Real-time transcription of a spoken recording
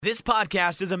This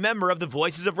podcast is a member of the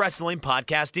Voices of Wrestling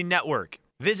Podcasting Network.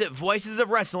 Visit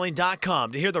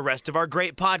voicesofwrestling.com to hear the rest of our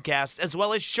great podcasts, as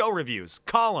well as show reviews,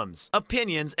 columns,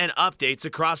 opinions, and updates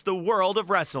across the world of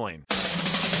wrestling.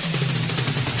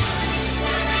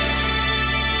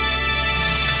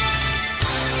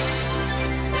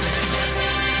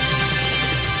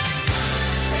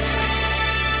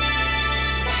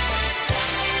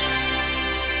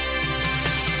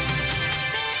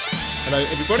 Hello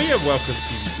everybody and welcome to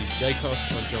the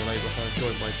TJcast. I'm John Abraham,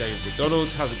 joined by David McDonald.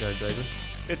 How's it going, David?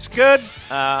 It's good.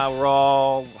 We're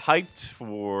all hyped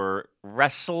for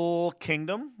Wrestle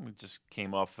Kingdom. We just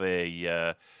came off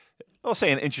I'll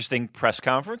say an interesting press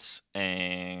conference,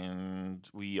 and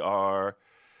we are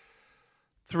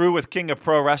through with King of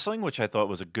Pro Wrestling, which I thought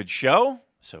was a good show.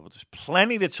 So there's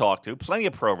plenty to talk to, plenty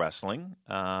of pro wrestling.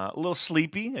 A little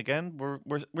sleepy again. We're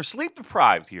sleep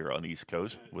deprived here on the East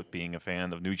Coast with being a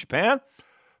fan of New Japan,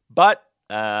 but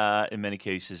in many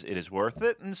cases it is worth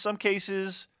it. In some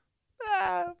cases,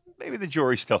 maybe the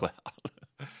jury's still out.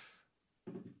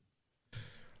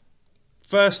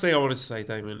 First thing I wanted to say,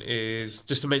 Damon, is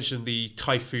just to mention the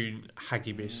Typhoon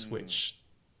Hagibis, which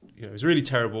is really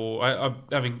terrible. I'm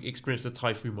having experienced a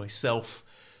typhoon myself.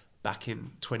 Back in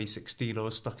 2016, I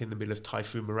was stuck in the middle of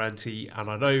Typhoon Moranti, and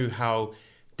I know how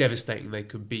devastating they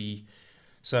can be.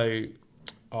 So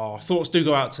our thoughts do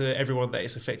go out to everyone that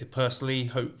is affected personally.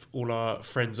 Hope all our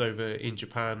friends over in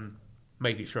Japan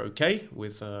made it through okay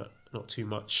with not too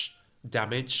much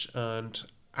damage. And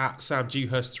at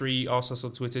SamGhurst3 asked us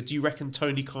on Twitter, do you reckon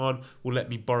Tony Khan will let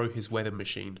me borrow his weather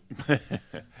machine?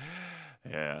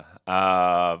 Yeah.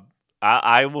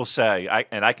 I will say,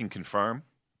 I can confirm,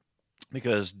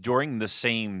 because during the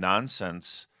same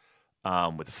nonsense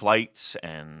with flights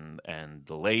and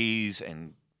delays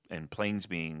and planes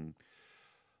being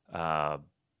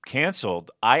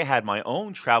canceled, I had my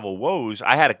own travel woes.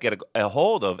 I had to get a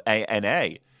hold of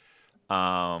ANA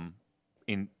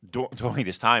during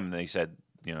this time, and they said,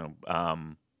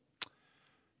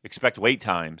 expect wait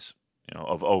times,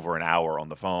 of over an hour on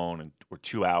the phone or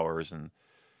 2 hours, and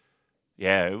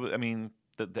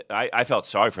I felt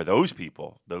sorry for those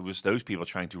people. Those people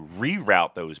trying to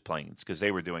reroute those planes because they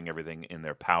were doing everything in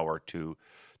their power to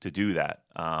do that.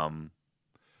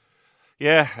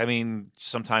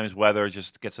 Sometimes weather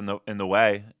just gets in the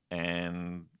way,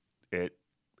 and it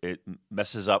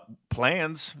messes up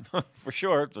plans for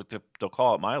sure. To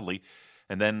call it mildly,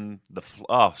 and then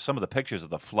some of the pictures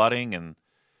of the flooding, and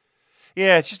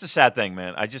it's just a sad thing,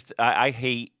 man. I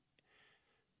hate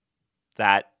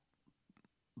that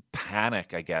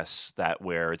panic, I guess, that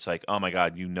where it's like, oh my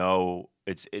God, the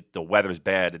weather's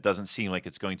bad. It doesn't seem like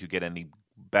it's going to get any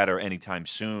better anytime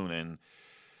soon,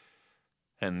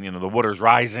 and the water's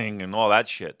rising and all that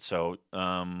shit. So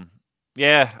I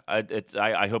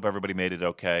hope everybody made it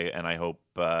okay, and I hope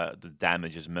the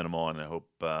damage is minimal, and I hope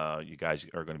you guys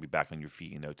are going to be back on your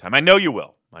feet in no time. I know you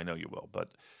will, but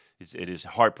it is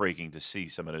heartbreaking to see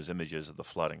some of those images of the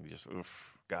flooding. Just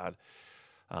God.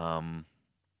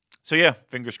 So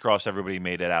fingers crossed everybody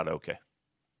made it out okay.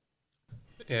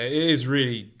 Yeah, it is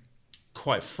really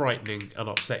quite frightening and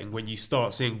upsetting when you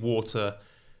start seeing water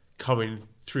coming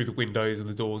through the windows and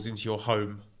the doors into your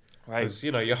home. Right. Because,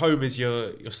 your home is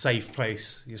your safe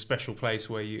place, your special place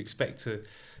where you expect to,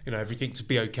 everything to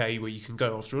be okay, where you can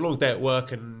go after a long day at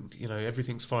work and,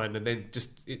 everything's fine. And then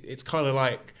just, it's kind of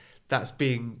like that's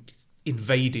being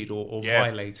invaded or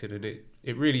violated. And it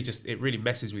really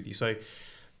messes with you. So,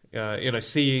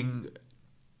 seeing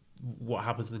what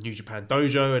happens in the New Japan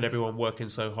dojo and everyone working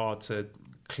so hard to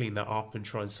clean that up and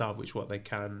try and salvage what they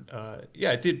can,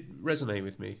 it did resonate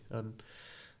with me. And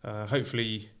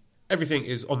hopefully everything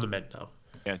is on the mend now.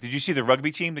 Yeah. Did you see the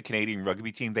rugby team, the Canadian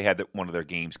rugby team? They had one of their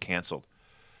games canceled.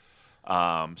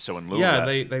 So in lieu of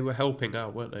that, they were helping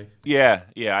out, weren't they? Yeah.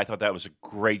 I thought that was a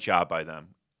great job by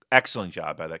them. Excellent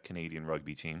job by that Canadian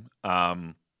rugby team.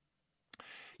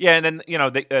 And then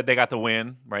they got the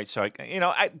win, right? So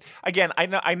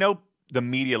I know the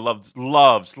media loves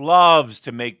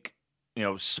to make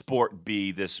sport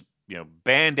be this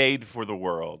Band-Aid for the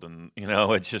world, and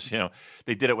it's just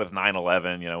they did it with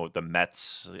 9/11, with the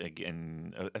Mets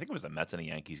again. I think it was the Mets and the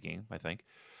Yankees game, I think.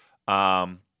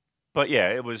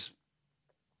 It was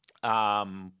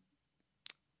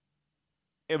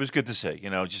good to see,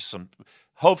 just some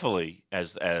hopefully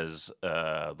as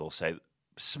they'll say,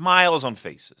 smiles on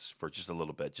faces for just a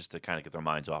little bit, just to kind of get their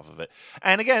minds off of it.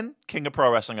 And again, King of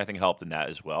Pro Wrestling, I think, helped in that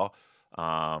as well.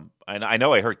 And I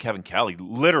know I heard Kevin Kelly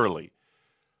literally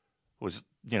was,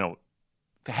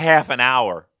 half an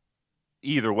hour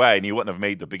either way, and he wouldn't have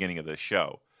made the beginning of this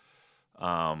show.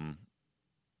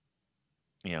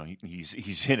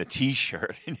 he's in a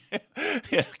t-shirt,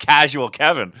 casual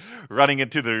Kevin running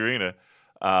into the arena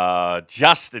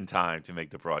just in time to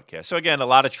make the broadcast. So again, a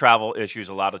lot of travel issues,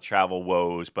 a lot of travel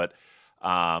woes. But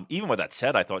even with that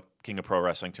said, I thought King of Pro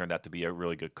Wrestling turned out to be a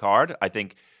really good card. I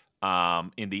think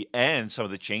in the end, some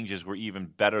of the changes were even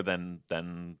better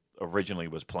than originally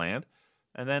was planned.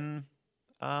 And then,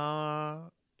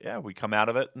 we come out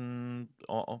of it and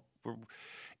we're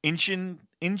inching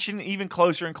even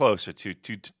closer and closer to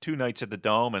two nights at the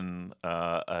Dome and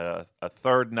a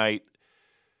third night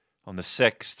on the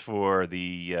 6th for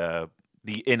the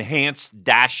enhanced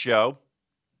Dash show.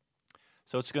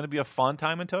 So it's going to be a fun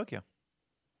time in Tokyo.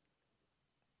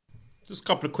 Just a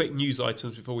couple of quick news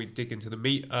items before we dig into the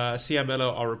meat.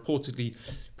 CMLL are reportedly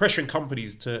pressuring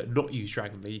companies to not use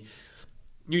Dragon Lee.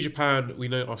 New Japan, we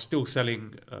know, are still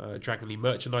selling Dragon Lee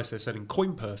merchandise. They're selling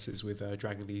coin purses with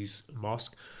Dragon Lee's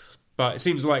mask. But it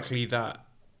seems likely that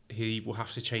he will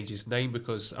have to change his name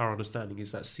because our understanding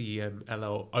is that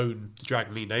CMLL own the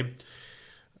Dragon Lee name.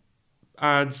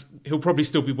 And he'll probably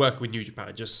still be working with New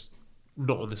Japan, just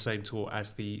not on the same tour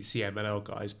as the CMLL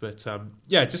guys. But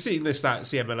just seeing that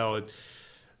CMLL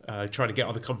trying to get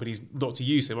other companies not to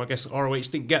use him. I guess ROH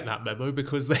didn't get that memo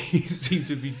because they seem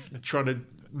to be trying to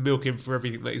milk him for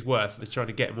everything that he's worth. They're trying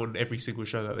to get him on every single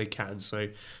show that they can. So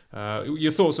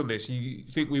your thoughts on this? You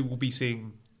think we will be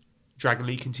seeing Dragon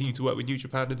Lee continue to work with New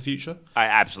Japan in the future? I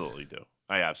absolutely do.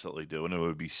 And it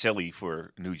would be silly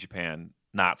for New Japan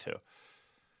not to.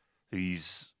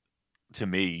 He's, to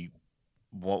me,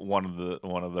 one of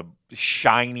the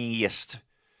shiniest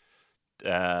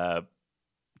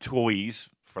toys,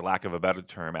 for lack of a better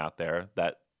term, out there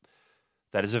that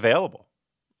is available.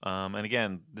 And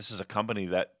again, this is a company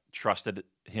that trusted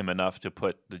him enough to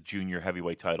put the junior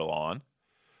heavyweight title on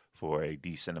for a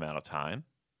decent amount of time.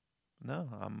 No,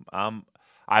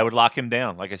 I would lock him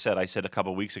down. Like I said a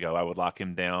couple of weeks ago, I would lock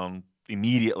him down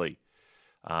immediately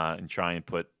and try and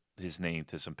put his name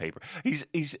to some paper.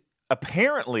 He's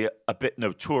apparently a bit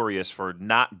notorious for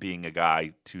not being a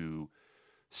guy to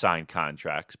sign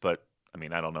contracts, but I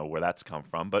mean, I don't know where that's come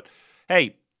from. But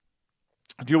hey,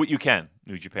 do what you can,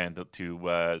 New Japan,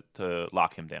 to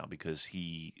lock him down because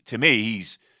to me,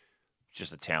 he's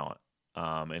just a talent.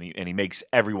 And he makes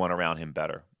everyone around him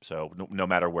better. So no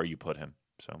matter where you put him.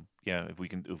 So yeah, if we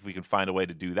can find a way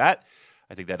to do that,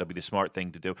 I think that'll be the smart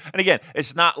thing to do. And again,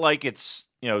 it's not like it's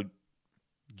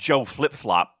Joe Flip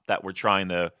Flop that we're trying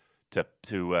to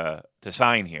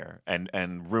sign here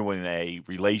and ruin a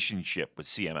relationship with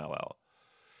CMLL.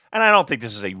 And I don't think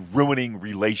this is a ruining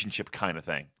relationship kind of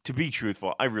thing. To be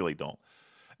truthful, I really don't.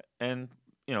 And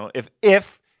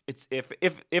if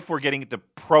we're getting into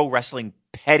pro wrestling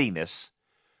pettiness,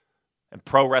 and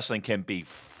pro wrestling can be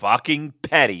fucking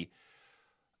petty,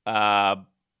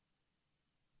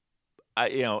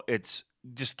 it's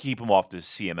just keep him off the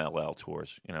CMLL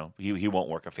tours. He won't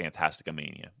work a Fantastica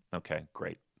Mania. Okay,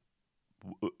 great.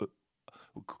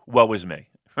 Woe is me,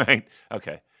 right?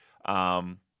 Okay.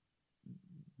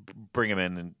 Bring him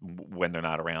in when they're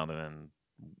not around and then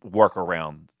work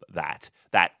around that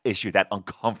issue, that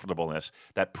uncomfortableness,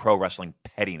 that pro wrestling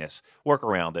pettiness. Work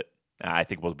around it. I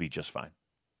think we'll be just fine.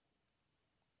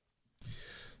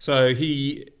 So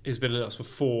he has been announced for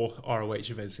 4 ROH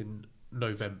events in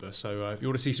November. So if you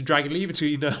want to see some Dragon Lee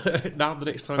between now and the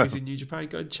next time he's in New Japan,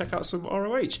 go and check out some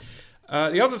ROH.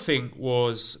 The other thing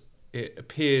was, it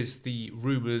appears the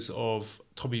rumours of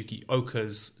Tomoyuki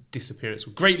Oka's disappearance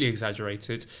were greatly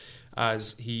exaggerated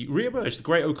as he re-emerged. The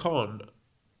Great Okan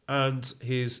and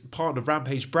his partner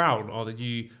Rampage Brown are the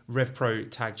new Rev Pro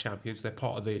Tag Champions. They're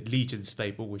part of the Legion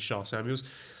stable with Sha Samuels.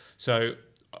 So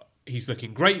he's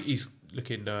looking great. He's got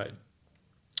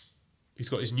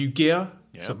his new gear,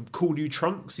 some cool new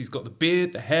trunks. He's got the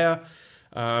beard, the hair.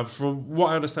 From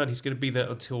what I understand, he's going to be there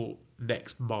until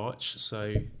next March.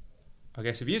 So I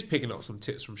guess if he is picking up some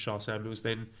tips from Sha Samuels,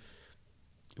 then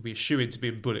he'll be a shoo-in to be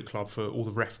in Bullet Club for all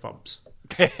the ref bumps.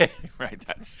 Right,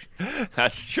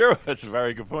 that's true. That's a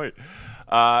very good point.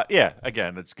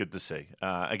 Again, it's good to see.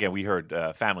 Again, we heard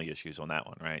family issues on that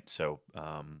one, right? So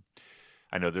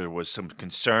I know there was some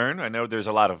concern. I know there's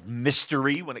a lot of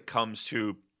mystery when it comes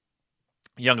to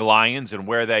Young Lions and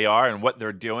where they are and what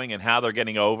they're doing and how they're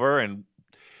getting over, and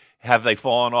have they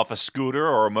fallen off a scooter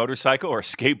or a motorcycle or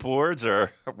skateboards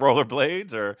or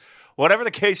rollerblades or whatever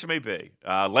the case may be.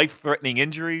 Life-threatening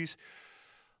injuries.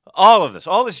 All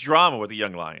this drama with the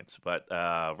Young Lions. But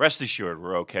rest assured,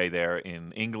 we're okay there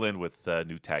in England with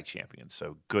new tag champions.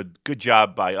 So good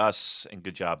job by us and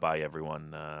good job by everyone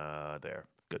there.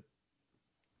 Good.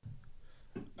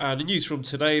 And the news from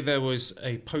today, there was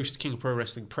a post King of Pro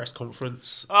Wrestling press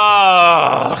conference.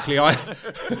 Ah! Luckily, I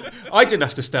didn't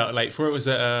have to stay out late for it. It was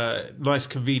a nice,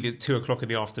 convenient 2:00 in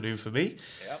the afternoon for me.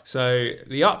 Yep. So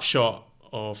the upshot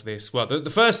of this, well, the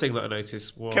first thing that I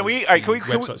noticed was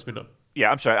website's been up.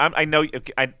 Yeah, I'm sorry. I know.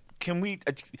 Can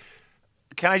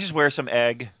I just wear some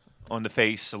egg on the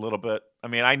face a little bit? I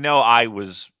mean, I know I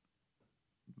was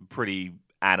pretty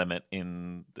adamant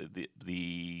in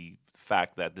the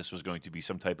fact that this was going to be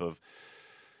some type of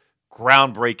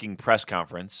groundbreaking press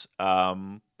conference,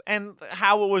 and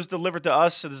how it was delivered to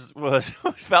us was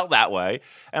felt that way,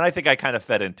 and I think I kind of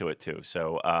fed into it too.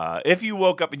 So if you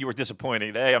woke up and you were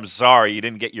disappointed, hey, I'm sorry you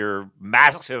didn't get your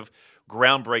massive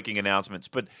groundbreaking announcements.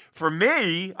 But for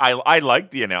me, I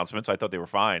liked the announcements. I thought they were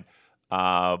fine,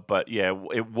 but yeah,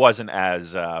 it wasn't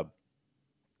as the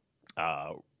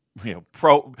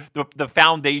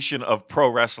foundation of pro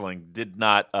wrestling did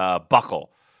not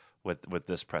buckle with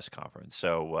this press conference.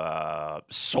 So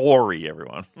sorry,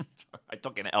 everyone. I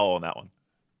took an L on that one.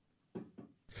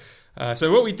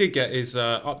 So what we did get is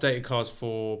updated cards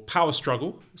for Power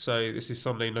Struggle. So this is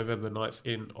Sunday, November 9th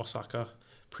in Osaka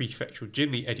Prefectural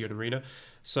Gym, the Edion Arena.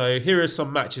 So here are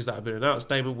some matches that have been announced.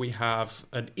 Damon, we have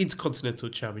an Intercontinental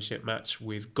Championship match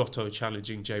with Goto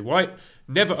challenging Jay White,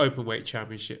 Never Openweight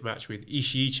Championship match with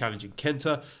Ishii challenging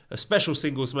Kenta, a special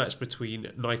singles match between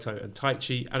Naito and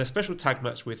Taichi, and a special tag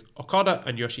match with Okada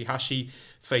and Yoshihashi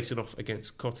facing off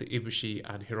against Kota Ibushi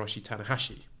and Hiroshi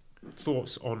Tanahashi.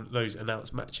 Thoughts on those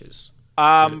announced matches?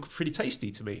 They look pretty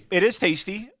tasty to me. It is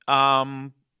tasty.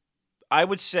 I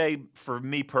would say, for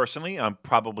me personally, I'm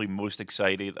probably most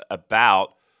excited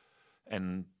about,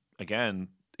 and again,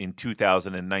 in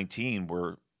 2019,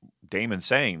 where Damon's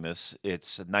saying this,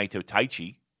 it's Naito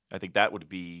Taichi. I think that would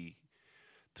be,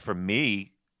 for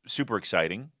me, super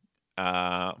exciting.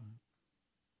 White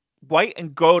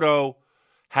and Goto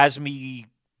has me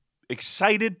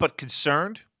excited but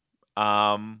concerned.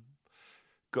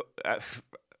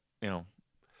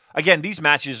 Again, these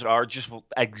matches are just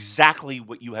exactly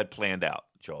what you had planned out,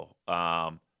 Joel.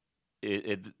 The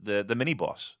mini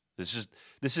boss. This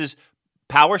is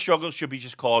Power Struggle should be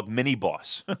just called mini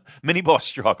boss, mini boss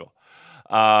struggle,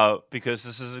 because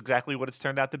this is exactly what it's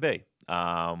turned out to be.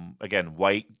 Again,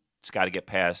 White's got to get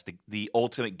past the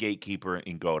ultimate gatekeeper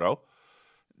in Goto.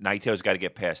 Naito's got to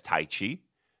get past Taichi,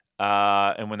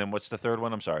 and then what's the third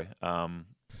one? I'm sorry.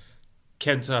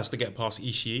 Kenta has to get past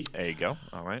Ishii. There you go.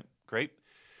 All right, great.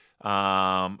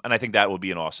 And I think that will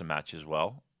be an awesome match as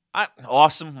well.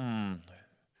 Awesome.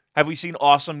 Have we seen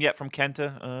awesome yet from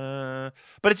Kenta?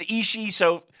 But it's Ishii,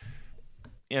 so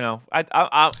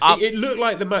it looked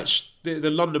like the match, the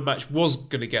London match, was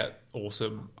going to get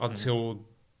awesome until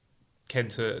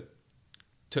Kenta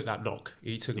took that knock.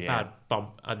 He took a bad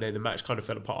bump, and then the match kind of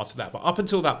fell apart after that. But up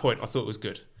until that point, I thought it was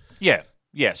good. Yeah.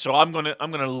 So I'm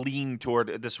gonna lean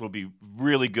toward this will be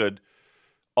really good,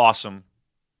 awesome.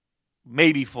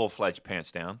 Maybe full-fledged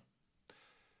pants down.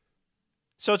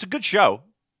 So it's a good show.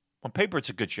 On paper, it's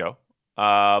a good show.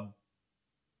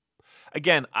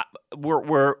 Again,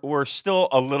 we're still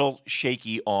a little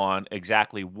shaky on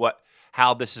exactly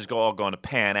how this is all going to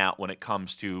pan out when it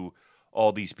comes to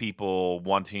all these people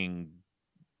wanting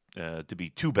to be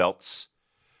two belts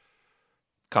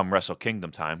come Wrestle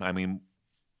Kingdom time. I mean,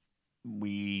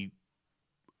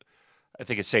 I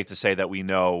think it's safe to say that we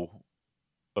know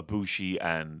Ibushi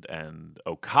and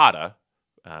Okada,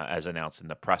 as announced in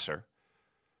the presser,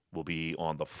 will be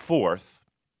on the 4th.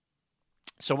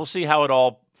 So we'll see how it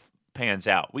all pans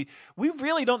out. We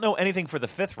really don't know anything for the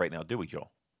 5th right now, do we,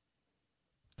 Joel?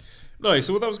 No,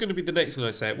 so that was going to be the next thing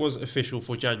I say. It was official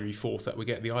for January 4th that we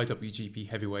get the IWGP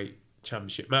Heavyweight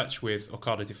Championship match with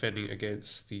Okada defending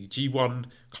against the G1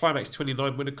 Climax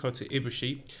 29 winner Kota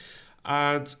Ibushi.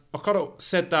 And Okada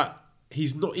said that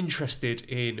he's not interested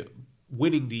in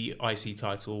winning the IC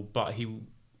title, but he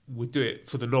would do it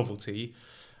for the novelty,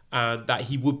 and that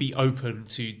he would be open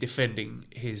to defending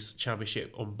his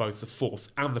championship on both the 4th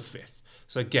and the 5th.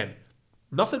 So again,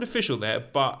 nothing official there,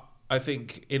 but I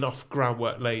think enough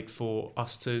groundwork laid for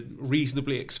us to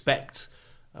reasonably expect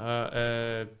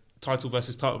a title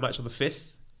versus title match on the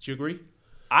 5th. Do you agree?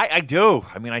 I do.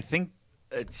 I mean, I think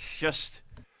it's just...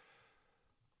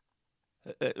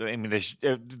 I mean,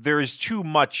 there is too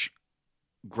much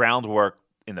groundwork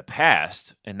in the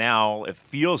past, and now it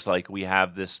feels like we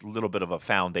have this little bit of a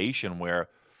foundation where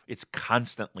it's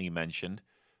constantly mentioned.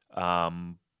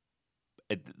 The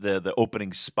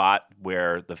opening spot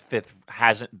where the 5th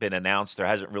hasn't been announced, there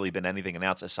hasn't really been anything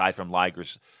announced aside from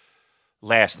Liger's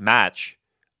last match,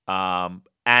 and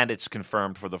it's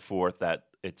confirmed for the 4th that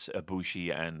it's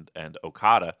Ibushi and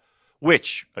Okada,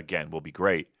 which again will be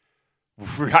great.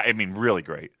 I mean, really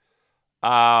great.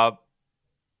 So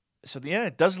yeah,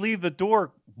 it does leave the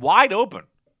door wide open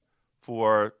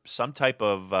for some type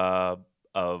of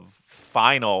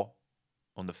final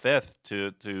on the 5th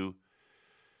to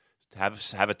have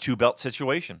a 2-belt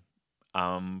situation.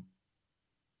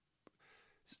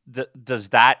 Does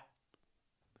that?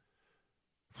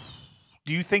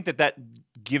 Do you think that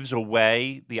gives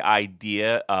away the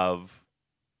idea of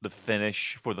the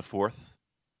finish for the 4th?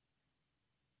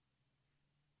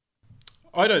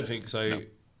 I don't think so. No.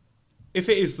 If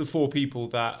it is the 4 people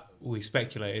that we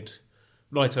speculated,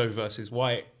 Naito versus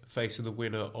White facing the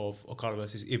winner of Okada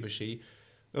versus Ibushi,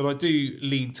 then I do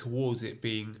lean towards it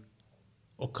being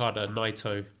Okada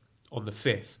Naito on the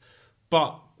 5th.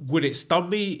 But would it stun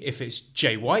me if it's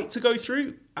Jay White to go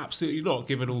through? Absolutely not,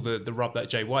 given all the rub that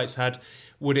Jay White's had.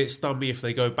 Would it stun me if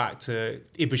they go back to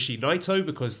Ibushi Naito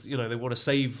because, they want to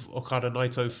save Okada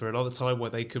Naito for another time where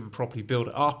they can properly build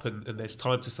it up and there's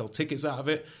time to sell tickets out of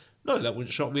it? No, that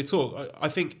wouldn't shock me at all. I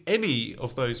think any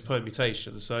of those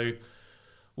permutations, so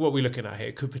what we're looking at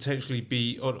here, could potentially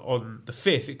be on the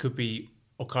 5th, it could be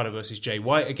Okada versus Jay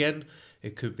White again.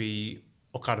 It could be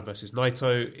Okada versus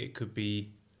Naito. It could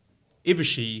be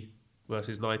Ibushi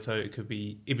versus Naito. It could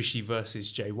be Ibushi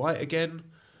versus Jay White again.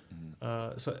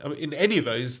 So I mean, in any of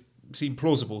those seem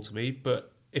plausible to me.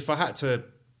 But if I had to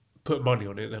put money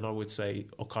on it, then I would say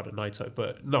Okada Naito.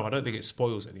 But no, I don't think it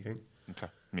spoils anything. Okay,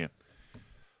 yeah.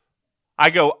 I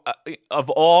go of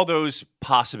all those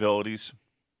possibilities.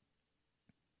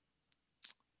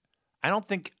 I don't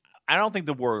think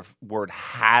the word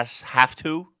have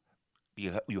to.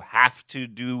 You have to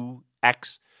do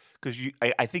X. Because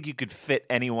I think you could fit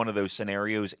any one of those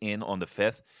scenarios in on the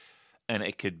 5th, and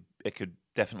it could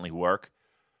definitely work.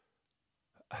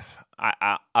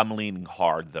 I'm leaning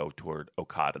hard though toward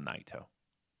Okada Naito.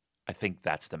 I think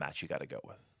that's the match you got to go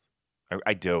with.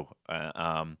 I do.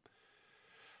 And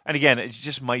again, it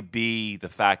just might be the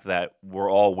fact that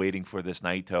we're all waiting for this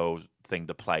Naito thing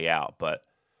to play out, but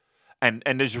and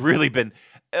there's really been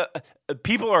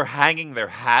people are hanging their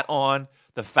hat on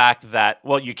the fact that,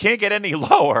 well, you can't get any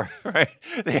lower, right?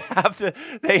 They have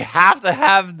to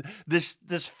have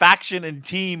this faction and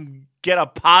team get a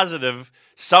positive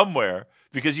somewhere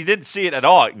because you didn't see it at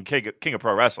all in King of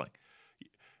Pro Wrestling.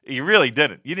 You really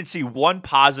didn't. You didn't see one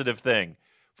positive thing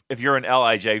if you're an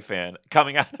LIJ fan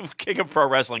coming out of King of Pro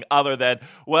Wrestling other than,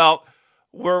 well,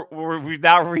 we've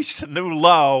now reached a new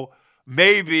low.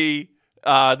 Maybe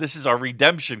this is our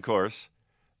redemption course.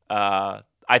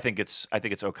 I think it's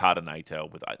Okada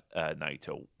Naito with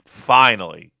Naito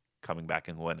finally coming back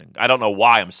and winning. I don't know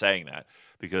why I'm saying that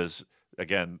because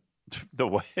again,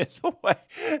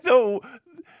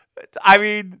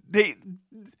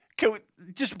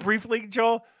 just briefly,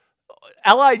 Joel,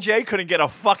 LIJ couldn't get a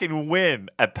fucking win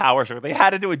at Power Struggle. They had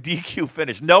to do a DQ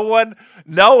finish. No one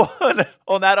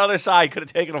on that other side could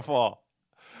have taken a fall.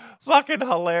 Fucking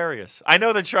hilarious. I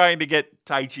know they're trying to get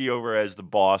Taichi over as the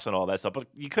boss and all that stuff, but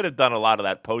you could have done a lot of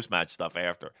that post-match stuff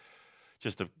after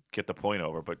just to get the point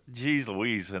over. But geez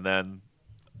Louise, and then,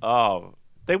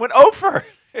 they went over.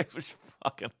 It was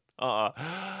fucking,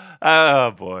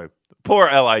 oh boy. Poor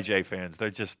LIJ fans.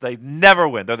 They never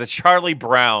win. They're the Charlie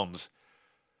Browns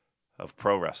of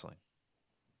pro wrestling.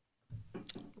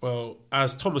 Well,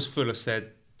 as Thomas Fuller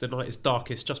said, the night is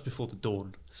darkest just before the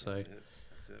dawn. So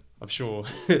I'm sure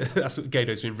that's what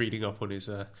Gado's been reading up on his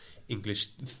English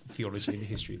theology and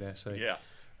history there. So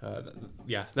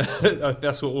yeah,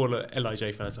 that's what all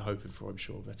LIJ fans are hoping for, I'm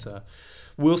sure. But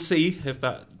we'll see if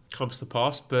that comes to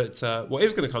pass. But what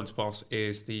is going to come to pass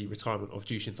is the retirement of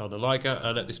Jushin Thunder Liger.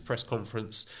 And at this press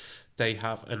conference, they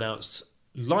have announced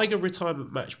Liger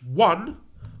retirement match 1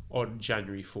 on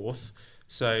January 4th.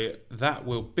 So that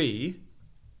will be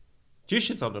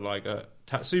Jushin Thunder Liger,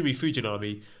 Tatsumi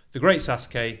Fujinami, The Great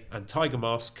Sasuke, and Tiger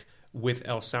Mask with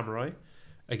El Samurai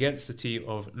against the team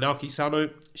of Naoki Sano,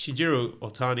 Shinjiro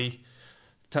Otani,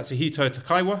 Tatsuhito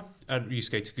Takaiwa, and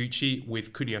Ryusuke Taguchi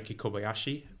with Kuniaki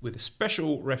Kobayashi with a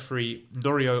special referee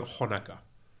Norio Honaka.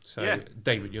 So, yeah.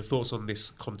 Damon, your thoughts on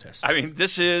this contest? I mean,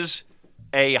 this is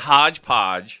a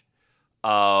hodgepodge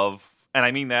of, and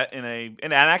I mean that in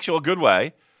an actual good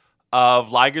way,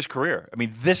 of Liger's career. I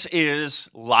mean, this is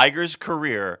Liger's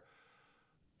career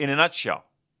in a nutshell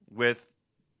with,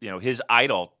 his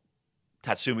idol,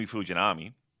 Tatsumi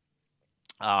Fujinami,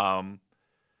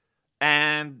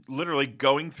 and literally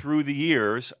going through the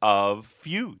years of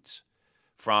feuds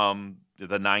from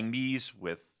the 90s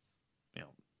with,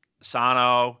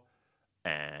 Sano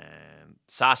and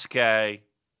Sasuke,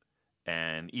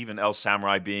 and even El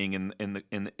Samurai being in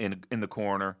the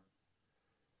corner,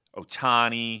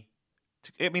 Otani.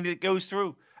 I mean, it goes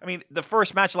through, I mean, the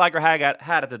first match Liger had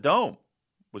at the Dome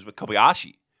was with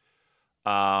Kobayashi,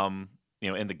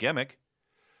 in the gimmick.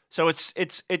 So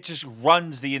it just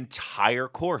runs the entire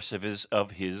course of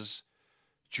his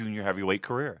junior heavyweight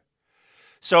career.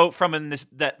 So from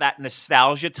that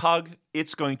nostalgia tug,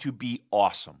 it's going to be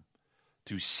awesome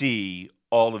to see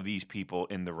all of these people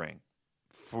in the ring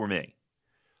for me.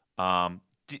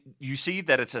 You see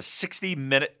that it's a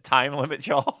 60-minute time limit,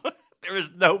 y'all? There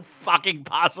is no fucking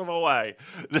possible way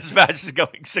this match is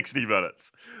going 60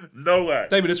 minutes. No way.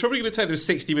 David, it's probably going to take them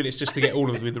 60 minutes just to get all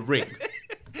of them in the ring.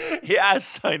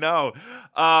 Yes, I know.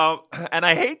 And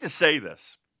I hate to say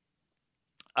this.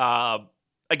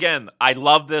 Again, I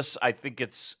love this. I think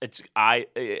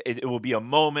it will be a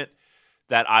moment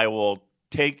that I will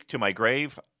take to my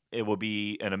grave. It will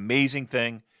be an amazing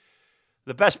thing.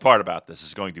 The best part about this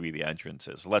is going to be the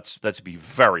entrances. Let's be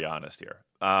very honest here.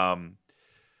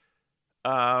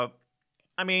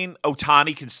 I mean,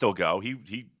 Otani can still go.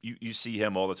 You see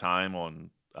him all the time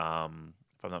on, if I'm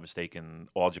not mistaken,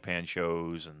 All Japan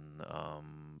shows, and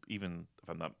even if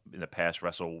I'm not in the past,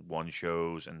 Wrestle One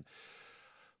shows. And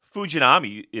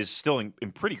Fujinami is still in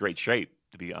pretty great shape,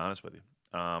 to be honest with you.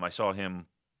 I saw him.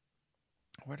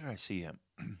 Where did I see him?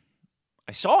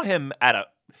 I saw him at a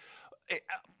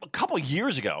couple of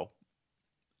years ago.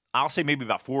 I'll say maybe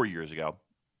about 4 years ago,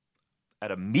 at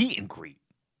a meet and greet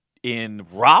in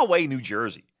Rahway, New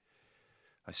Jersey.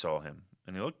 I saw him,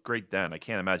 and he looked great then. I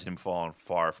can't imagine him falling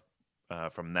far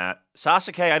from that.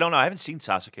 Sasuke, I don't know. I haven't seen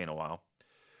Sasuke in a while.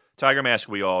 Tiger Mask,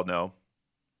 we all know.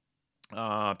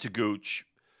 Taguchi.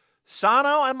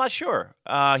 Sano, I'm not sure.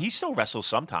 He still wrestles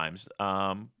sometimes.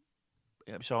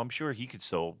 So I'm sure he could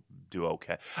still do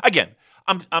okay. Again,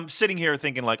 I'm sitting here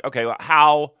thinking like, okay, well,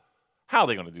 how are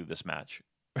they going to do this match?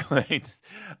 Right?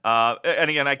 And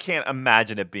again, I can't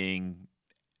imagine it being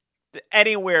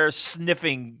anywhere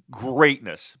sniffing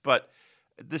greatness, but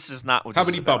this is not what. How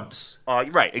many bumps?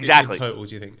 Right, exactly. In total,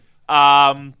 do you think?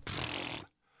 I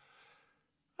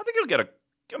think it'll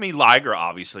get Liger,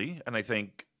 obviously, and I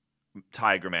think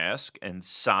Tiger Mask and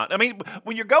San. I mean,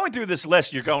 when you're going through this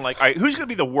list, you're going like, all right, who's going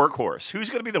to be the workhorse? Who's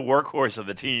going to be the workhorse of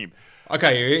the team?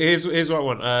 Okay, here's what I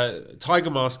want. Tiger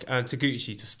Mask and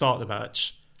Taguchi to start the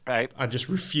match. Right. And just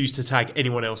refuse to tag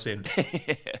anyone else in.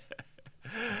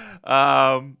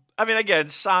 I mean, again,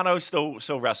 Sano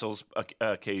still wrestles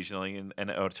occasionally, and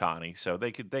Otani, so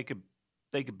they could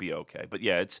be okay. But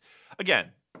yeah,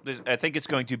 I think it's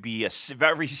going to be a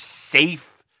very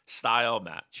safe style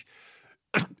match.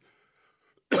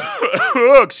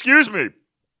 Excuse me,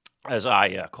 as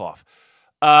I cough.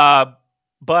 But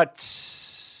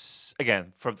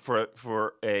again,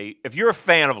 if you're a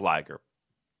fan of Liger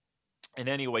in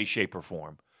any way, shape, or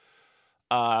form,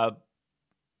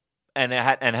 and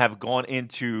have gone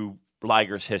into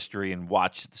Liger's history and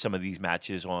watched some of these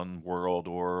matches on World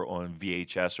or on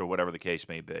VHS or whatever the case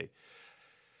may be.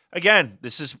 Again,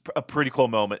 this is a pretty cool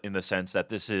moment in the sense that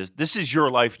this is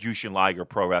your life, Jushin Liger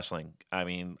Pro Wrestling. I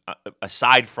mean,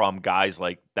 aside from guys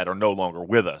like that are no longer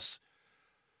with us,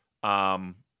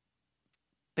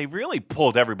 they really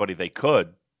pulled everybody they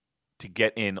could to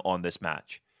get in on this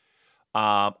match.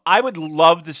 I would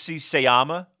love to see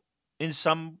Sayama in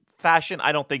some fashion.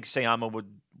 I don't think Sayama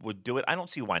would do it. I don't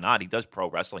see why not. He does pro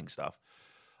wrestling stuff.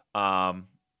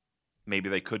 Maybe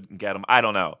they couldn't get him. I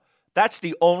don't know. That's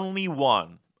the only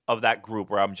one of that group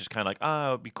where I'm just kind of like,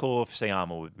 it would be cool if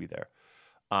Sayama would be there.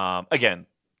 Again,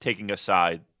 taking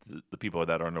aside the people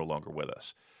that are no longer with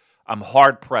us. I'm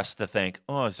hard-pressed to think,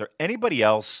 is there anybody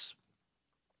else?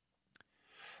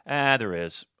 There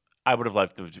is. I would have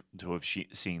liked to have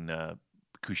seen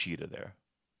Kushida there.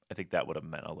 I think that would have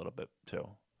meant a little bit, too.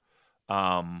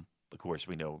 Of course,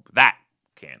 we know that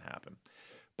can't happen.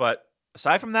 But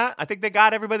aside from that, I think they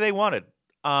got everybody they wanted.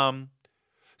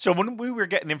 So when we were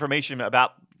getting information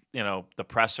about, the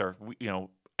presser,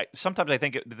 sometimes I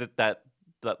think that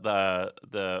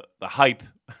the hype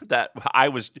that I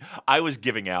was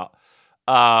giving out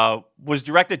was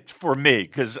directed for me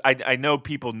because I know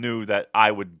people knew that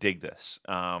I would dig this.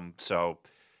 And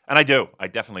I do. I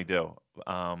definitely do.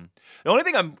 The only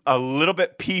thing I'm a little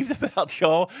bit peeved about,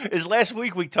 Joel, is last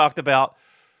week we talked about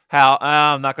how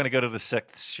I'm not going to go to the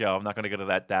 6th show. I'm not going to go to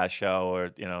that Dash show or,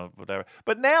 whatever.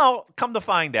 But now, come to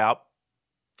find out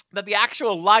that the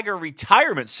actual Liger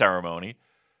retirement ceremony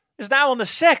is now on the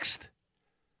 6th.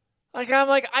 I got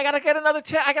to get another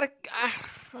I got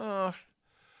to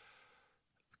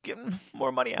get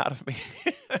more money out of me.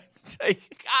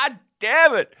 God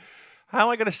damn it. How am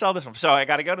I going to sell this one? So I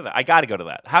got to go to that. I got to go to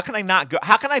that. How can I not go?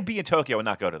 How can I be in Tokyo and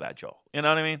not go to that, Joel? You know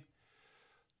what I mean?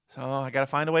 So I got to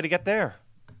find a way to get there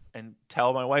and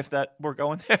tell my wife that we're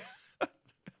going there.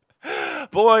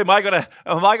 boy, am I gonna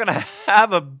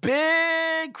have a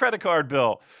big credit card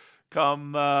bill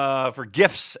come for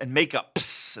gifts and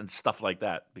makeups and stuff like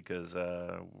that because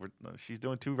she's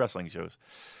doing 2 wrestling shows.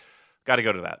 Got to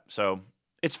go to that. So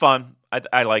it's fun.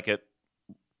 I like it.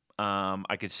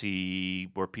 I could see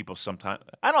where people sometimes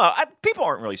I don't know. People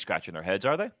aren't really scratching their heads,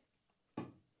 are they?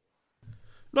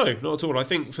 No, not at all. I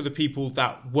think for the people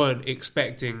that weren't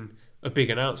expecting a big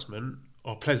announcement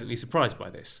are pleasantly surprised by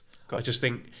this. I just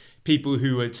think people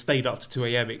who had stayed up to 2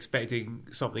 a.m. expecting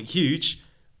something huge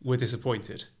were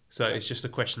disappointed. So it's just a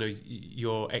question of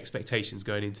your expectations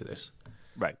going into this.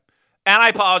 Right. And I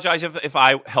apologize if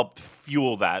I helped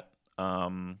fuel that.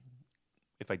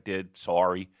 If I did,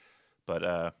 sorry.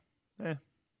 But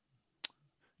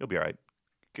you'll be all right.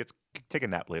 Take a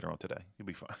nap later on today. You'll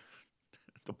be fine.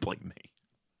 Don't blame me.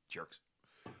 Jerks.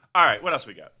 All right, what else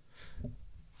we got?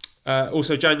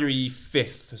 Also, January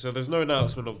 5th. So there's no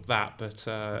announcement of that, but there's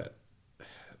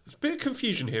a bit of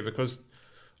confusion here because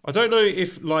I don't know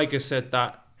if Liger said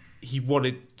that he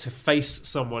wanted to face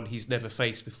someone he's never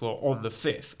faced before on the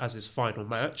 5th as his final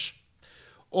match,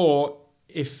 or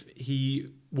if he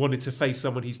wanted to face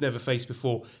someone he's never faced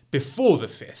before the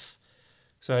 5th.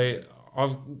 So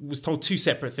I was told 2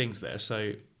 separate things there,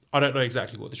 so I don't know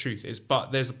exactly what the truth is,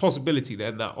 but there's a possibility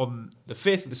then that on the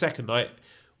 5th, the second night,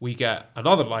 we get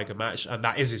another Liger match, and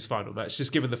that is his final match,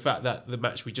 just given the fact that the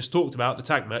match we just talked about, the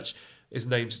tag match, is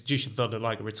named Jushin Thunder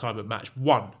Liger Retirement Match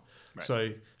 1. Right. So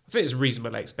I think it's a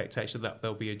reasonable expectation that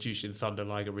there'll be a Jushin Thunder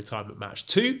Liger Retirement Match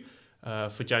 2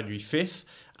 for January 5th.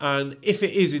 And if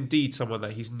it is indeed someone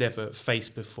that he's never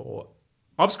faced before,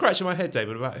 I'm scratching my head,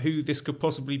 David, about who this could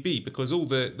possibly be, because all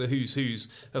the who's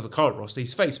of the current roster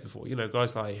he's faced before. You know,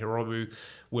 guys like Hiromu,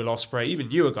 Will Ospreay, even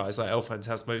newer guys like El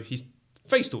Phantasmo, he's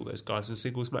faced all those guys in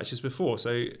singles matches before.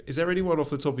 So is there anyone off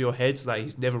the top of your head that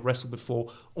he's never wrestled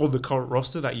before on the current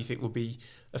roster that you think would be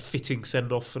a fitting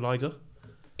send-off for Liger?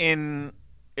 In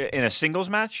a singles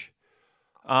match?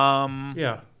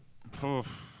 Yeah. I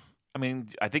mean,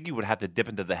 I think you would have to dip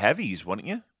into the heavies, wouldn't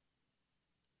you?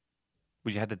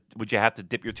 Would you have to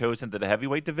dip your toes into the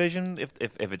heavyweight division if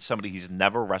it's somebody he's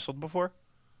never wrestled before?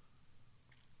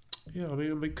 Yeah, I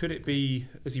mean, could it be,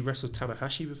 has he wrestled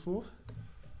Tanahashi before?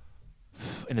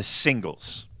 In the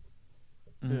singles.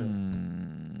 Yeah.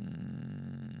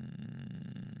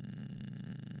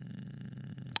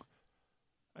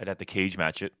 I'd have to cage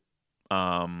match it.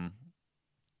 Off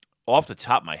the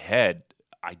top of my head,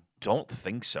 I don't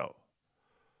think so.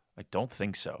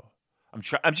 I'm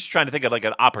just trying to think of like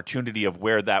an opportunity of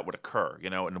where that would occur, you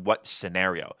know, in what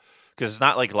scenario. Because it's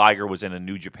not like Liger was in a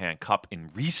New Japan Cup in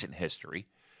recent history.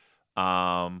 He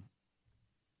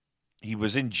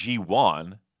was in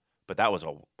G1, but that was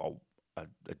a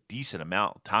decent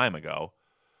amount of time ago.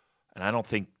 And I don't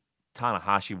think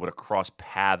Tanahashi would have crossed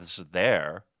paths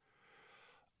there.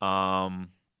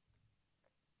 I'm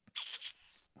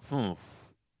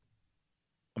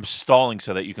stalling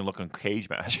so that you can look on Cage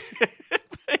Match.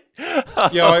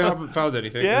 Yeah, I haven't found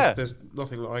anything. Yeah. There's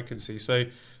nothing that I can see. So,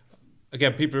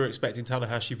 again, people are expecting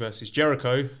Tanahashi versus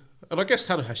Jericho. And I guess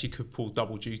Tanahashi could pull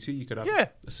double duty. You could have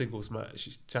a singles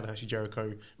match, Tanahashi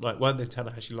Jericho night 1, then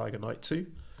Tanahashi Liger night 2.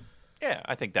 Yeah,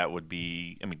 I think that would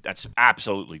be. I mean, that's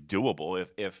absolutely doable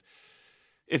if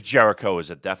Jericho is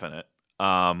a definite.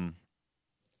 I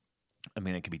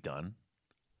mean, it could be done.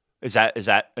 Is that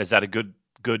a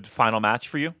good final match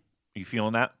for you? Are you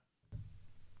feeling that?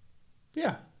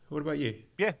 Yeah. What about you?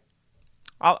 Yeah.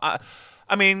 I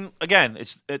mean, again,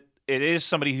 it is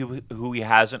somebody who he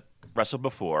hasn't wrestled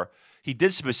before. He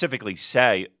did specifically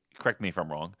say, correct me if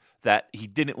I'm wrong, that he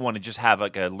didn't want to just have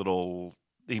like a little.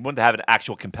 He wanted to have an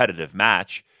actual competitive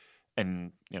match,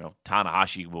 and you know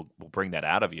Tanahashi will bring that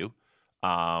out of you.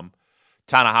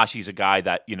 Tanahashi's a guy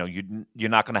that you know you're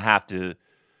not going to have to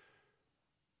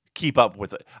keep up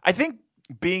with it. I think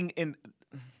being in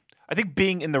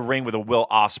the ring with a Will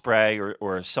Ospreay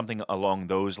or something along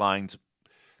those lines,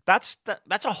 that's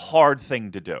a hard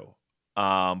thing to do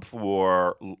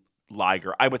for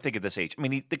Liger. I would think at this age. I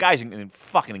mean, the guy's in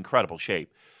fucking incredible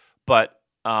shape, but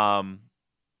again,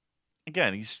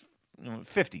 he's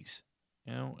 50s.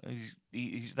 You know,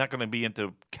 he's not going to be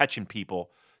into catching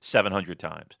people 700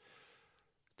 times.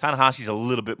 Tanahashi's a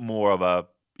little bit more of a.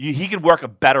 He could work a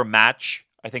better match,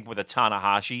 I think, with a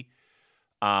Tanahashi.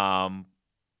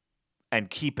 And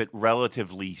keep it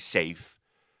relatively safe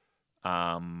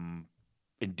in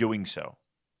doing so.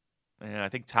 And I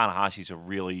think Tanahashi's a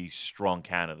really strong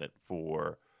candidate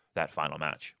for that final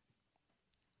match.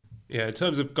 Yeah, in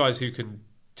terms of guys who can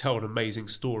tell an amazing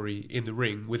story in the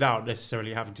ring without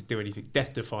necessarily having to do anything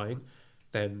death-defying,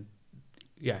 then,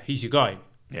 yeah, he's your guy.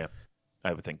 Yeah.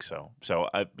 I would think so. So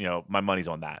my money's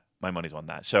on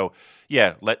that. So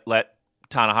yeah, let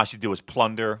Tanahashi do his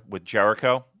plunder with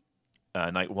Jericho,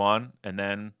 night one, and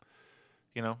then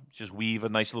just weave a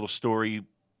nice little story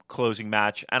closing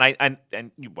match. And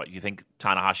what you think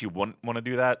Tanahashi wouldn't want to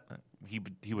do that?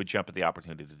 He would jump at the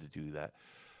opportunity to do that.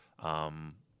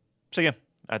 So yeah,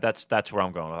 that's where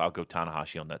I'm going. I'll go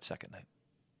Tanahashi on that second night.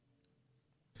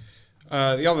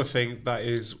 The other thing that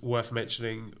is worth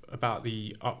mentioning about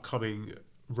the upcoming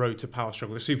Road to Power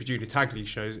Struggle, the Super Junior Tag League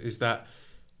shows, is that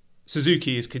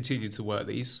Suzuki has continued to work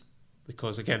these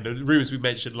because, again, the rumours we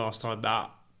mentioned last time that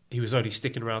he was only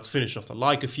sticking around to finish off the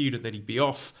Liger feud and then he'd be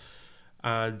off,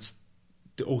 and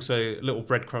also little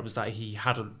breadcrumbs that he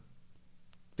hadn't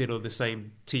been on the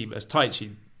same team as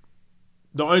Taichi.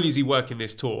 Not only is he working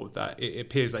this tour, that it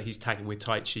appears that he's tagging with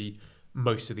Taichi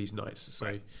most of these nights.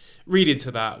 So read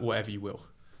into that whatever you will.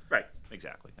 Right,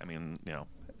 exactly. I mean,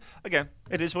 again,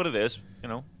 it is what it is.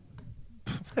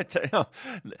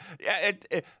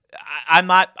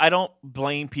 I don't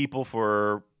blame people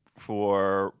for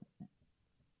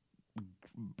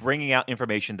bringing out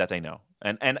information that they know.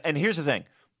 And here's the thing.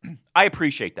 I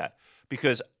appreciate that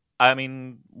because, I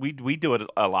mean, we do it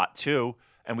a lot too,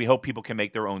 and we hope people can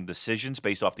make their own decisions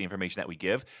based off the information that we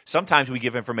give. Sometimes we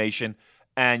give information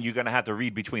and you're going to have to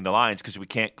read between the lines because we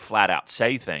can't flat out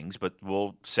say things, but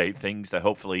we'll say things that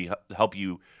hopefully help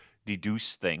you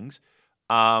deduce things.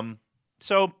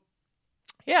 So,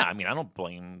 yeah, I mean, I don't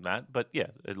blame that. But, yeah,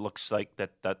 it looks like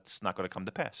that's not going to come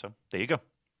to pass. So, there you go.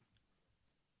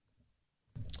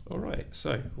 All right,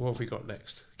 so what have we got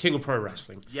next? King of Pro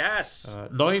Wrestling. Yes.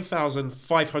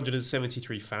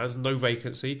 9,573 fans, no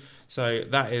vacancy. So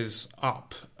that is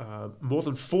up more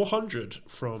than 400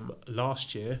 from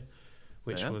last year,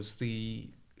 which was the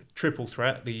triple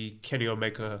threat, the Kenny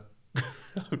Omega.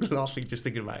 I'm laughing just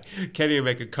thinking about it. Kenny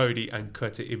Omega, Cody, and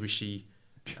Kota Ibushi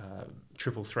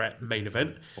triple threat main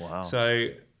event. Wow. So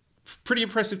pretty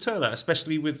impressive turnout,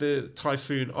 especially with the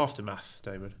Typhoon aftermath,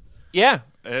 Damon. Yeah,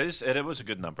 it was a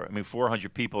good number. I mean,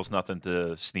 400 people is nothing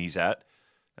to sneeze at.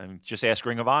 I mean, just ask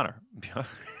Ring of Honor.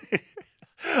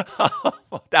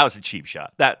 That was a cheap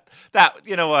shot. That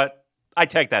you know what? I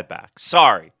take that back.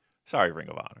 Sorry, Ring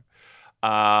of Honor.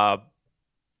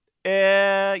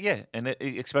 Yeah, and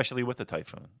especially with the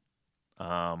Typhoon,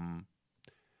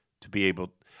 to be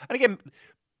able, and again,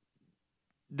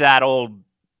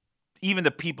 even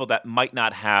the people that might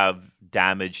not have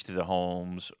damage to the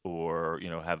homes or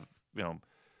have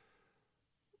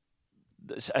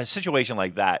a situation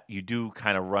like that, you do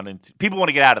kind of run into people want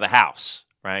to get out of the house,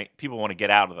 right? People want to get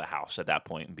out of the house at that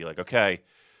point and be like, okay,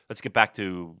 let's get back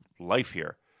to life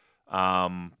here.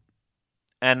 And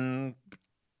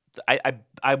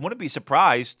I wouldn't be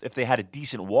surprised if they had a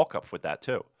decent walk up with that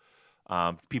too.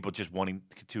 People just wanting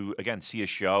to again see a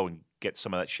show and get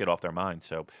some of that shit off their mind.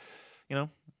 So,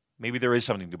 maybe there is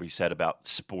something to be said about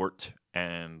sport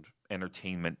and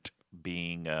entertainment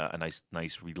being a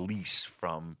nice release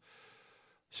from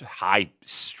high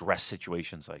stress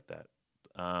situations like that.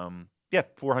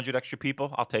 400 extra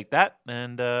people, I'll take that.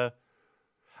 And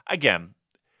again,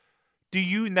 do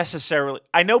you necessarily?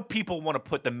 I know people want to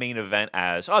put the main event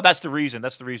as, that's the reason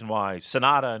why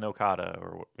Sonata and Okada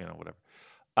or whatever.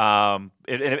 And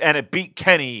it beat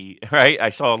Kenny, right? I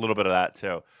saw a little bit of that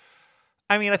too.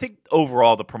 I mean, I think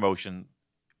overall the promotion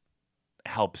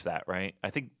helps that, right? I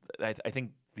think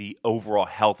the overall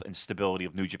health and stability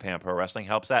of New Japan Pro Wrestling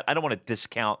helps that. I don't want to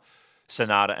discount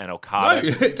Sonata and Okada.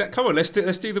 No, come on, let's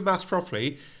do the maths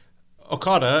properly.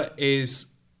 Okada is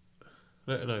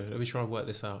no. Let me try and work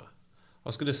this out. I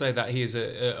was going to say that he is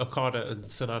Okada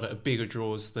and Sonata are bigger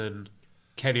draws than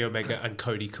Kenny Omega and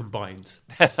Cody combined.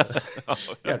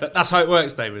 That's how it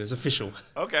works, David. It's official.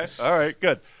 Okay, all right,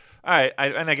 good. All right,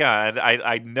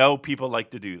 I know people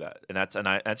like to do that, and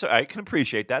I can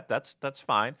appreciate that. That's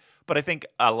fine. But I think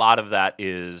a lot of that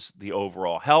is the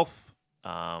overall health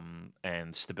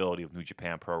and stability of New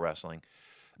Japan Pro Wrestling.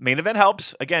 Main event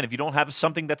helps. Again, if you don't have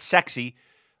something that's sexy,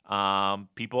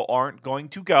 people aren't going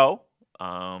to go.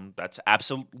 That's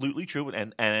absolutely true.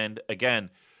 And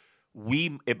again,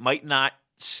 it might not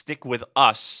stick with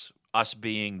us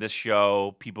being this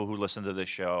show, people who listen to this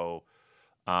show.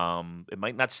 It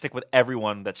might not stick with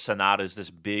everyone that Sonata is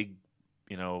this big,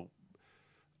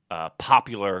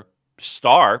 popular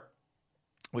star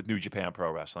with New Japan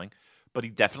Pro Wrestling, but he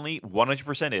definitely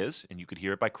 100% is, and you could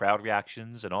hear it by crowd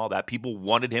reactions and all that. People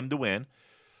wanted him to win.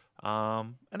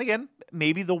 And again,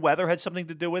 maybe the weather had something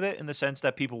to do with it in the sense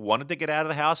that people wanted to get out of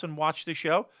the house and watch the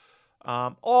show.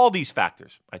 All these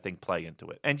factors, I think, play into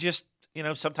it. And just,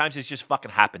 sometimes it's just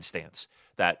fucking happenstance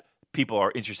that people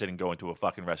are interested in going to a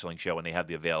fucking wrestling show and they have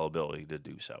the availability to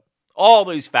do so. All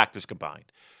these factors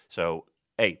combined. So,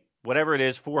 hey, whatever it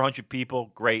is, 400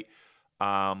 people, great.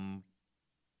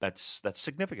 That's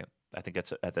significant. I think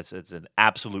that's an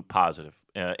absolute positive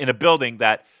in a building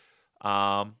that,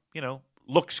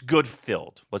 looks good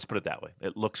filled. Let's put it that way.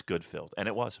 It looks good filled, and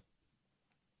it was.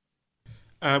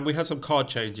 We had some card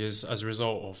changes as a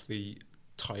result of the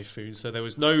typhoon. So there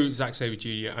was no Zack Sabre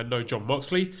Jr. and no Jon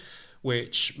Moxley,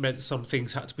 which meant some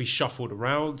things had to be shuffled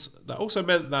around. That also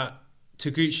meant that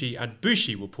Taguchi and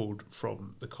Bushi were pulled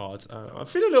from the card. I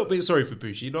feel a little bit sorry for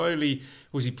Bushi. Not only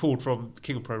was he pulled from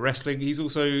King of Pro Wrestling, he's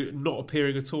also not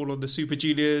appearing at all on the Super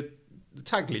Junior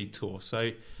Tag League Tour.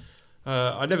 So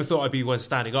I never thought I'd be one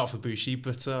standing up for Bushi,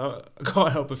 but I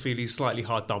can't help but feel he's slightly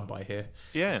hard done by here.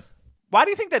 Yeah. Why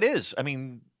do you think that is? I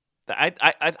mean,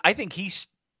 I think he's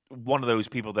one of those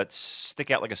people that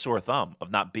stick out like a sore thumb of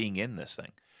not being in this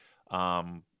thing.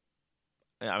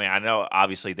 I know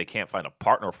obviously they can't find a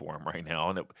partner for him right now,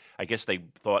 and I guess they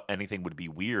thought anything would be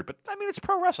weird. But I mean, it's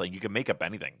pro wrestling; you can make up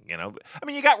anything, I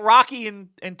mean, you got Rocky and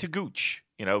Taguchi,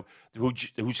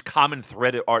 whose common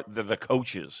thread are the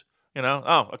coaches.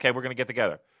 Oh, okay, we're gonna get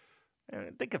together.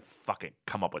 They could fucking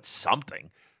come up with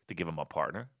something to give him a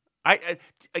partner.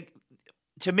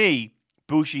 To me,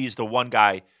 Bushi is the one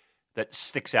guy that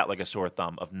sticks out like a sore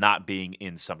thumb of not being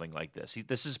in something like this.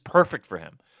 This is perfect for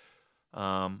him.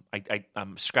 I'm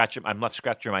left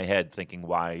scratching my head thinking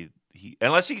why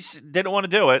unless he didn't want to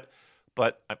do it.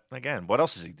 But again, what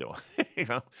else is he doing?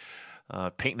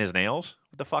 Painting his nails.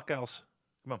 What the fuck else?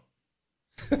 Come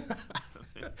on.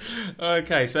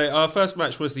 Okay, so our first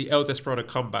match was the El Desperado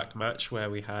comeback match, where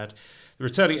we had the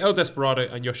returning El Desperado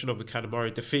and Yoshinobu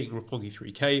Kanemaru defeating Roppongi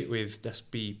 3K, with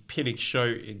Despy pinning Sho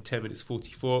in 10 minutes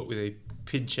 44 with a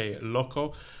pinche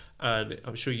loco. And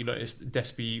I'm sure you noticed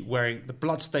Despy wearing the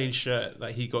bloodstained shirt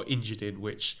that he got injured in,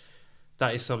 which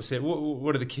that is something.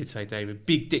 What do the kids say, Damon?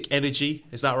 Big dick energy?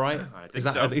 Is that right? Is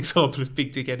that an example of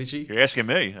big dick energy? You're asking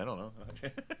me. I don't know.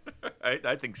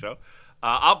 I think so.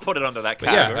 I'll put it under that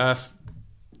category. Yeah,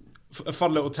 a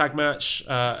fun little tag match,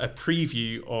 a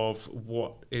preview of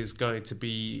what is going to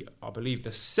be, I believe,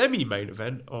 the semi-main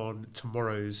event on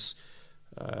tomorrow's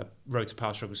Road to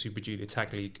Power Struggle Super Junior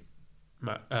Tag League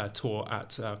tour at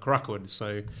Korakuen.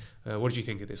 So what did you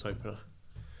think of this opener?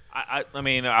 I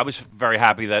mean, I was very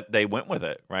happy that they went with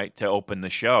it, right, to open the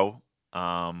show.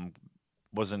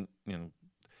 Wasn't,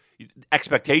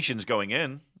 expectations going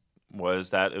in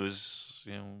was that it was,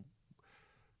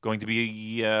 going to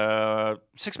be a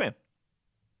 6-man.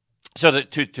 So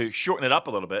to shorten it up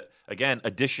a little bit, again,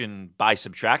 addition by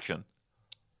subtraction,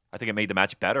 I think it made the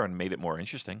match better and made it more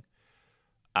interesting.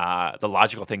 The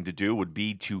logical thing to do would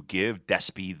be to give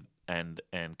Despy and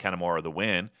Kanemaru the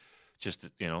win. Just,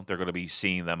 they're going to be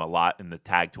seeing them a lot in the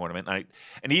tag tournament. I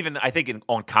think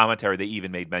on commentary, they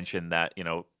even made mention that,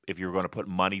 if you're going to put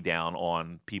money down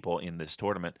on people in this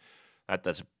tournament,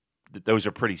 those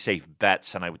are pretty safe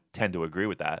bets, and I would tend to agree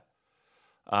with that.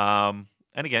 And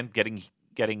again,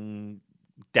 getting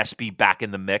Despy back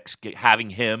in the mix, having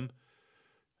him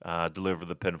deliver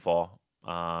the pinfall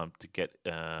to get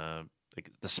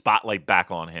the spotlight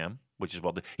back on him, which is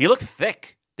well done. He looked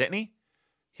thick, didn't he?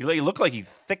 He looked like he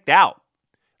thicked out,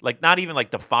 like not even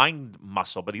like defined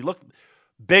muscle, but he looked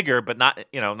bigger, but not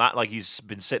like he's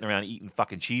been sitting around eating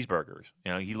fucking cheeseburgers.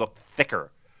 He looked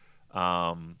thicker.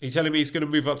 Are you telling me he's going to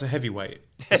move up to heavyweight?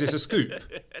 Is this a scoop?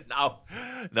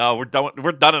 No, we're done.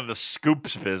 We're done in the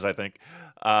scoops biz, I think.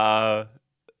 There's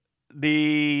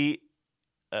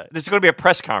going to be a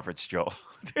press conference, Joel.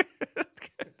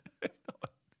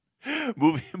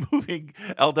 moving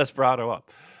El Desperado up.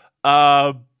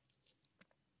 I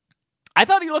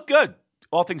thought he looked good,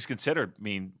 all things considered. I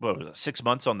mean, what was it, 6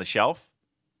 months on the shelf?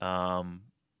 I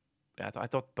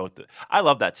thought both. I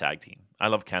love that tag team. I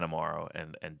love Kanemaru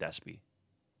and Despy.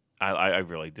 I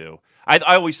really do. I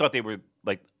always thought they were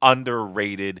like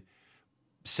underrated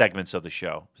segments of the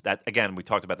show. That again, we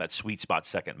talked about that sweet spot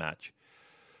second match.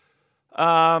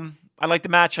 I liked the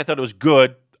match. I thought it was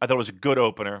good. I thought it was a good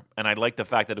opener, and I liked the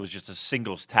fact that it was just a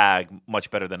singles tag, much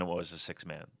better than it was a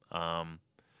 6-man.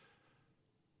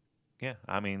 Yeah,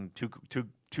 I mean, two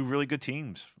really good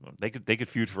teams. They could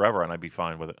feud forever, and I'd be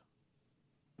fine with it.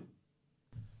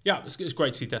 Yeah, it's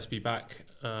great to see Despy back.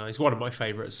 He's one of my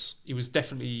favourites. He was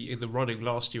definitely in the running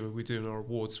last year when we were doing our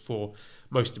awards for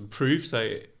Most Improved, so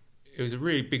it was a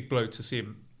really big blow to see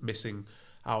him missing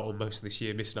out on most of this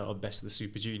year, missing out on Best of the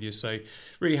Super Juniors. So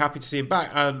really happy to see him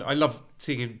back, and I love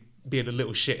seeing him being a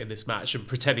little shit in this match and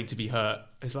pretending to be hurt.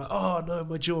 It's like, oh no,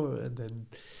 my jaw, and then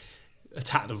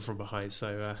attack them from behind.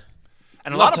 So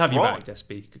and a lot to have you back,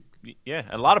 Despy. Yeah,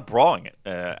 and a lot of brawling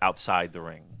outside the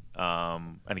ring.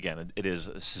 And again, it is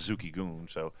a Suzuki-gun,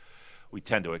 so we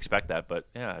tend to expect that. But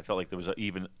yeah, I felt like there was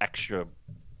even extra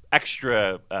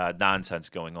nonsense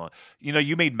going on.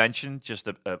 You made mention just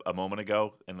a moment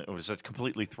ago, and it was a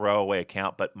completely throwaway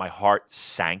account, but my heart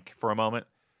sank for a moment.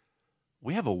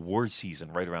 We have award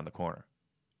season right around the corner.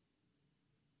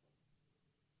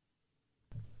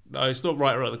 No, it's not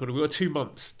right around the corner. We've got 2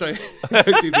 months. Don't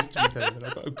do this to me, David.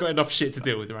 I've got enough shit to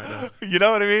deal with right now. You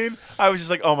know what I mean? I was just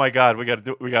like, oh my God, we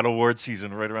got award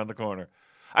season right around the corner.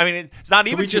 I mean, it's not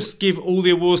even. Can we just give all the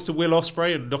awards to Will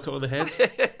Ospreay and knock it on the head?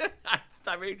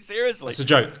 I mean, seriously.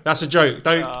 That's a joke.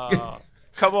 Don't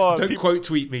come on. Don't quote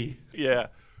tweet me. Yeah.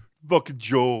 Fucking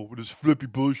Joe with his flippy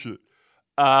bullshit.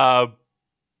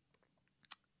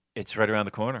 It's right around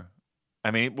the corner.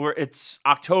 I mean, it's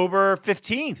October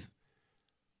 15th.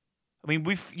 I mean,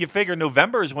 you figure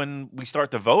November is when we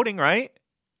start the voting, right?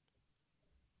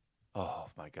 Oh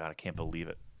my God, I can't believe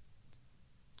it.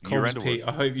 Comms Pete,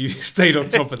 I hope you stayed on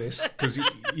top of this, because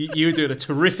you were doing a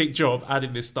terrific job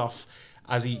adding this stuff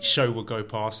as each show would go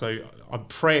past. So I'm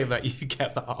praying that you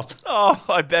kept that up. Oh,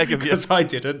 I beg of you. Because I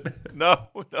didn't. No.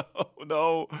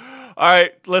 All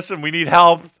right, listen, we need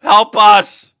help. Help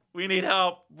us. We need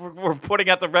help. We're putting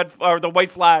out the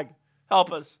white flag.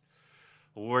 Help us.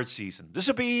 Award season. This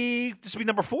will be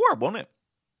number 4, won't it?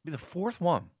 Be the 4th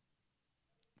one.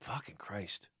 Fucking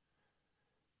Christ.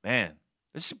 Man,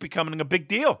 this is becoming a big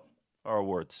deal. Our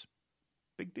awards.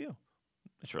 Big deal.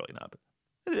 It's really not,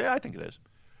 but yeah, I think it is.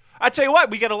 I tell you what,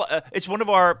 we got it's one of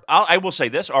our, I will say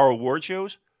this, our award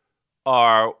shows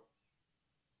are,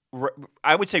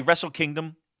 I would say Wrestle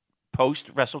Kingdom, post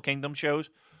Wrestle Kingdom shows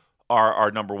are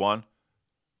number 1.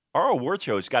 Our award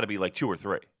shows got to be like 2 or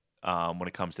 3. When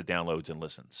it comes to downloads and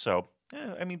listens. So,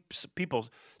 I mean,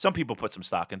 some people put some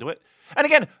stock into it. And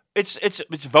again,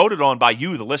 it's voted on by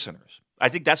you, the listeners. I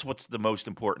think that's what's the most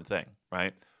important thing,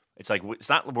 right? It's like, it's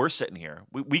not we're sitting here.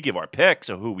 We give our picks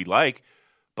of who we like,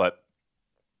 but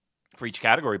for each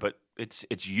category, but it's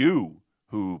you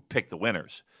who pick the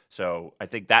winners. So I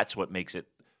think that's what makes it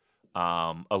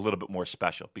a little bit more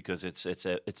special, because it's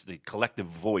the collective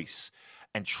voice.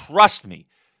 And trust me,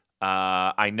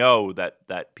 I know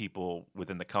that people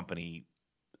within the company,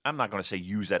 I'm not going to say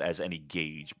use that as any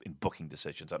gauge in booking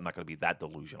decisions. I'm not going to be that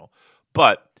delusional,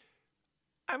 but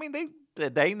I mean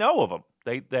they know of them.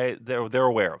 They're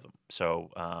aware of them.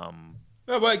 So,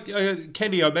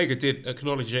 Kenny Omega did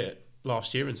acknowledge it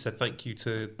last year and said thank you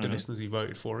to the listeners who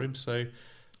voted for him. So,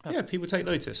 yeah, people take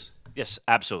notice. Yes,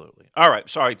 absolutely. All right,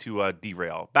 sorry to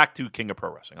derail. Back to King of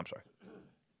Pro Wrestling. I'm sorry.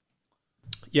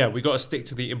 Yeah, we got to stick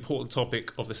to the important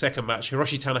topic of the second match,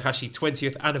 Hiroshi Tanahashi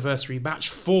 20th anniversary match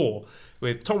 4,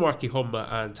 with Tomoaki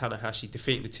Honma and Tanahashi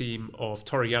defeating the team of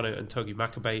Toru Yano and Togi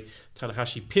Makabe.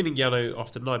 Tanahashi pinning Yano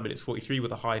after 9 minutes 43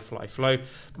 with a high fly flow.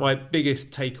 My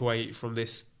biggest takeaway from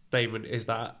this statement is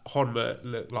that Honma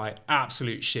looked like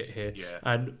absolute shit here. Yeah.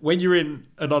 And when you're in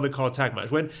an undercard tag match,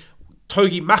 when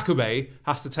Togi Makabe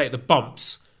has to take the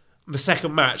bumps the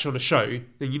second match on a show,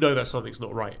 then you know that something's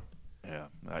not right.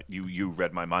 Yeah, you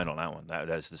read my mind on that one. That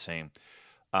is the same.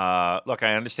 Look,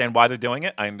 I understand why they're doing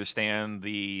it. I understand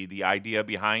the idea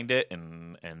behind it,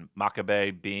 and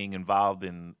Makabe being involved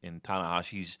in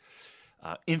Tanahashi's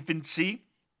infancy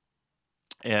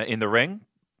in the ring.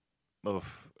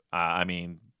 Oof. I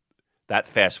mean, that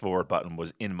fast forward button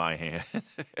was in my hand,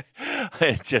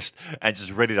 just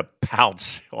ready to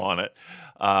pounce on it.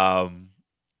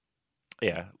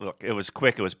 Yeah, look, it was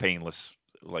quick. It was painless,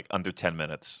 like under 10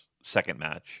 minutes. Second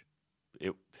match,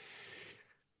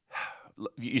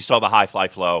 you saw the high fly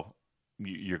flow.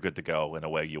 You're good to go, and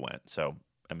away you went. So,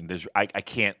 I mean, I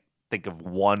can't think of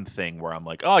one thing where I'm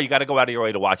like, oh, you got to go out of your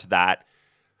way to watch that.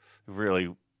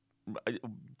 Really,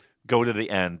 go to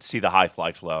the end, see the high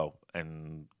fly flow,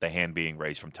 and the hand being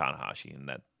raised from Tanahashi,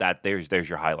 and that there's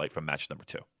your highlight from match number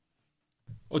 2.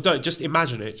 Or don't just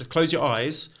imagine it. Just close your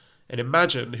eyes and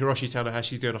imagine Hiroshi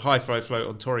Tanahashi doing a high fly flow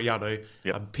on Toru Yano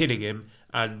and pinning him.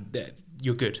 And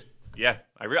you're good. Yeah,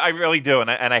 I really do, and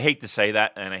I hate to say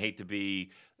that, and I hate to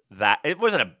be that. It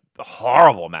wasn't a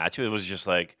horrible match. It was just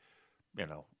like, you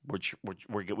know,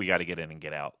 we got to get in and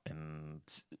get out, and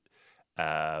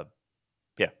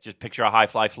just picture a high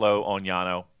fly flow on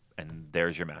Yano, and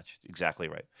there's your match. Exactly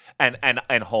right. And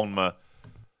Honma.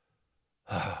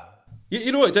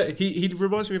 You know what? He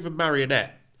reminds me of a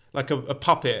marionette, like a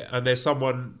puppet, and there's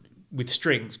someone with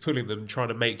strings pulling them, trying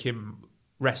to make him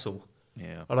wrestle.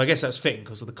 Yeah. And I guess that's fitting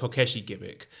because of the Kokeshi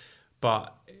gimmick.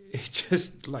 But it's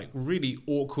just like really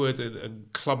awkward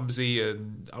and clumsy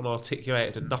and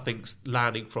unarticulated, and nothing's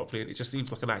landing properly, and it just seems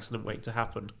like an accident waiting to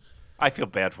happen. I feel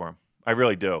bad for him. I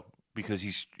really do,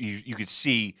 because you could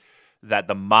see that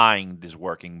the mind is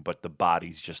working, but the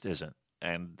body's just isn't.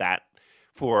 And that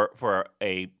for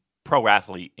a pro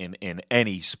athlete in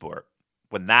any sport,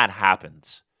 when that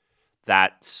happens,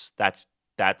 that's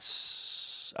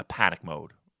a panic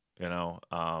mode.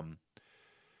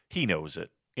 He knows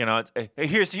it.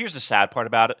 Here's the sad part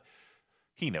about it.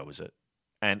 He knows it,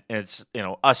 and it's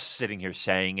us sitting here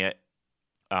saying it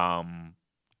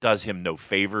does him no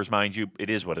favors, mind you. It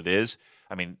is what it is.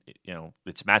 I mean,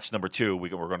 it's match number 2. We're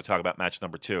going to talk about match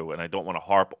number 2, and I don't want to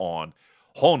harp on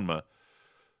Honma.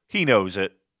 He knows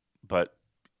it, but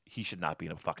he should not be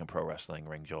in a fucking pro wrestling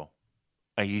ring, Joel.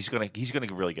 He's gonna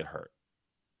really get hurt.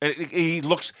 He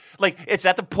looks like it's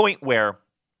at the point where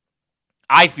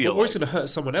I feel or he's going to hurt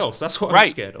someone else. That's what I'm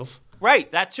scared of.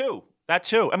 Right, that too.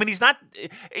 I mean, he's not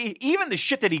even the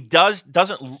shit that he does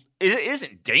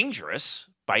isn't dangerous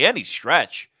by any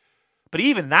stretch. But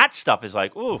even that stuff is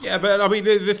like, ooh. Yeah, but I mean,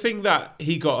 the thing that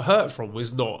he got hurt from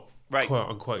was not right. quote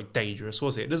unquote dangerous,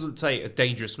 was it? It doesn't take a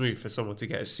dangerous move for someone to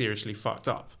get seriously fucked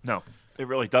up. No, it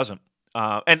really doesn't.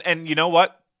 And you know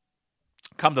what?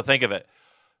 Come to think of it,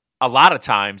 a lot of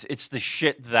times it's the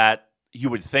shit that you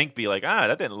would think be like,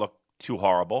 that didn't look too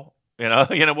horrible.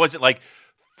 It wasn't like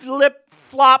flip,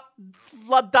 flop,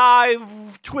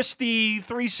 dive, twisty,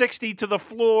 360 to the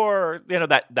floor.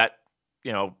 That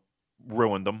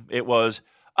ruined them. It was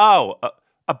a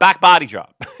back body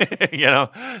drop.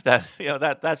 That's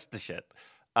the shit.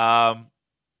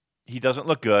 He doesn't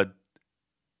look good.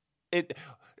 And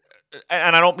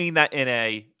I don't mean that in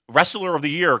a wrestler of the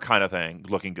year kind of thing,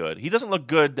 looking good. He doesn't look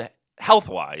good health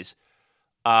wise.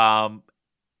 And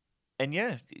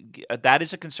yeah, that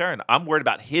is a concern. I'm worried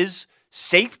about his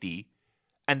safety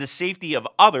and the safety of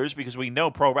others because we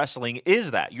know pro wrestling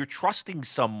is that. You're trusting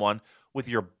someone with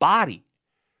your body.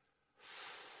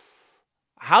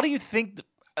 How do you think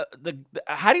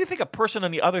how do you think a person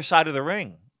on the other side of the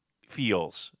ring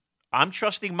feels? I'm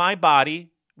trusting my body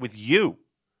with you.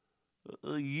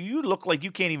 You look like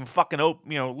you can't even fucking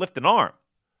lift an arm.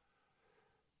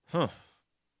 Huh.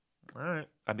 All right.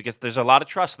 I guess there's a lot of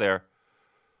trust there.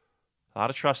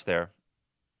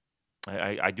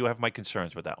 I do have my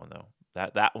concerns with that one though.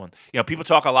 That one. People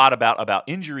talk a lot about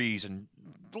injuries and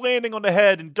landing on the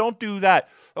head and don't do that.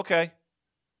 Okay.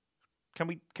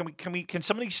 Can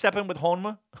somebody step in with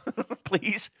Honma,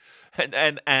 please?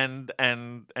 And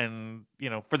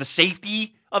for the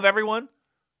safety of everyone,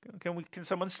 can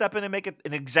someone step in and make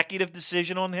an executive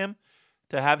decision on him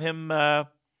to have him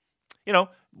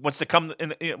wants to come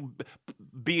in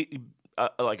be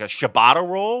like a Shibata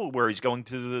role where he's going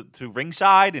to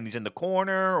ringside and he's in the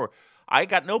corner, or I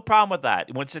got no problem with that.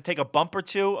 He wants to take a bump or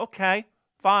two, okay,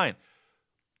 fine.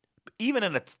 Even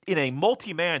in a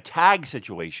multi-man tag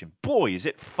situation, boy, is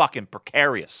it fucking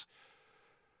precarious.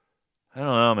 I don't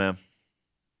know, man.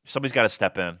 Somebody's got to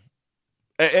step in.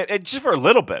 Just for a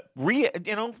little bit.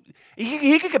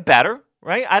 He could get better,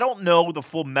 right? I don't know the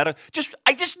full meta.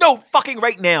 I just know fucking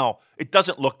right now it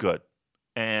doesn't look good.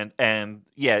 And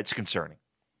yeah, it's concerning.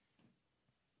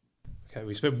 Okay,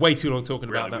 we spent way too long talking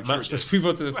about that match. Let's move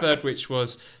on to the third, which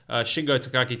was Shingo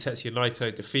Takagi, Tetsuya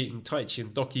Naito defeating Taichi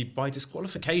and Doki by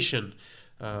disqualification.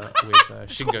 With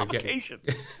Shingo getting...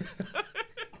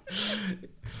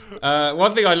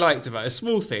 one thing I liked about it, a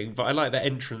small thing, but I like the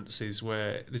entrances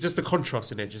where there's just the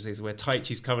contrast in entrances where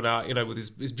Taichi's coming out, with his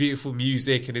beautiful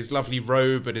music and his lovely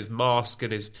robe and his mask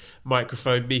and his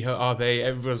microphone, Miho Abe,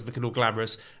 everyone's looking all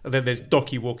glamorous, and then there's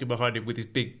Doki walking behind him with his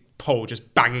big pole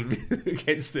just banging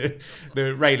against the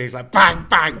railings, like bang,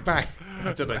 bang, bang.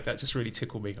 I don't know, that just really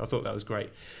tickled me. I thought that was great.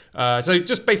 So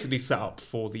just basically set up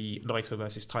for the Naito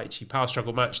versus Taichi power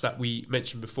struggle match that we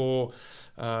mentioned before,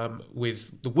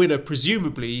 with the winner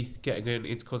presumably getting an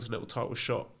Intercontinental title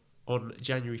shot on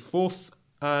January 4th.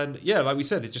 And yeah, like we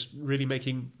said, it's just really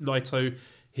making Naito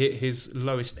hit his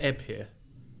lowest ebb here.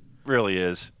 Really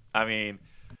is. I mean,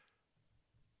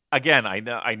 again,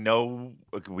 I know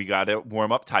we got to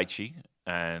warm up Taichi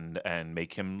and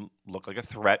make him look like a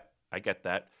threat. I get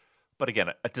that. But again,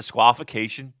 a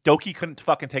disqualification. Doki couldn't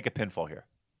fucking take a pinfall here.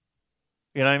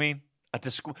 You know what I mean?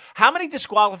 How many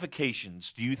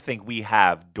disqualifications do you think we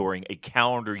have during a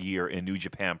calendar year in New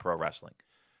Japan Pro Wrestling?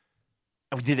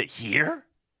 And we did it here?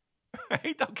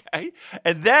 Right? Okay.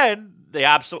 And then the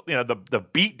absolute, the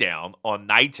beatdown on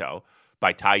Naito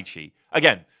by Taichi.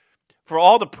 Again, for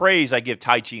all the praise I give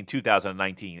Taichi in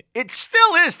 2019, it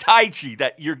still is Taichi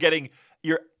that you're getting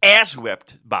your ass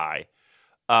whipped by.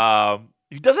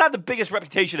 He doesn't have the biggest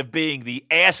reputation of being the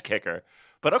ass kicker,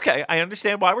 but okay, I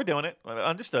understand why we're doing it. I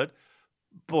understood.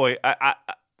 Boy, I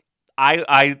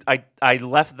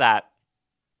left that,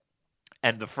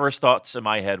 and the first thoughts in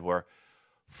my head were,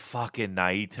 fucking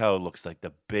Naito looks like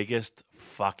the biggest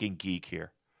fucking geek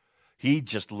here. He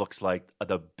just looks like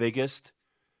the biggest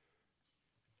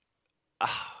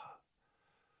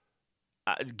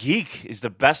geek is the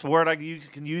best word you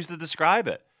can use to describe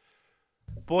it.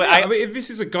 Boy, I mean, if this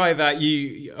is a guy that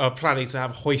you are planning to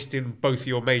have hoisting both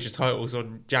your major titles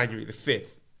on January the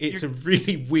 5th, it's a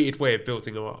really weird way of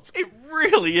building him up. It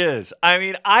really is. I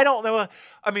mean, I don't know.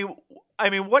 I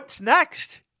mean, what's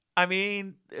next? I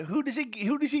mean, who does he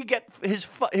get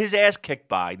his ass kicked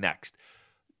by next?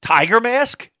 Tiger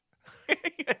Mask?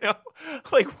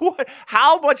 Like what?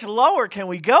 How much lower can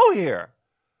we go here?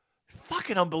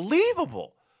 Fucking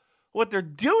unbelievable what they're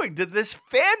doing to this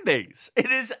fan base.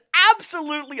 It is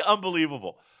absolutely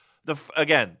unbelievable.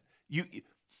 And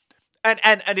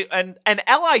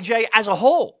LIJ as a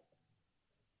whole.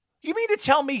 You mean to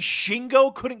tell me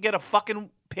Shingo couldn't get a fucking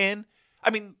pin? I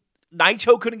mean,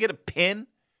 Naito couldn't get a pin?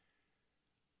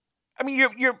 I mean,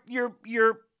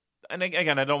 you're and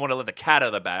again, I don't want to let the cat out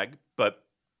of the bag, but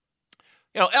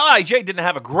LIJ didn't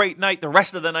have a great night the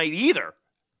rest of the night either.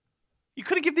 You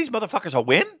couldn't give these motherfuckers a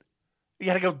win? You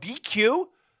got to go DQ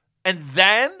and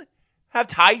then have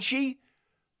Taichi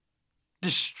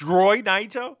destroy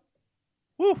Naito?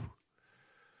 Woo.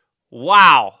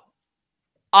 Wow.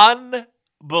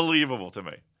 Unbelievable to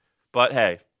me. But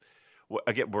hey,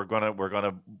 again, we're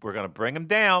gonna bring him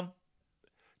down.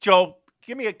 Joe,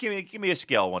 give me a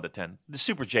scale 1 to 10. The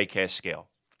Super J-Cast scale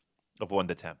of 1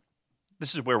 to 10.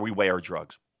 This is where we weigh our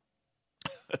drugs.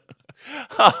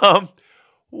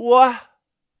 What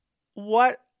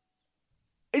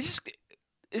is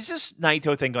this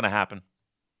Naito thing going to happen?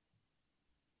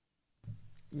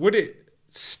 Would it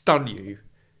stun you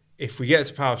if we get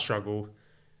to Power Struggle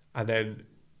and then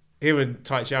him and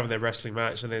Taichi having their wrestling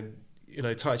match and then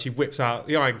Taichi whips out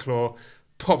the Iron Claw,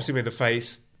 pops him in the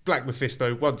face, Black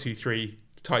Mephisto, 1, 2, 3,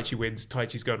 Taichi wins,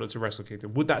 Taichi's going on to Wrestle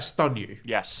Kingdom. Would that stun you?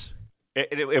 Yes.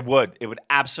 It would. It would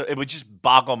absolutely. It would just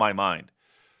boggle my mind.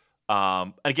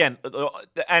 Again,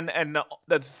 and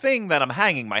the thing that I'm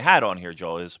hanging my hat on here,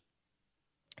 Joel, is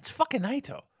it's fucking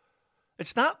Naito.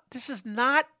 It's not. This is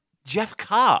not Jeff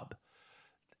Cobb.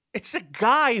 It's a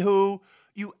guy who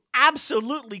you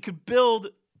absolutely could build.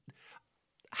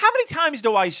 How many times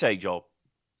do I say, Joel?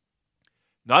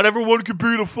 Not everyone can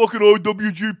be the fucking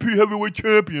IWGP Heavyweight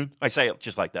Champion. I say it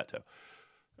just like that too,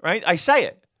 right? I say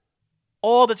it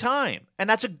all the time, and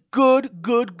that's a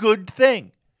good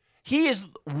thing. He is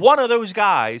one of those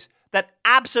guys that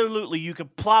absolutely you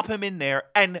could plop him in there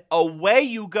and away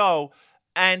you go.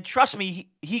 And trust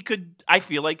me, he could, I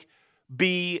feel like,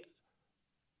 be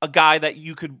a guy that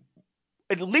you could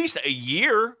at least a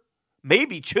year,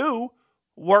 maybe 2,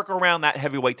 work around that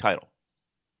heavyweight title.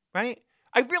 Right?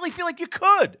 I really feel like you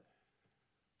could.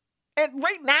 And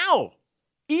right now,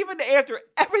 even after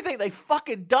everything they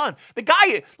fucking done, the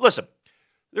guy, listen,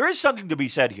 there is something to be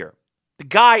said here. The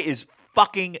guy is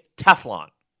fucking Teflon.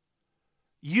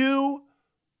 You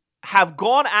have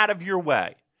gone out of your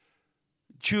way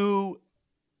to,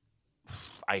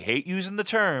 I hate using the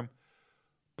term,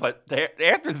 but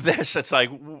after this, it's like,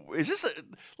 is this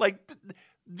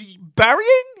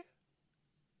burying?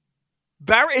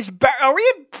 Are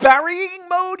we in burying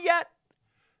mode yet?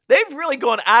 They've really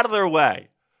gone out of their way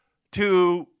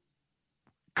to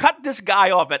cut this guy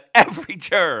off at every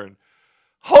turn.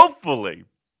 Hopefully,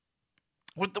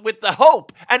 with the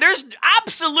hope, and there's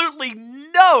absolutely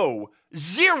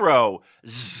zero,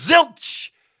 zilch,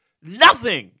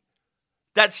 nothing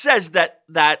that says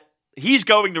that he's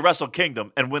going to Wrestle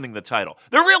Kingdom and winning the title.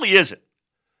 There really isn't.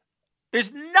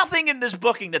 There's nothing in this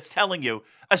booking that's telling you,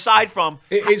 aside from...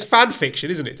 It's fan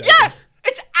fiction, isn't it, David? Yeah,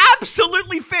 it's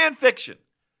absolutely fan fiction.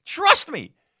 Trust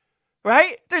me,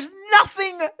 right? There's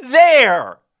nothing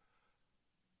there.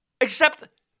 Except,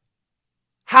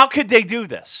 how could they do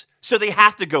this? So they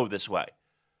have to go this way,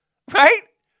 right?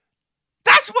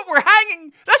 That's what we're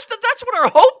hanging... That's what our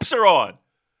hopes are on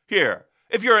here,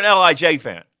 if you're an LIJ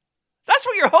fan. That's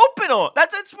what you're hoping on.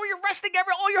 That's where you're resting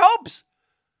all your hopes.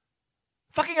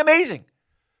 Fucking amazing.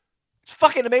 It's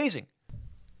fucking amazing.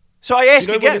 So I ask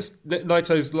again. When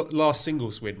Naito's last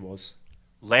singles win was?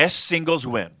 Last singles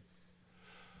win?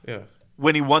 Yeah.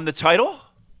 When he won the title?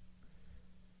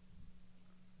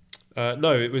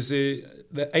 No, it was the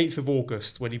 8th of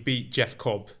August when he beat Jeff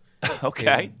Cobb.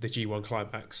 Okay. In the G1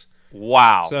 Climax.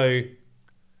 Wow. So,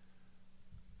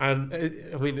 and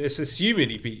I mean, it's assuming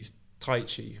he beats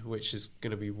Taichi, which is going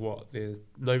to be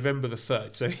November the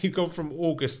 3rd. So you've gone from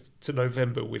August to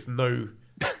November with no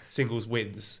singles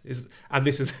wins. And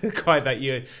this is a guy that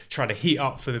you're trying to heat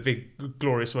up for the big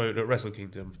glorious moment at Wrestle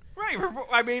Kingdom. Right.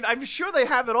 I mean, I'm sure they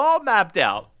have it all mapped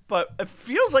out But it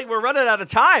feels like we're running out of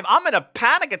time. I'm in a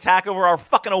panic attack over our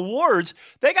fucking awards.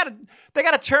 They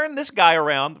gotta turn this guy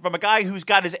around from a guy who's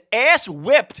got his ass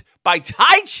whipped by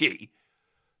Taichi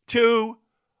to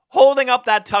holding up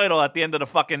that title at the end of the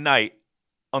fucking night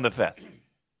on the 5th.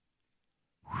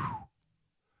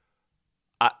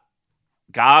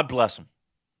 God bless him.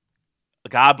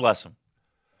 God bless him.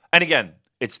 And again,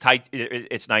 it's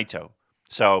Naito.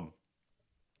 So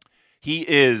he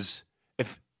is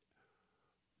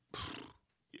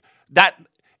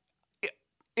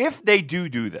if they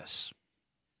do this,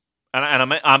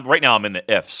 and I'm right now I'm in the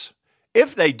ifs.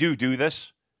 If they do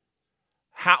this,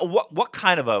 what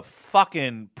kind of a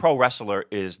fucking pro wrestler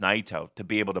is Naito to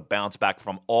be able to bounce back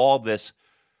from all this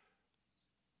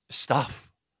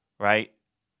stuff, right?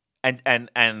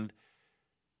 And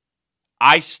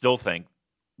I still think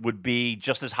would be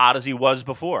just as hot as he was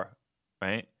before,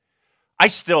 right?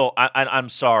 I'm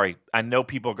sorry. I know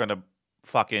people are gonna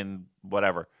fucking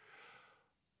whatever.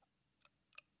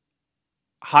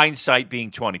 Hindsight being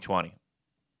 2020.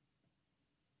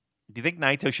 Do you think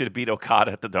Naito should have beat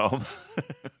Okada at the Dome?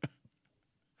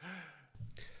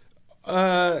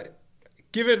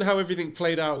 Given how everything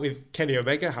played out with Kenny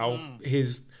Omega, how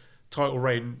his title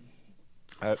reign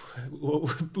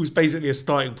was basically a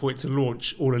starting point to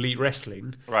launch All Elite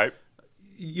Wrestling. Right.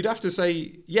 You'd have to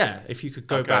say, yeah, if you could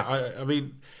go back. I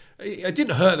mean, it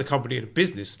didn't hurt the company in a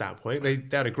business standpoint. They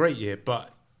had a great year, but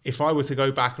if I were to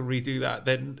go back and redo that,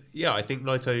 then yeah, I think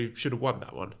Naito should have won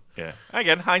that one. Yeah.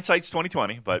 Again, hindsight's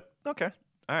 2020, but okay.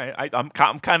 All right. I'm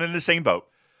kind of in the same boat.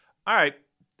 All right.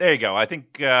 There you go. I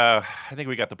think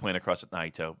we got the point across with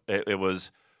Naito.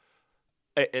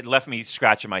 It left me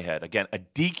scratching my head. Again, a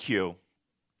DQ.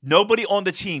 Nobody on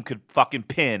the team could fucking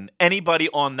pin anybody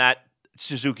on that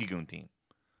Suzuki-gun team.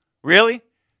 Really?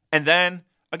 And then,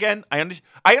 again, I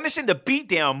understand the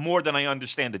beatdown more than I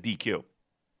understand the DQ.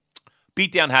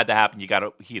 Beatdown had to happen. You got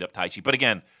to heat up Taichi. But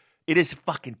again, it is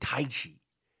fucking Taichi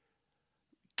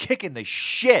kicking the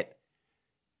shit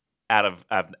out of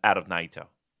Naito.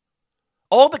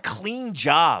 All the clean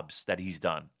jobs that he's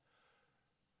done.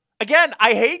 Again,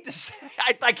 I hate to say,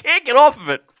 I can't get off of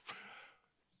it.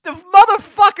 The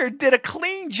motherfucker did a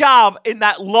clean job in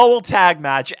that Lowell tag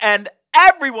match, and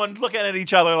everyone's looking at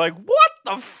each other like, what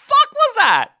the fuck was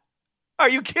that? Are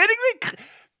you kidding me?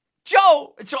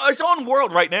 Joe, it's on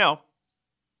World right now.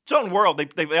 It's on World. They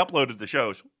uploaded the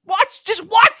shows. Just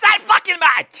watch that fucking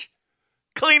match.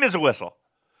 Clean as a whistle.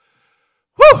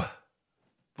 Whew.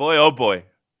 Boy, oh boy.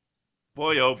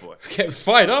 Boy, oh boy. Getting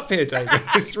fired up here, David.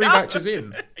 3 matches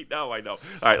in. I know. All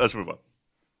right, let's move on.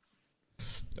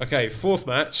 Okay, 4th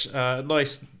match.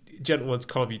 Nice gentleman to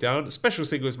calm you down. A special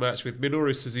singles match with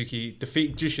Minoru Suzuki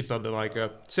defeating Jushin Thunder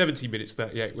Liger. 17 minutes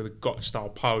 38 with a Gotch-style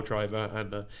pile driver.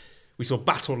 And we saw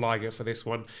Battle Liger for this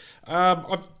one.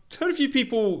 I've heard a few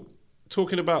people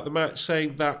talking about the match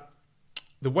saying that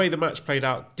the way the match played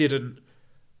out didn't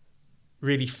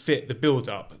really fit the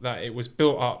build-up. That it was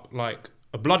built up like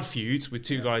a blood feud with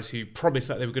two guys who promised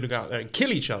that they were going to go out there and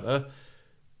kill each other,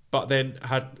 but then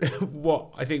had what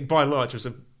I think by and large was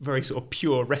a very sort of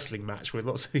pure wrestling match with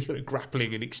lots of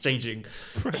grappling and exchanging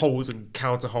holds and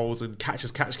counter holds and catch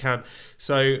as catch can.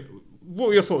 So what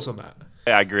were your thoughts on that?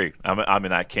 Yeah, I agree. I'm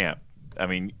in that camp. I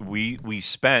mean, we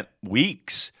spent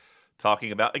weeks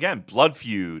talking about, again, blood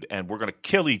feud and we're going to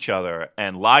kill each other,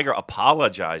 and Liger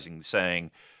apologizing,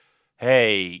 saying,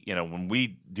 hey, when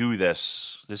we do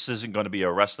this isn't going to be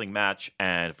a wrestling match,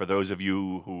 and for those of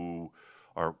you who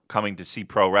are coming to see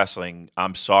pro wrestling,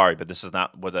 I'm sorry, but this is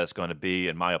not what that's going to be,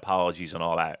 and my apologies and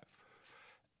all that.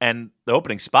 And the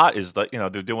opening spot is that,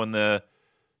 they're doing the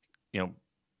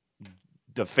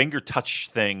finger touch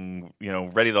thing,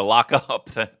 ready to lock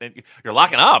up. You're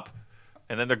locking up,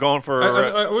 and then they're going for...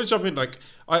 I want to jump in.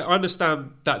 I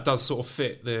understand that does sort of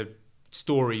fit the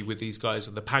story with these guys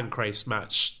and the Pancrase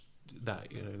match that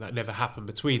that never happened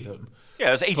between them. Yeah,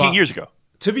 it was 18 years ago.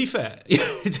 To be fair,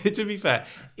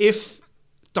 if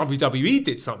WWE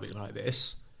did something like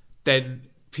this, then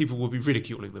people would be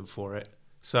ridiculing them for it.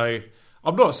 So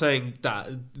I'm not saying that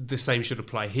the same should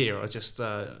apply here. I just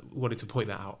wanted to point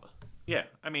that out. Yeah,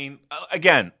 I mean,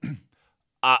 again,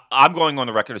 I'm going on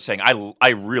the record as saying I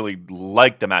really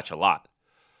liked the match a lot,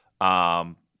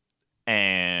 and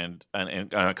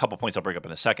a couple points I'll bring up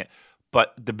in a second.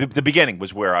 But the beginning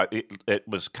was where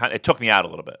it took me out a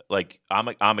little bit. Like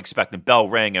I'm expecting bell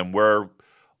ring, and we're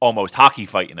almost hockey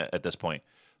fighting at this point.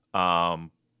 And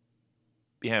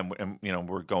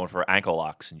we're going for ankle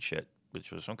locks and shit,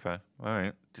 which was okay. All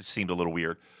right, just seemed a little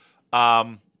weird.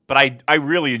 But I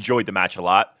really enjoyed the match a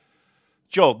lot.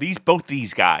 Joel, both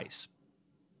these guys.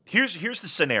 Here's the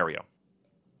scenario.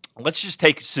 let's just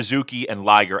take Suzuki and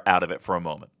Liger out of it for a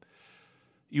moment.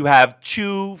 You have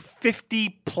two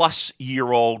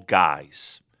 50-plus-year-old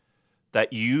guys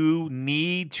that you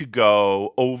need to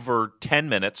go over 10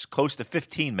 minutes, close to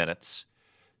 15 minutes,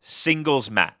 singles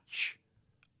match.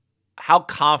 How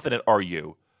confident are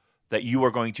you that you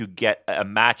are going to get a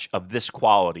match of this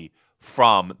quality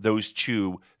from those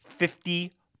two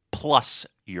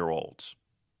 50-plus-year-olds?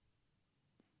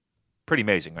 Pretty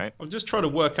amazing, right? I'm just trying to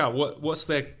work out what's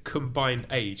their combined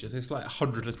age. It's like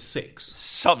 106.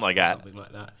 Something like that. Something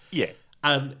like that. Yeah.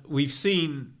 And we've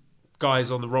seen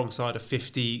guys on the wrong side of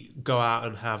 50 go out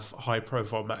and have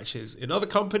high-profile matches in other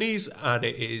companies, and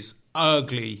it is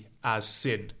ugly as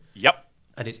sin. Yep.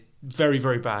 And it's very,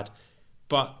 very bad.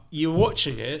 But you're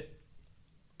watching it,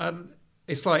 and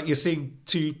it's like you're seeing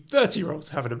two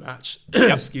 30-year-olds having a match.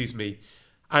 Yep. Excuse me.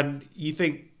 And you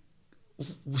think,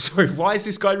 sorry, why is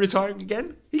this guy retiring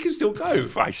again? He can still go.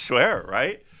 I swear,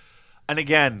 right? And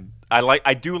again,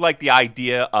 I do like the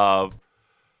idea of,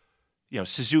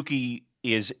 Suzuki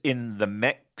is in the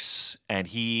mix, and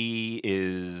he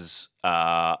is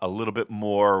a little bit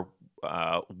more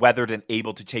weathered and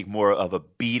able to take more of a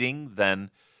beating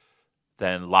than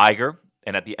Liger.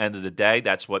 And at the end of the day,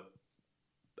 that's where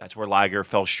Liger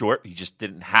fell short. He just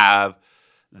didn't have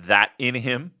that in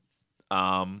him.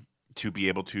 To be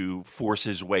able to force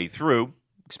his way through,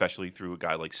 especially through a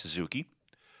guy like Suzuki.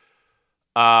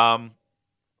 Again,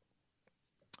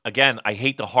 I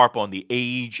hate to harp on the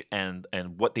age and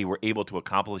what they were able to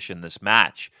accomplish in this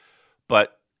match,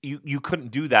 but you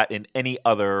couldn't do that in any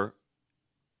other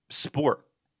sport,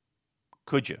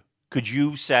 could you? Could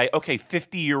you say, okay,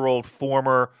 50-year-old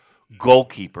former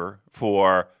goalkeeper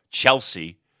for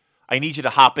Chelsea, I need you to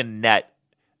hop in net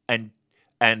and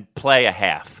play a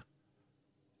half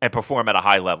and perform at a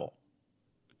high level?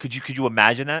 Could you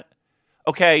imagine that?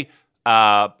 Okay,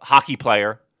 hockey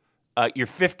player, you're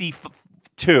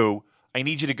 52. I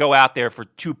need you to go out there for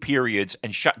 2 periods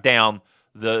and shut down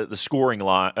the scoring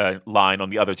line on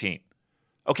the other team.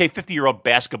 Okay, 50-year-old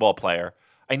basketball player,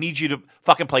 I need you to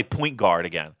fucking play point guard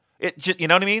again. You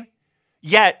know what I mean?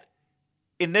 Yet,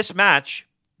 in this match,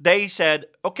 they said,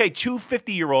 okay, 2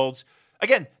 50-year-olds,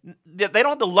 again, they don't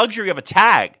have the luxury of a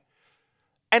tag.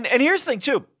 And here's the thing,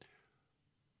 too.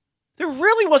 There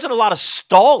really wasn't a lot of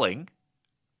stalling,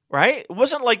 right? It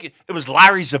wasn't like it was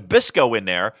Larry Zbyszko in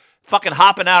there fucking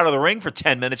hopping out of the ring for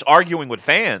 10 minutes arguing with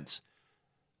fans.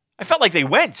 I felt like they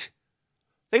went.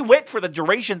 They went for the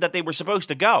duration that they were supposed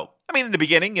to go. I mean, in the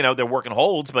beginning, they're working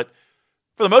holds, but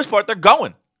for the most part, they're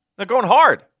going. They're going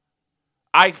hard.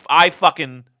 I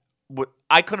couldn't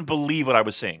believe what I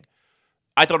was seeing.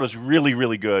 I thought it was really,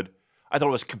 really good. I thought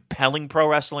it was compelling pro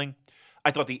wrestling.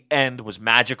 I thought the end was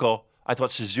magical. I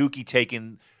thought Suzuki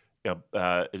getting on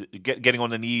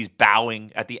the knees,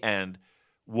 bowing at the end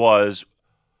was...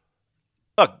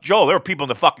 Look, Joel, there were people in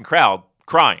the fucking crowd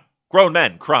crying. Grown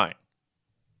men crying.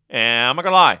 And I'm not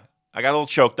going to lie, I got a little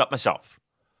choked up myself.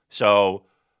 So,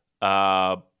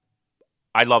 I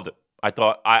loved it.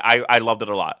 I loved it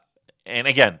a lot. And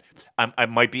again, it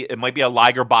might be a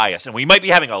Liger bias, and we might be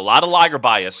having a lot of Liger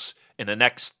bias in the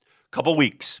next couple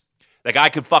weeks. The guy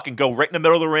could fucking go right in the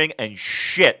middle of the ring and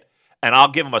shit, and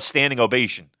I'll give him a standing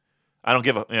ovation. I don't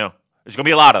give a, there's going to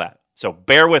be a lot of that. So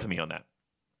bear with me on that.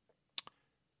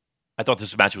 I thought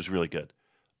this match was really good.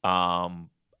 And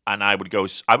I'm like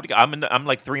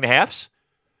 3.5s.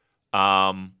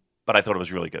 But I thought it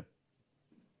was really good.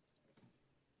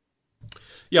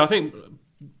 Yeah, I think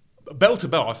bell to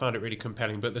bell, I found it really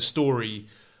compelling, but the story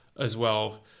as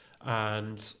well,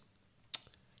 and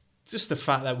just the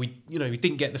fact that we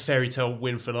didn't get the fairy tale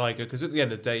win for Liger, because at the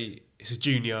end of the day, it's a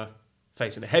junior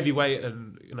facing a heavyweight,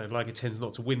 and Liger tends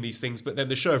not to win these things. But then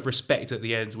the show of respect at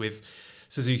the end with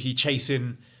Suzuki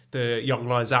chasing the young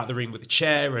lions out of the ring with a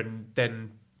chair, and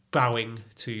then bowing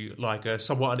to Liger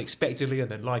somewhat unexpectedly, and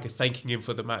then Liger thanking him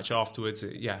for the match afterwards.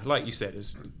 Yeah, like you said,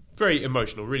 it's very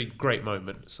emotional, really great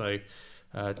moment. So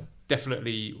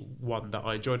definitely one that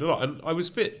I enjoyed a lot. And I was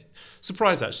a bit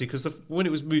surprised, actually, because when it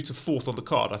was moved to 4th on the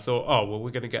card, I thought, oh, well,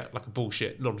 we're going to get like a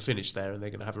bullshit non-finish there, and they're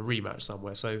going to have a rematch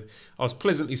somewhere. So I was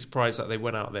pleasantly surprised that they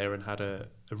went out there and had a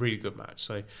really good match.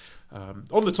 So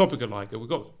on the topic of Liger, we've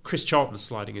got Chris Charlton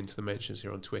sliding into the mentions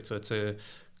here on Twitter to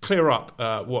clear up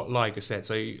what Liger said.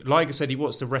 So Liger said he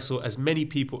wants to wrestle as many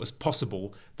people as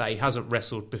possible that he hasn't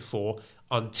wrestled before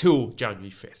until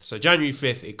January 5th. So January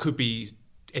 5th, it could be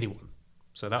anyone.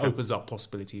 So that opens up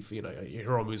possibility for,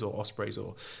 Hiromu's or Ospreys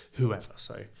or whoever.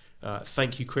 So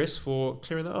thank you, Chris, for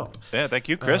clearing that up. Yeah, thank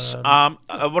you, Chris. One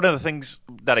of the things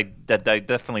that I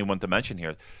definitely want to mention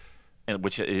here, and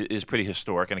which is pretty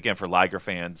historic, and again, for Liger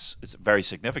fans, it's very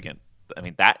significant. I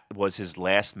mean, that was his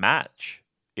last match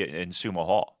in Sumo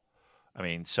Hall. I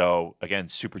mean, so again,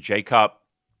 Super J Cup,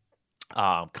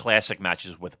 classic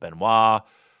matches with Benoit.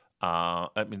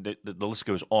 I mean, the list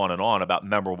goes on and on about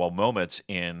memorable moments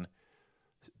in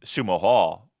Sumo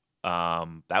Hall.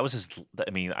 That was his.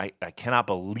 I mean, I cannot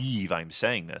believe I'm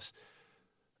saying this.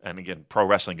 And again, pro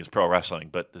wrestling is pro wrestling,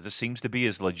 but this seems to be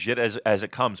as legit as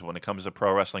it comes when it comes to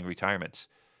pro wrestling retirements.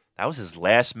 That was his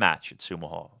last match at Sumo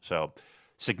Hall. So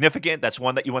significant. That's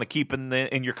one that you want to keep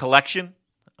in your collection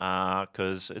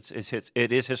because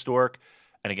it is historic.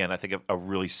 And again, I think a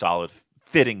really solid,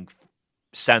 fitting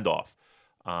send off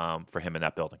for him in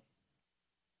that building.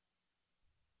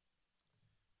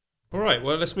 All right,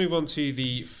 well, let's move on to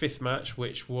the fifth match,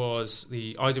 which was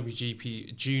the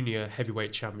IWGP Junior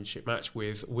Heavyweight Championship match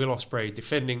with Will Ospreay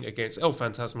defending against El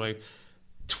Phantasmo.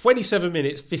 27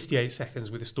 minutes, 58 seconds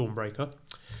with a Stormbreaker.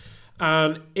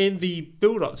 And in the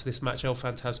build-up to this match, El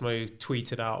Phantasmo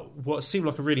tweeted out what seemed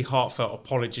like a really heartfelt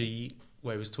apology,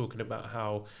 where he was talking about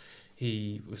how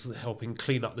he was helping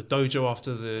clean up the dojo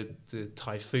after the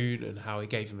typhoon and how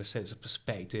it gave him a sense of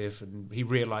perspective. And he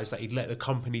realised that he'd let the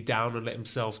company down and let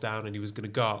himself down, and he was going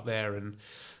to go out there and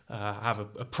have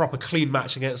a proper clean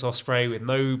match against Ospreay with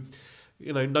no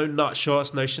nut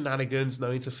shots, no shenanigans,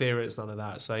 no interference, none of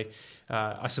that. So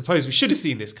I suppose we should have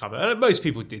seen this coming. And most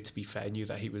people did, to be fair, knew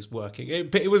that he was working.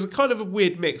 But it was kind of a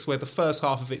weird mix where the first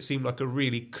half of it seemed like a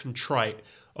really contrite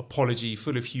apology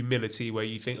full of humility, where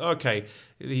you think, okay,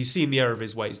 he's seen the error of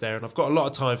his ways there, and I've got a lot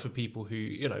of time for people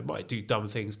who might do dumb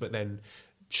things but then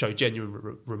show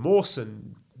genuine remorse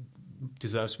and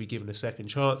deserve to be given a second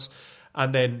chance.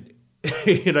 And then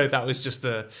that was just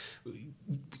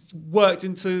worked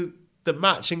into the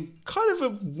match in kind of a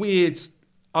weird,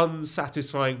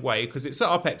 unsatisfying way, because it set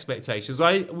up expectations.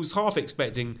 I was half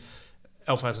expecting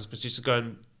El Phantasmo just to go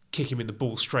and kick him in the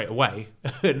balls straight away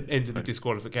and end in a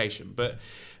disqualification. But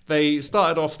they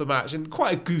started off the match in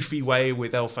quite a goofy way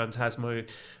with El Phantasmo,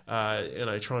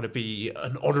 trying to be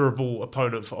an honourable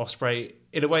opponent for Ospreay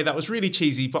in a way that was really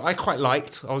cheesy, but I quite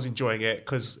liked. I was enjoying it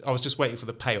because I was just waiting for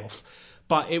the payoff.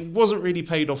 But it wasn't really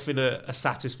paid off in a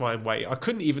satisfying way. I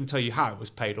couldn't even tell you how it was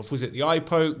paid off. Was it the eye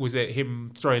poke? Was it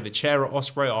him throwing the chair at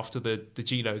Ospreay after the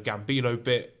Gino Gambino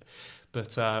bit?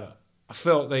 But I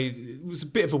felt it was a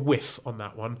bit of a whiff on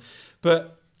that one.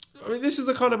 But I mean, this is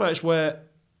the kind of match where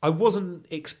I wasn't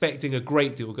expecting a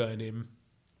great deal going in,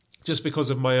 just because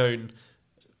of my own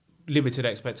limited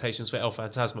expectations for El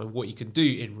Phantasmo and what you can do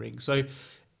in ring. So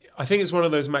I think it's one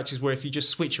of those matches where if you just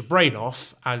switch your brain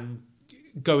off and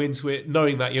go into it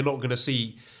knowing that you're not going to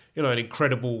see an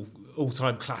incredible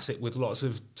all-time classic with lots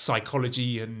of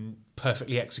psychology and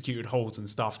perfectly executed holds and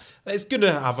stuff, it's going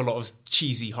to have a lot of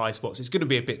cheesy high spots, it's going to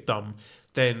be a bit dumb,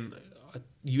 then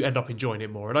you end up enjoying it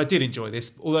more. And I did enjoy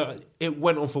this, although it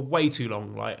went on for way too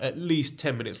long, like at least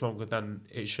 10 minutes longer than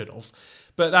it should have.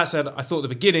 But that said, I thought the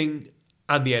beginning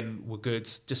and the end were good.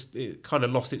 Just it kind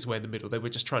of lost its way in the middle. They were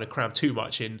just trying to cram too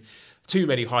much in, too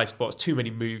many high spots, too many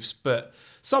moves. But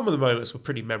some of the moments were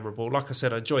pretty memorable. Like I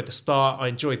said, I enjoyed the start. I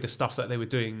enjoyed the stuff that they were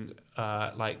doing,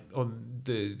 like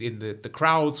in the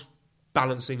crowds,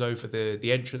 balancing over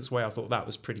the entranceway. I thought that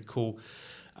was pretty cool.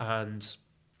 And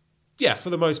yeah, for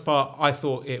the most part, I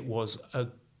thought it was a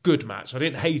good match. I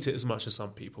didn't hate it as much as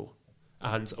some people.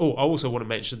 And I also want to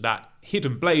mention that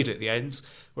hidden blade at the end,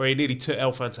 where he nearly took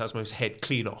El Phantasmo's head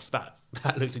clean off. That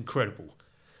looked incredible.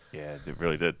 Yeah, it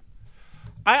really did.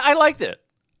 I liked it.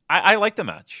 I liked the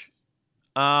match.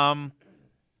 I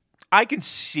can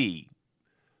see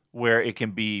where it can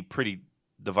be pretty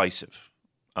divisive.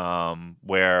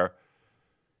 Where,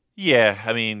 yeah,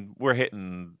 I mean, we're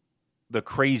hitting the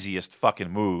craziest fucking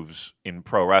moves in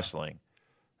pro wrestling,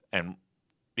 and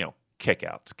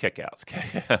kickouts,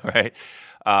 right?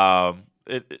 I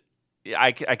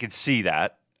can see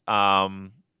that.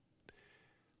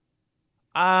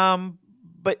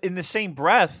 But in the same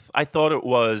breath, I thought it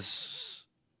was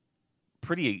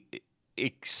pretty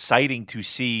exciting to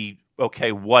see,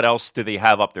 okay, what else do they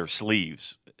have up their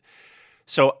sleeves?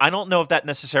 So I don't know if that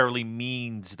necessarily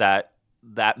means that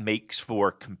makes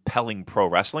for compelling pro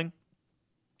wrestling.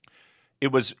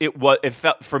 It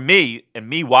felt, for me, and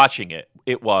me watching it,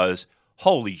 it was,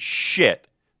 holy shit,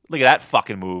 look at that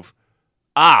fucking move.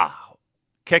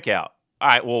 Kick out. All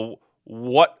right, well,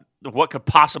 what could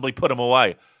possibly put him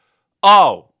away?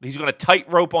 Oh, he's going to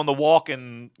tightrope on the walk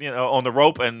and, on the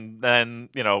rope, and then,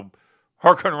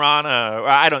 Hurricane Rana.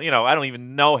 I don't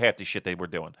even know half the shit they were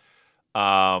doing.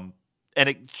 And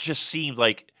it just seemed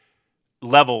like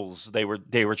levels they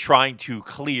were trying to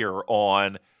clear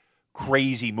on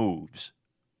crazy moves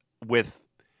with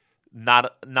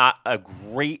not a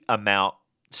great amount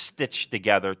stitched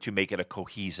together to make it a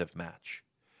cohesive match.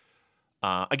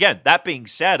 Again, that being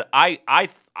said, I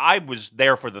was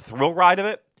there for the thrill ride of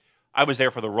it. I was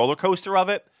there for the roller coaster of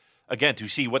it. Again, to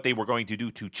see what they were going to do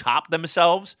to chop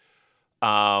themselves.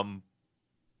 But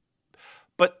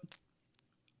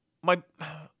my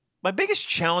biggest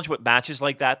challenge with matches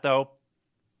like that, though,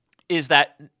 is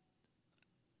that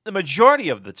the majority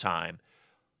of the time,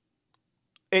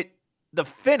 the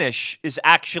finish is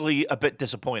actually a bit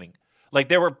disappointing. Like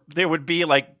there would be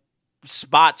like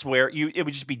spots where it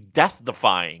would just be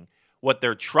death-defying what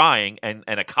they're trying and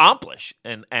accomplish,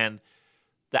 and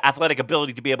the athletic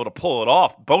ability to be able to pull it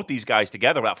off, both these guys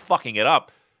together without fucking it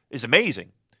up, is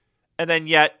amazing. And then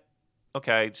yet,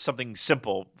 okay, something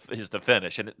simple is the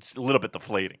finish, and it's a little bit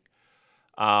deflating.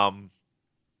 Again,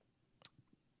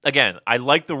 I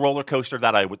like the roller coaster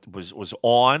that I was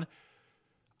on.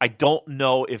 I don't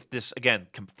know if this, again,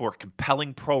 for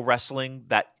compelling pro wrestling,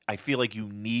 that I feel like you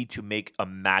need to make a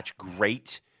match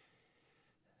great.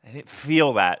 I didn't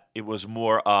feel that. It was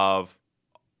more of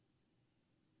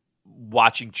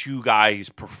watching two guys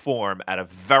perform at a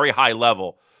very high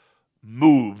level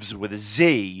moves with a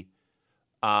Z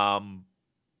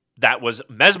that was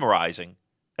mesmerizing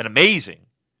and amazing,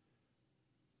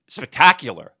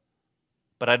 spectacular.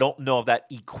 But I don't know if that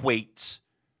equates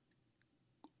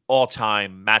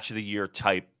all-time match of the year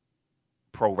type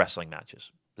pro wrestling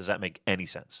matches. Does that make any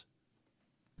sense?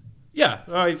 Yeah,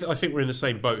 I think we're in the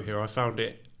same boat here. I found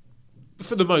it,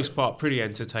 for the most part, pretty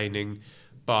entertaining,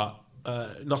 but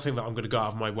nothing that I'm going to go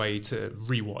out of my way to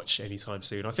rewatch anytime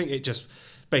soon. I think it just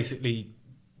basically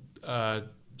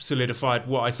solidified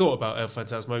what I thought about El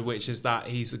Phantasmo, which is that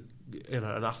he's an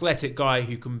athletic guy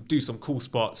who can do some cool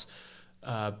spots,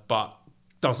 but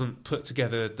doesn't put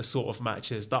together the sort of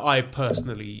matches that I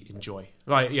personally enjoy.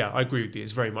 Like, yeah, I agree with you.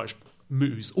 It's very much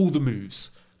moves, all the moves.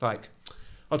 Like,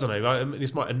 I don't know,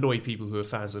 this might annoy people who are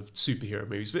fans of superhero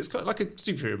movies, but it's kind of like a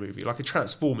superhero movie, like a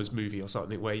Transformers movie or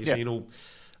something, where you're seeing all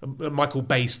Michael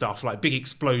Bay stuff, like big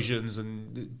explosions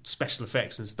and special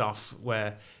effects and stuff,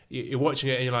 where you're watching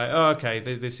it and you're like, oh, okay,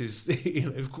 this is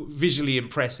visually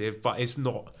impressive, but it's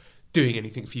not doing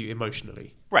anything for you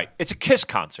emotionally. Right. It's a Kiss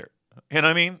concert. You know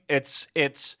what I mean? It's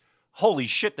holy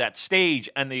shit, that stage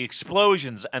and the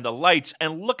explosions and the lights,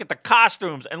 and look at the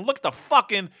costumes and look at the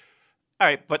fucking... All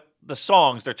right, but the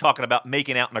songs, they're talking about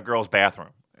making out in a girl's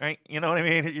bathroom, right? You know what I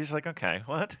mean? You're just like, okay,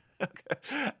 what?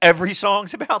 Okay. Every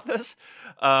song's about this?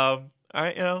 All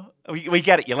right, we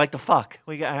get it. You like the fuck.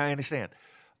 I understand.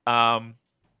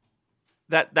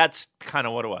 That's kind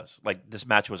of what it was. Like, this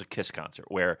match was a Kiss concert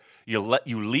where you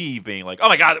leave being like, oh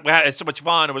my God, it's so much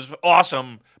fun. It was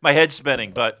awesome. My head's spinning.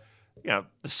 But, the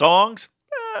songs,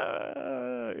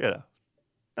 not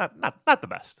the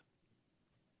best.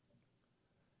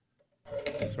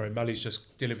 Sorry, Mali's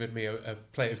just delivered me a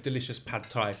plate of delicious pad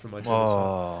thai from my dinner.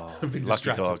 Oh, I've been lucky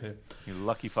distracted dog. here. You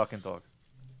lucky fucking dog.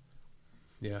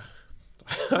 Yeah.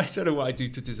 I don't know what I do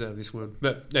to deserve this one.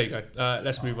 But there you go.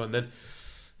 Let's move on then.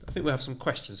 I think we have some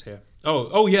questions here.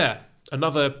 Oh yeah.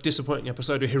 Another disappointing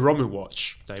episode of Hiromu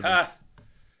Watch, David.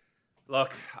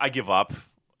 Look, I give up.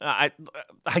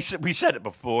 We said it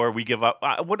before. We give up.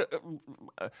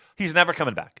 He's never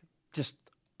coming back.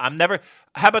 I'm never.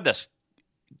 How about this?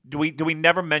 Do we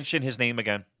never mention his name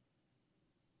again?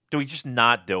 Do we just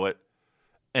not do it,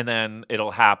 and then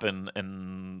it'll happen,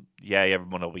 and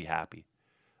everyone will be happy?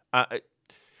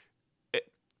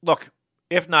 Look,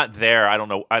 if not there, I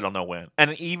don't know when.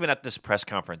 And even at this press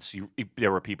conference,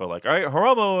 there were people like, "All right,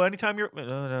 Hiromu, anytime you're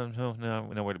no,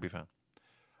 nowhere to be found."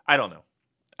 I don't know.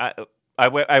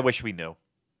 I wish we knew.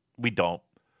 We don't.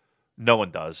 No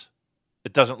one does.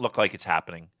 It doesn't look like it's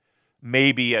happening.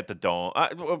 Maybe at the Dome.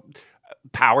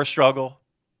 Power struggle.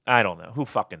 I don't know. Who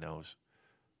fucking knows?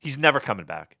 He's never coming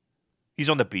back. He's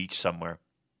on the beach somewhere.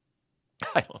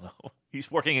 I don't know. He's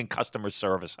working in customer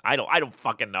service. I don't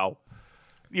fucking know.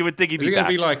 You would think he'd be back.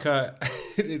 Is it going to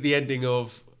be like the ending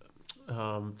of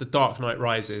The Dark Knight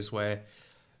Rises, where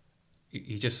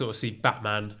you just sort of see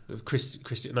Batman,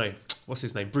 what's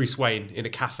his name? Bruce Wayne in a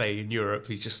cafe in Europe.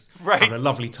 He's just having a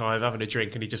lovely time, having a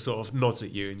drink, and he just sort of nods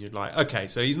at you, and you're like, okay,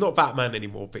 so he's not Batman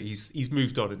anymore, but he's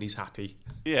moved on and he's happy.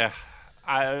 Yeah.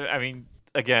 I mean,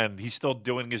 again, he's still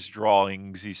doing his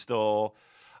drawings. He's still...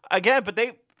 Again,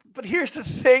 but here's the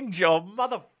thing, Joe.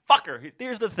 Motherfucker.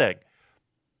 Here's the thing.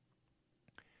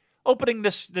 Opening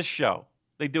this show,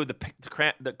 they do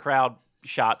the crowd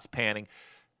shots panning.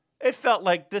 It felt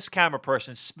like this camera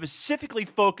person specifically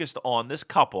focused on this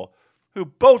couple, who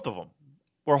both of them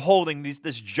were holding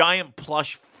this giant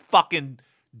plush fucking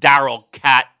Daryl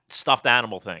cat stuffed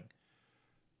animal thing.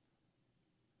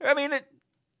 I mean,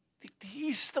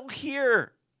 he's still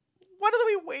here. What are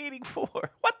we waiting for?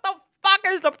 What the fuck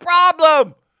is the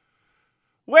problem?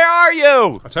 Where are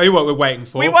you? I'll tell you what we're waiting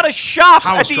for. We want to shop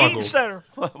Power at the struggle. Eaton Center.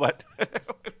 What? I'm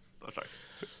sorry.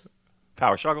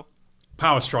 Power struggle?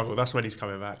 Power struggle. That's when he's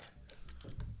coming back.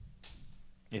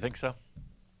 You think so?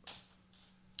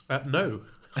 No,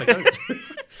 I don't.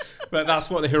 But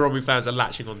that's what the Hiromu fans are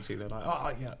latching onto. They're like,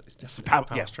 oh, yeah, it's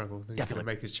definitely power struggle. He's going to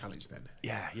make his challenge then.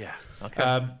 Yeah.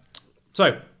 Okay.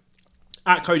 So,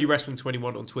 at Cody Wrestling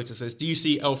 21 on Twitter says, do you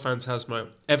see El Phantasmo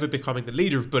ever becoming the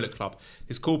leader of Bullet Club?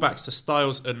 His callbacks to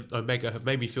Styles and Omega have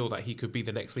made me feel that he could be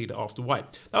the next leader after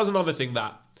White. That was another thing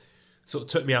that sort of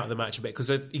took me out of the match a bit, because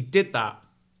he did that.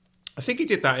 I think he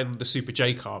did that in the Super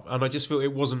J Cup, and I just feel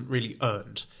it wasn't really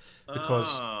earned,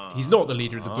 because he's not the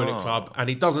leader of the Bullet Club, and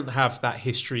he doesn't have that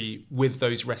history with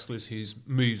those wrestlers whose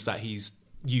moves that he's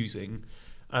using.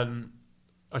 And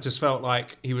I just felt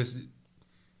like he was,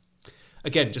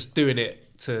 again, just doing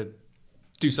it to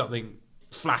do something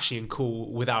flashy and cool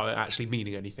without it actually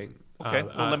meaning anything. Okay.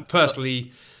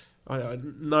 Personally,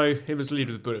 no, him as the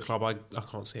leader of the Bullet Club, I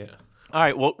can't see it. All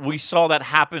right. Well, we saw that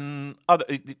happen.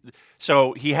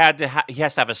 So he has to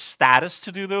have a status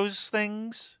to do those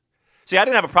things. See, I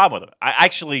didn't have a problem with it. I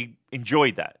actually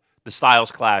enjoyed that. The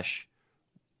Styles Clash,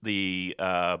 the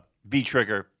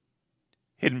V-Trigger,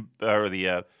 Hidden, or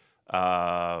the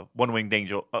One Winged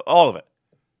Angel, all of it.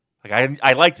 Like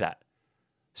I like that.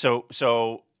 So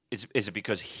is it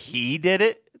because he did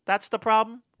it? That's the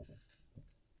problem.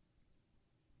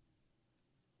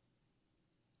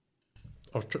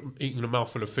 I was eating a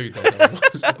mouthful of food there.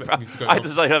 I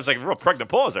was like a real pregnant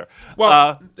pause there.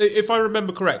 Well, if I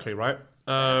remember correctly, right,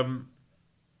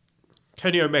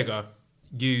 Kenny Omega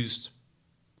used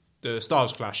the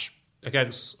Styles Clash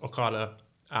against Okada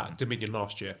at Dominion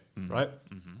last year, right?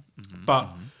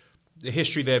 But the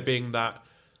history there being that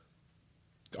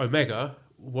Omega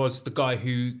was the guy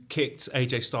who kicked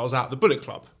AJ Styles out of the Bullet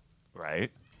Club. Right.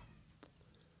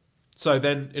 So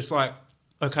then it's like,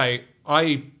 okay,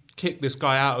 I kick this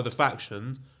guy out of the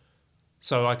faction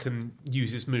so I can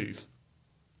use his move.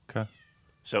 Okay.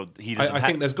 So he doesn't I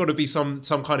think there's got to be some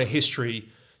kind of history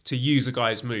to use a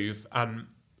guy's move. And,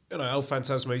 El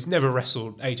Phantasmo, he's never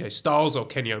wrestled AJ Styles or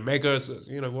Kenny Omega. So,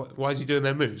 why is he doing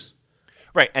their moves?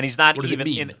 Right, and he's not what does even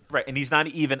it mean? and he's not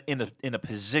even in a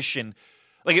position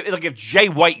like if Jay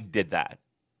White did that,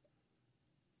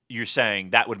 you're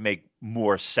saying that would make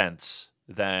more sense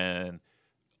than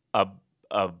a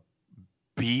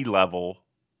B-level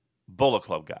Bullet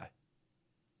Club guy.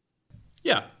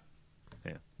 Yeah.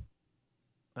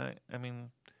 I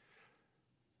mean,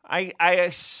 I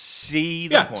see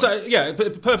the point. So,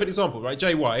 perfect example, right?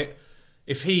 Jay White,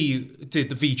 if he did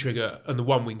the V-Trigger and the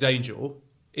One-Winged Angel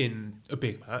in a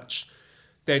big match,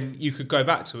 then you could go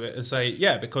back to it and say,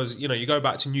 because, you go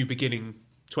back to New Beginning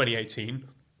 2018,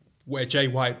 where Jay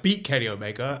White beat Kenny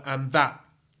Omega, and that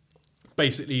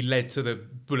basically led to the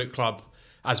Bullet Club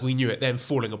as we knew it then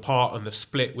falling apart, and the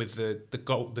split with the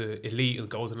Elite and the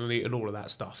Golden Elite and all of that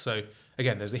stuff. So,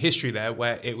 again, there's a history there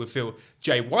where it would feel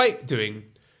Jay White doing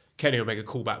Kenny Omega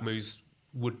callback moves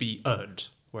would be earned,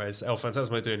 whereas El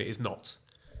Phantasmo doing it is not.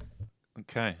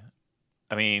 Okay.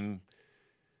 I mean,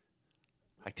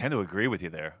 I tend to agree with you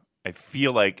there. I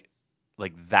feel like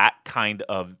that kind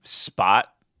of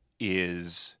spot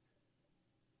is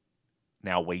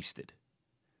now wasted.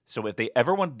 So if they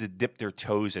ever wanted to dip their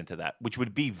toes into that, which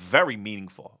would be very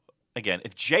meaningful. Again,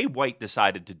 if Jay White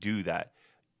decided to do that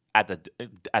at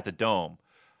the Dome,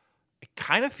 I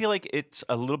kind of feel like it's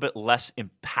a little bit less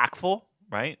impactful,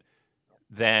 right?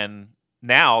 Than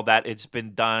now that it's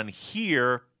been done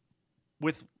here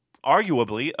with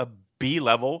arguably a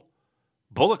B-level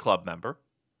Bullet Club member,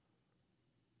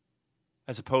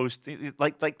 as opposed to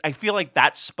like I feel like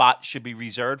that spot should be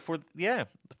reserved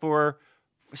for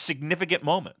significant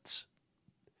moments.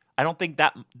 I don't think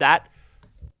that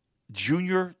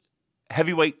junior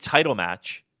heavyweight title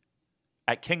match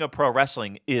at King of Pro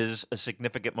Wrestling is a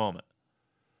significant moment.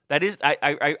 That is,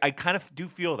 I kind of do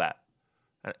feel that,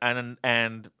 and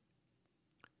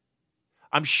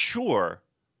I'm sure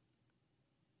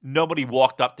nobody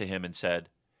walked up to him and said,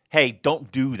 "Hey, don't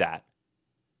do that."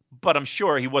 But I'm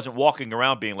sure he wasn't walking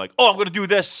around being like, "Oh, I'm going to do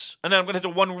this, and then I'm going to hit the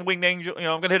One Winged Angel.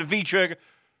 I'm going to hit a V-Trigger."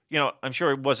 I'm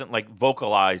sure it wasn't like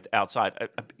vocalized outside.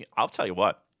 I'll tell you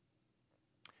what.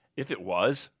 If it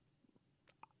was,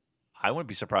 I wouldn't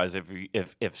be surprised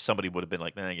if somebody would have been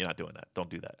like, "Nah, you're not doing that. Don't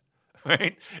do that."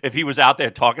 Right? If he was out there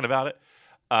talking about it.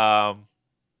 I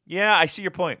see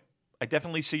your point. I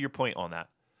definitely see your point on that.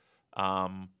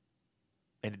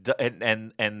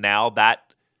 And now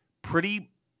that pretty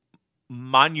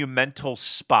monumental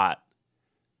spot,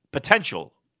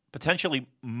 potential potentially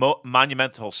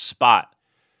monumental spot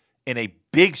in a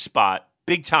big spot,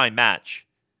 big time match,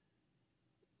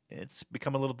 it's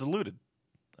become a little diluted.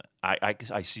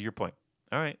 I see your point.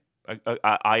 All right.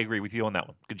 I agree with you on that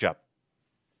one. Good job.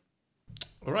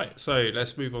 All right, so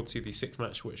let's move on to the sixth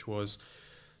match, which was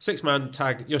six-man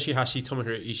tag Yoshihashi,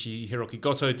 Tomohiro Ishii, Hiroki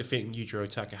Goto defeating Yujiro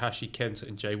Takahashi, Kenta,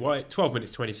 and Jay White. 12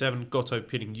 minutes 27. Goto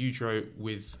pinning Yujiro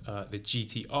with the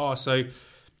GTR. So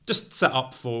just set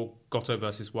up for Goto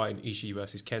versus White and Ishii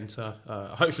versus Kenta.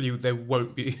 Hopefully there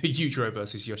won't be a Yujiro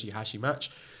versus Yoshihashi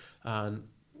match.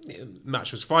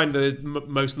 Match was fine. The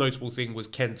most notable thing was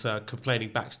Kenta complaining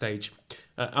backstage.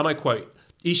 And I quote,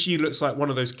 "Ishii looks like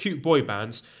one of those cute boy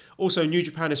bands. Also, New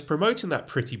Japan is promoting that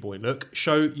pretty boy look.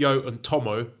 Sho, Yo, and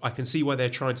Tomo. I can see why they're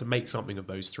trying to make something of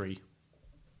those three."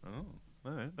 Oh,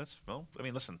 all right. I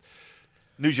mean, listen,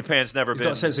 New Japan's never He's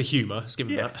got a sense of humour. Let's give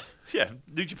him that. Yeah,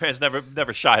 New Japan's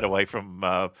never shied away from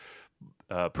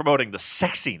promoting the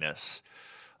sexiness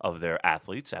of their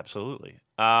athletes. Absolutely.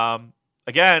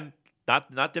 Again,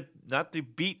 not to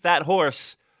beat that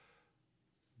horse.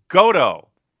 Goto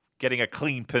getting a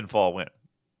clean pinfall win.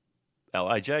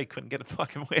 LIJ couldn't get a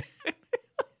fucking win.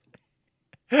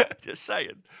 Just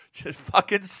saying. Just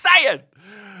fucking saying.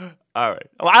 All right.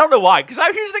 Well, I don't know why. Because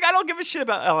here's the thing. I don't give a shit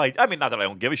about LIJ. I mean, not that I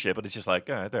don't give a shit, but it's just like,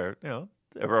 they're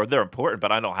important,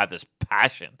 but I don't have this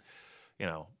passion,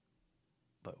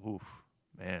 But, oof,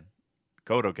 man.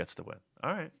 Goto gets the win.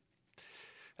 All right.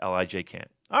 LIJ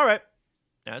can't. All right.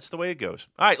 That's the way it goes.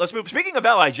 All right, let's move. Speaking of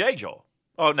LIJ, Joel.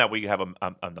 Oh, no, we have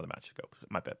another match to go.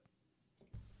 My bad.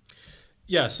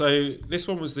 Yeah, so this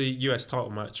one was the US title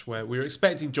match where we were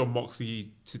expecting Jon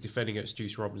Moxley to defend against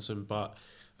Juice Robinson, but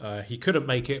he couldn't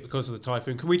make it because of the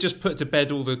typhoon. Can we just put to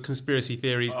bed all the conspiracy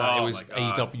theories that it was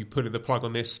AEW putting the plug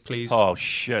on this, please? Oh,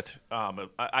 shit.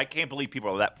 I can't believe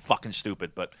people are that fucking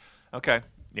stupid, but okay.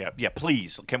 Yeah,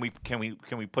 please. Can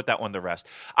we put that one to rest?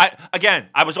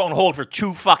 I was on hold for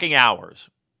 2 fucking hours,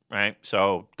 right?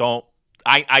 So don't.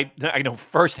 I know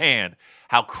firsthand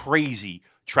how crazy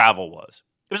travel was.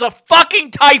 It was a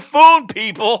fucking typhoon,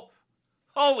 people.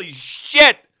 Holy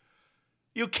shit!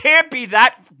 You can't be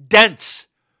that dense.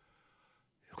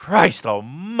 Christ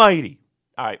Almighty!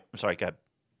 All right, I'm sorry, go ahead.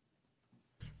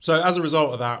 So as a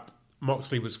result of that,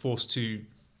 Moxley was forced to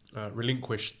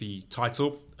relinquish the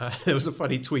title. There was a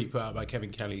funny tweet put out by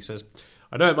Kevin Kelly. He says,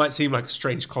 "I know it might seem like a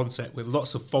strange concept with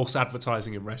lots of false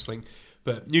advertising in wrestling,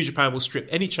 but New Japan will strip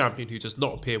any champion who does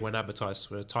not appear when advertised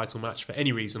for a title match for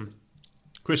any reason.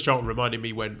 Chris Charlton reminded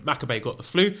me when Makabe got the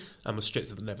flu and was stripped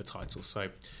of the Never title." So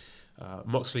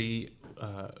Moxley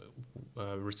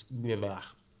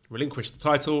relinquished the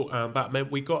title, and that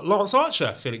meant we got Lance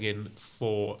Archer filling in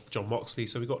for Jon Moxley.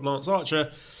 So we got Lance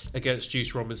Archer against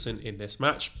Juice Robinson in this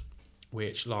match,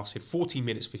 which lasted 14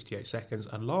 minutes 58 seconds,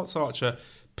 and Lance Archer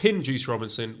pinned Juice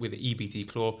Robinson with the EBT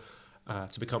claw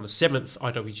to become the 7th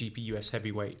IWGP US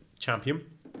Heavyweight Champion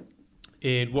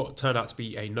in what turned out to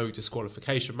be a no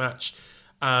disqualification match.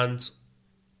 And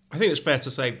I think it's fair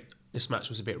to say this match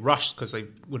was a bit rushed because they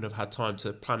wouldn't have had time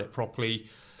to plan it properly,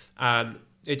 and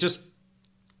it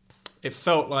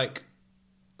felt like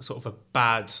sort of a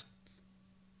bad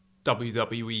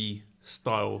WWE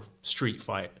style street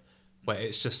fight where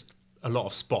it's just a lot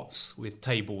of spots with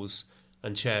tables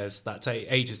and chairs that take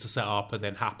ages to set up and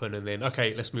then happen, and then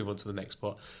okay, let's move on to the next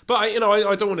spot. But I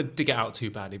don't want to dig it out too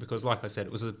badly because, like I said,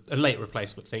 it was a late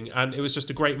replacement thing, and it was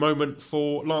just a great moment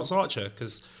for Lance Archer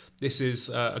because this is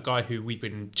a guy who we've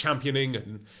been championing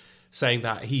and saying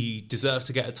that he deserves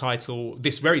to get a title,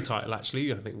 this very title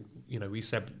actually. I think we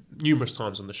said numerous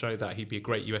times on the show that he'd be a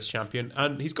great US champion,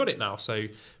 and he's got it now. So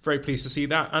very pleased to see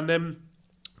that. And then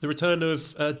the return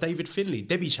of David Finlay,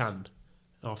 Debbie-chan,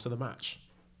 after the match.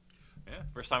 Yeah,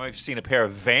 first time I've seen a pair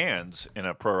of Vans in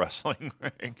a pro wrestling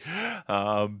ring.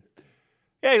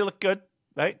 He looked good,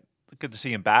 right? Good to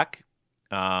see him back.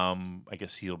 I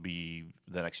guess he'll be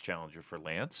the next challenger for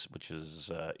Lance, which is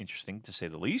interesting to say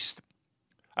the least.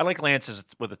 I like Lance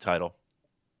with a title.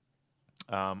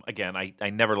 Again, I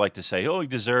never like to say, he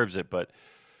deserves it, but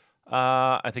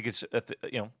I think it's,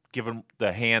 given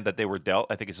the hand that they were dealt,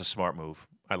 I think it's a smart move.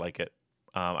 I like it.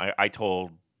 I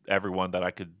told everyone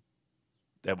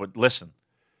that would listen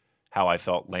how I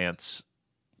felt Lance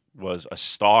was a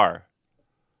star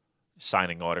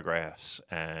signing autographs,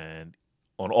 and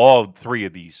on all 3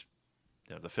 of these,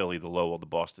 the Philly, the Lowell, the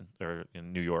Boston, or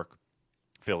in New York,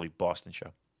 Philly, Boston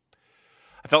show,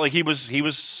 I felt like he was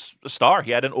a star.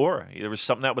 He had an aura. There was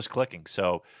something that was clicking.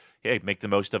 So, hey, make the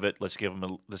most of it. Let's give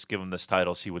him this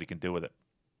title. See what he can do with it.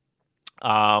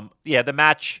 The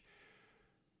match.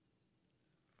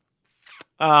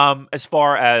 As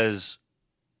far as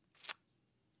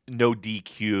no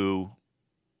DQ,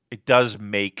 it does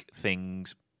make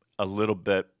things a little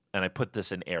bit, and I put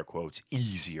this in air quotes,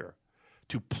 easier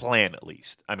to plan at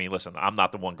least. I mean, listen, I'm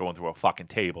not the one going through a fucking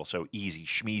table, so easy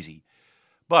schmeezy.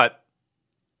 But,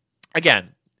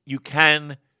 again, you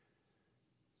can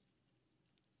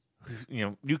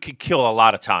kill a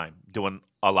lot of time doing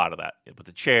a lot of that with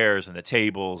the chairs and the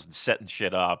tables and setting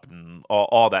shit up and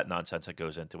all that nonsense that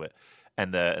goes into it,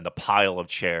 and the pile of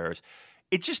chairs.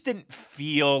 It just didn't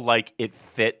feel like it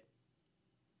fit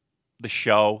the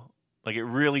show. Like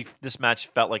this match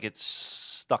felt like it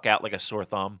stuck out like a sore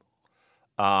thumb.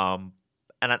 And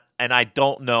I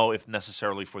don't know if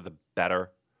necessarily for the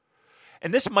better.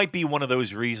 And this might be one of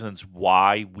those reasons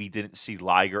why we didn't see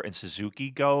Liger and Suzuki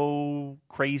go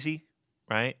crazy,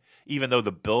 right? Even though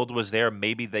the build was there,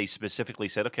 maybe they specifically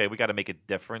said, okay, we got to make it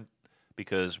different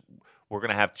because we're going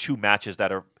to have two matches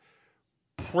that are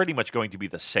pretty much going to be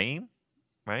the same,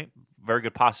 right? Very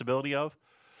good possibility of.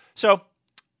 So,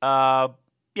 a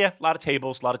lot of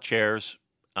tables, a lot of chairs.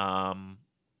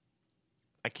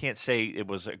 I can't say it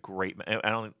was a great match.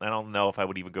 I don't know if I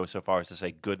would even go so far as to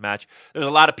say good match. There's a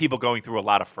lot of people going through a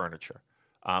lot of furniture.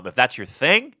 If that's your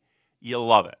thing, you'll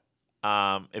love it.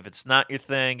 If it's not your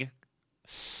thing,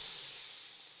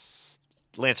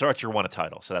 Lance Archer won a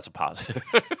title, so that's a positive.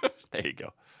 There you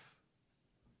go.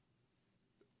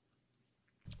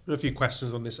 A few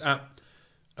questions on this app.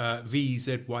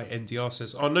 VZYNDR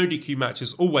says, are no DQ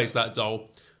matches always that dull,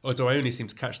 or do I only seem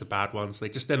to catch the bad ones? They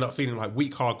just end up feeling like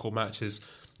weak hardcore matches,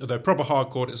 although proper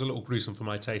hardcore is a little gruesome for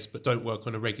my taste, but don't work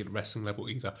on a regular wrestling level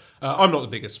either. I'm not the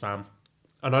biggest fan,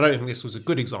 and I don't think this was a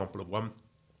good example of one.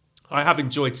 I have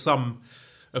enjoyed some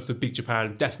of the Big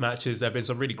Japan death matches. There have been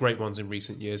some really great ones in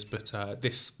recent years, but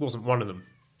this wasn't one of them.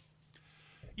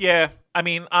 Yeah, I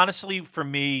mean, honestly, for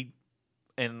me,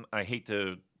 and I hate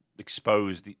to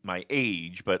expose my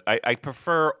age, but I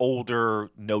prefer older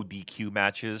no DQ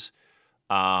matches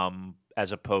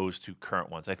as opposed to current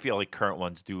ones. I feel like current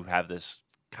ones do have this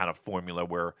kind of formula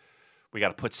where we got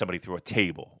to put somebody through a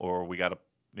table, or we got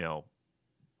to,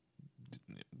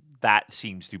 that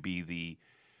seems to be the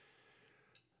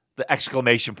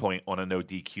exclamation point on a no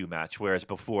DQ match, whereas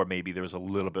before maybe there was a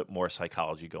little bit more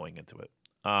psychology going into it.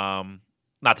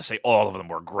 Not to say all of them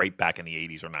were great back in the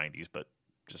 80s or 90s, but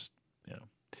just,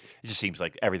 it just seems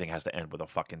like everything has to end with a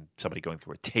fucking somebody going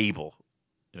through a table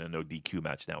in a no DQ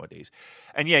match nowadays.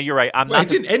 And yeah, you're right. It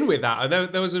didn't end with that.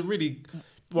 There was a really,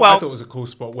 I thought was a cool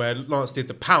spot where Lance did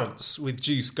the pounce with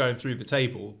Juice going through the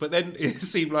table, but then it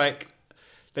seemed like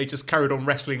they just carried on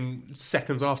wrestling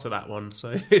seconds after that one.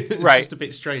 So it's just a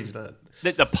bit strange that.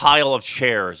 The pile of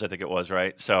chairs, I think it was,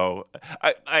 right? So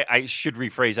I should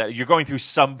rephrase that. You're going through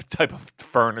some type of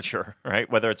furniture, right?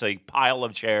 Whether it's a pile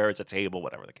of chairs, a table,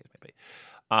 whatever the case may be.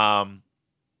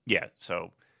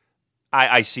 So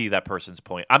I see that person's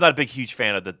point. I'm not a huge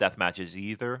fan of the death matches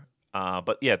either.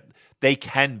 But yeah, they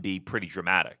can be pretty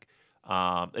dramatic.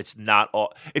 It's not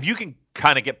all. If you can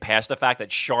kind of get past the fact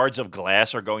that shards of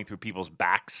glass are going through people's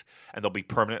backs and they'll be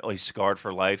permanently scarred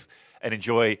for life, and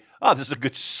enjoy, this is a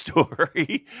good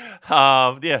story.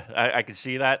 I can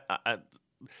see that.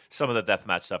 Some of the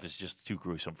deathmatch stuff is just too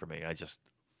gruesome for me. I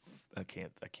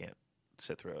can't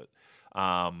sit through it.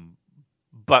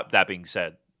 But that being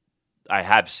said, I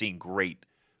have seen great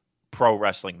pro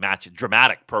wrestling matches,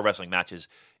 dramatic pro wrestling matches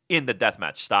in the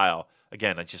deathmatch style.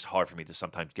 Again, it's just hard for me to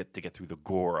sometimes get through the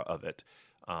gore of it.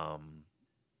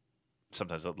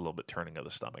 Sometimes a little bit turning of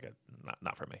the stomach.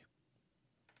 Not for me.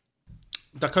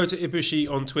 Dakota Ibushi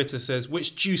on Twitter says,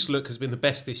 which Juice look has been the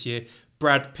best this year?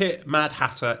 Brad Pitt, Mad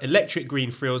Hatter, Electric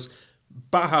Green Frills,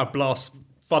 Baja Blast,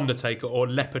 Thundertaker, or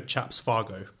Leopard Chaps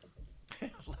Fargo?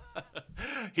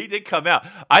 He did come out.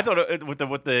 I thought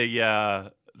with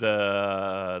the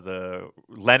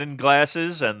Lennon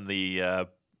glasses and the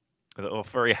little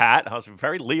furry hat, I was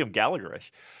very Liam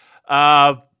Gallagher-ish.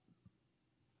 I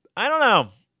don't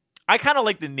know. I kind of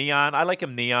like the neon. I like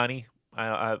him neon-y.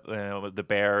 With the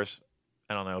bears.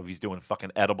 I don't know if he's doing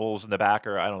fucking edibles in the back,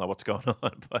 or I don't know what's going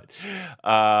on. But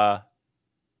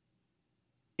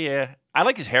yeah, I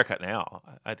like his haircut now.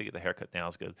 I think the haircut now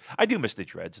is good. I do miss the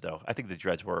dreads, though. I think the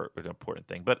dreads were an important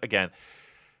thing. But again,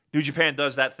 New Japan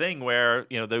does that thing where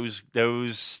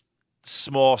those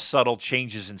small, subtle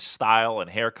changes in style and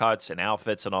haircuts and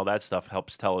outfits and all that stuff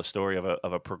helps tell a story of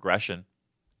a progression.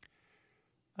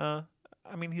 I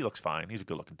mean, he looks fine. He's a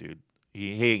good-looking dude.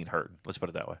 He ain't hurting. Let's put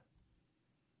it that way.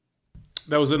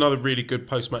 There was another really good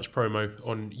post-match promo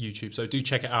on YouTube, so do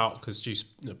check it out because Juice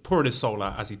pouring his soul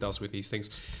out as he does with these things.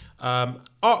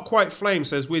 Art Quite Flame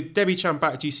says, with Debbie Chan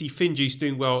back, do you see FinJuice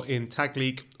doing well in Tag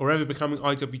League or ever becoming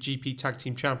IWGP Tag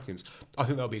Team Champions? I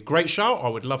think that would be a great shout. I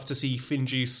would love to see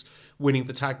FinJuice winning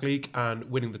the Tag League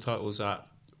and winning the titles at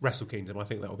Wrestle Kingdom. I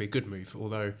think that would be a good move,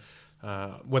 although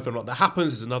whether or not that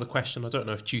happens is another question. I don't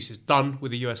know if Juice is done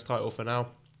with the US title for now.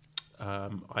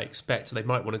 I expect they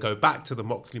might want to go back to the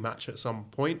Moxley match at some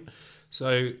point.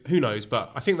 So who knows?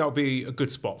 But I think that would be a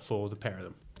good spot for the pair of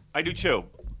them. I do too.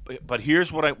 But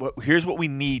here's what we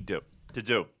need to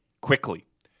do quickly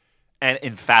and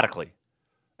emphatically,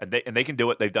 and they can do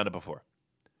it. They've done it before.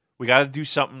 We got to do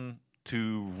something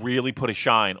to really put a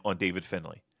shine on David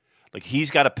Finlay. Like,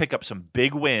 he's got to pick up some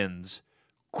big wins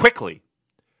quickly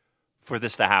for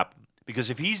this to happen. Because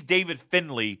if he's David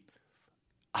Finlay,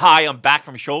 hi, I'm back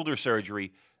from shoulder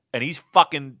surgery, and he's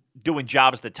fucking doing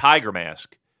jobs to Tiger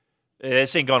Mask,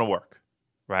 this ain't going to work,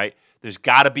 right? There's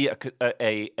got to be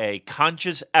a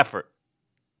conscious effort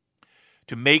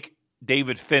to make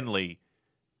David Finlay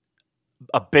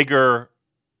a bigger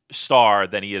star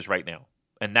than he is right now.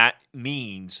 And that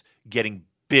means getting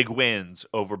big wins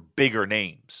over bigger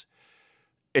names.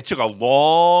 It took a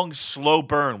long, slow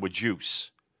burn with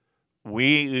Juice.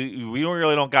 We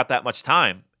really don't got that much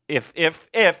time. If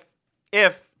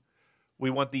we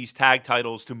want these tag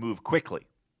titles to move quickly,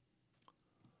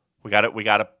 we got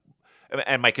to.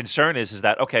 And my concern is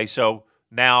that, okay, so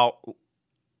now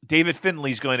David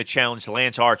Finlay's going to challenge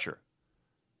Lance Archer.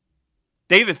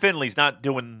 David Finlay's not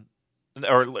doing,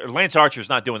 or Lance Archer's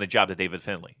not doing the job to David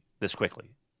Finlay this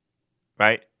quickly,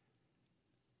 right?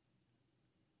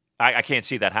 I can't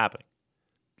see that happening.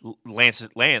 Lance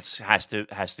has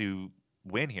to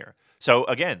win here. So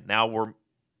again, now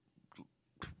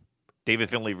David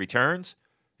Finlay returns,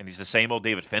 and he's the same old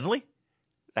David Finlay.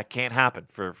 That can't happen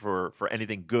for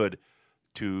anything good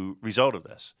to result of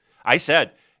this. I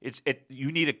said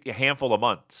you need a handful of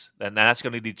months, and that's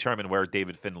going to determine where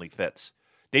David Finlay fits.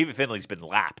 David Finlay's been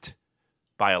lapped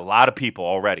by a lot of people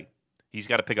already. He's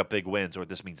got to pick up big wins, or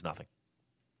this means nothing.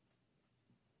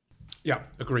 Yeah,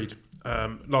 agreed.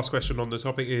 Last question on the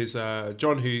topic is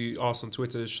John, who asked on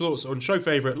Twitter, thoughts on show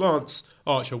favourite Lance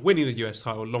Archer winning the US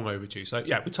title, long overdue. So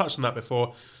yeah, we touched on that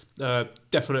before.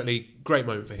 Definitely great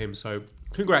moment for him. So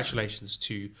congratulations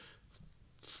to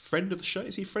friend of the show.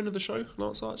 Is he friend of the show,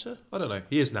 Lance Archer? I don't know.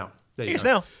 He is now. He is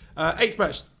now. Eighth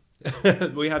match.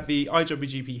 We had the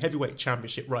IWGP Heavyweight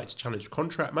Championship Right to Challenge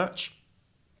contract match.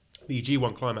 The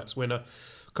G1 Climax winner,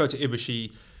 Kota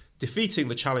Ibushi, defeating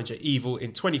the challenger Evil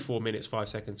in 24 minutes, 5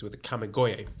 seconds with a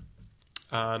Kamigoye.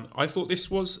 And I thought this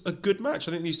was a good match.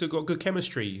 I think these two got good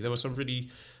chemistry. There were some really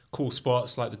cool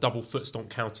spots like the double foot stomp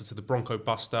counter to the Bronco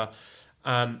Buster.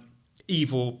 And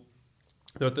Evil,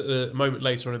 the moment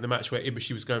later on in the match where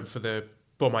Ibushi was going for the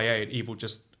Bomaye and Evil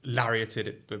just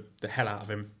lariated the hell out of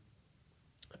him.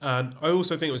 And I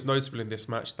also think it was notable in this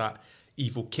match that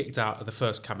Evil kicked out of the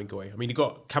first Kamigoye. I mean, he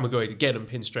got Kamigoye again and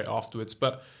pinned straight afterwards,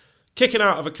 but kicking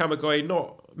out of a Kamigoye,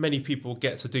 not many people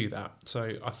get to do that.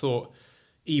 So I thought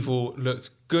Evil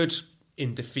looked good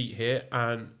in defeat here.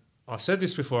 And I've said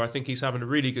this before, I think he's having a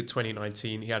really good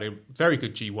 2019. He had a very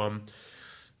good G1.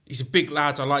 He's a big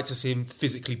lad. I like to see him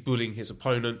physically bullying his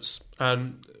opponents.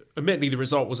 And admittedly, the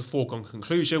result was a foregone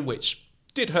conclusion, which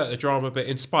did hurt the drama. But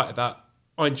in spite of that,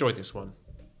 I enjoyed this one.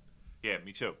 Yeah,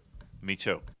 me too. Me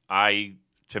too. I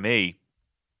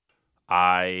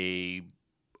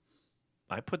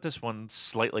put this one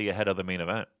slightly ahead of the main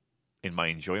event in my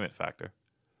enjoyment factor.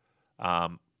 I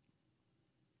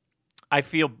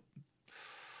feel,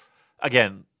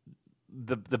 again,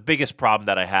 the biggest problem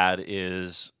that I had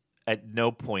is at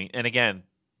no point, and again,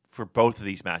 for both of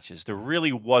these matches, there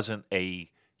really wasn't a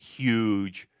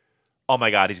huge, oh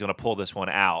my God, he's going to pull this one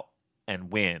out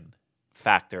and win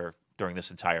factor during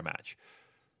this entire match.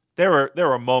 There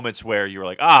were moments where you were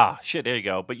like, shit, there you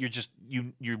go, but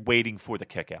you're waiting for the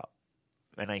kick out.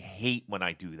 And I hate when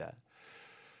I do that.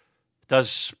 It does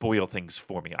spoil things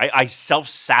for me. I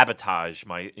self-sabotage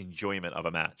my enjoyment of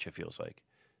a match, it feels like.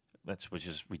 Which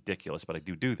is ridiculous, but I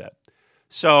do that.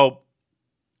 So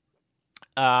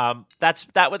I guess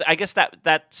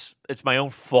it's my own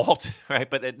fault, right?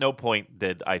 But at no point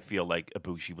did I feel like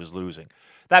Ibushi was losing.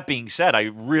 That being said, I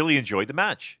really enjoyed the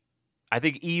match. I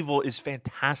think Evil is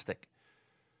fantastic.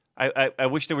 I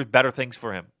wish there were better things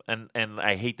for him. And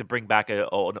I hate to bring back an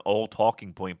old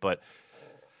talking point, but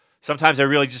sometimes I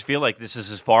really just feel like this is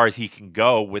as far as he can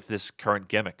go with this current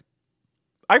gimmick.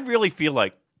 I really feel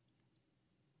like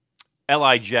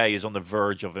LIJ is on the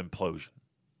verge of implosion.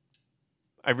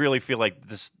 I really feel like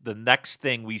the next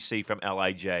thing we see from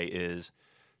LIJ is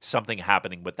something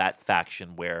happening with that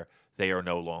faction where they are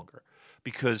no longer.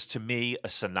 Because to me, a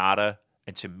Sonata,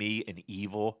 and to me, an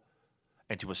Evil,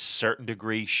 and to a certain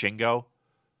degree, Shingo,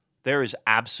 there is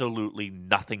absolutely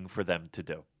nothing for them to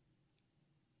do.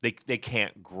 They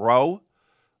can't grow.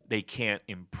 They can't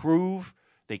improve.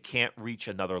 They can't reach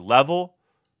another level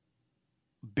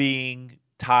being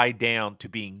tied down to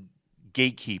being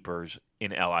gatekeepers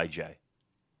in LIJ.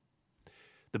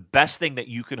 The best thing that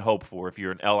you can hope for if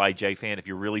you're an LIJ fan, if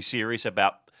you're really serious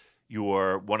about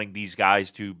your wanting these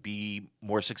guys to be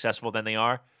more successful than they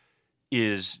are,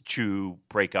 is to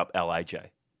break up LIJ.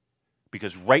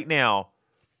 Because right now,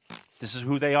 this is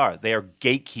who they are. They are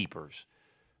gatekeepers.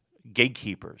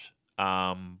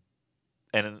 And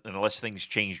unless things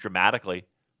change dramatically,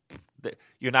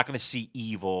 you're not going to see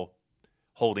Evil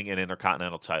holding an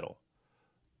Intercontinental title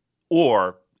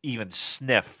or even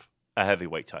sniff a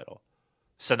heavyweight title.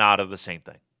 Sonata, the same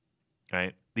thing.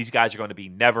 Right? These guys are going to be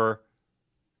never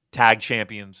tag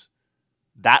champions,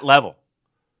 that level.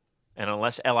 And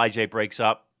unless LIJ breaks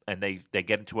up and they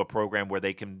get into a program where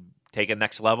they can take a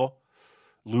next level,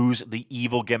 lose the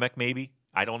Evil gimmick maybe,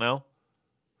 I don't know.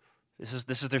 This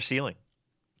is their ceiling.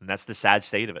 And that's the sad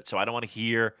state of it. So I don't want to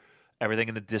hear everything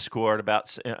in the Discord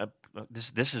about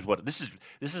this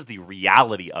is the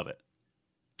reality of it.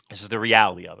 This is the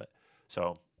reality of it.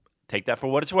 So take that for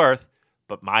what it's worth,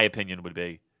 but my opinion would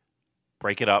be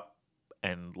break it up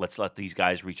and let's let these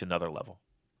guys reach another level.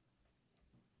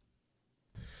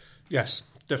 Yes,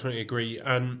 definitely agree.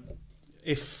 And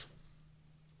if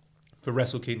for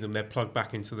Wrestle Kingdom they're plugged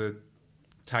back into the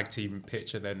tag team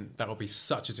picture, then that will be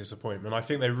such a disappointment. I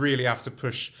think they really have to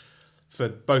push for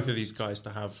both of these guys to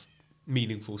have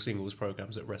meaningful singles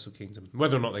programs at Wrestle Kingdom.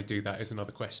 Whether or not they do that is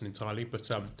another question entirely. But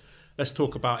let's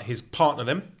talk about his partner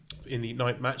then in the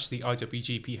night match, the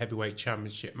IWGP Heavyweight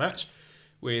Championship match,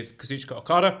 with Kazuchika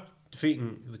Okada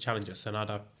defeating the challenger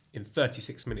Sanada in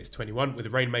 36 minutes 21 with a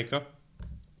Rainmaker.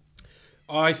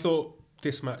 I thought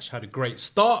this match had a great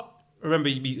start. Remember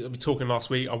me talking last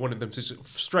week, I wanted them to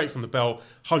straight from the bell,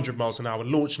 100 miles an hour,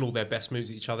 launching all their best moves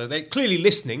at each other. They're clearly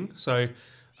listening, so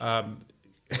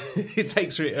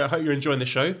thanks for it. I hope you're enjoying the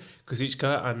show,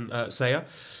 Kazuchika and Saya.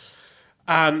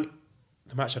 And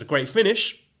the match had a great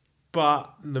finish,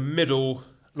 but the middle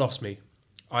lost me.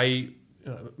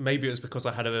 Maybe it was because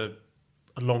I had a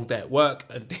long day at work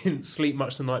and didn't sleep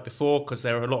much the night before because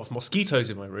there were a lot of mosquitoes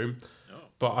in my room.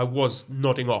 But I was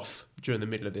nodding off during the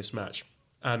middle of this match.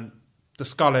 And the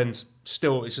Skull End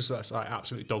still is just like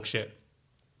absolute dog shit.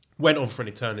 Went on for an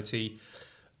eternity.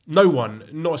 No one,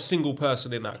 not a single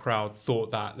person in that crowd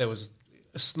thought that there was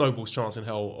a snowball's chance in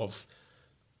hell of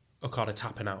Okada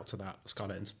tapping out to that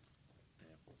Skull End.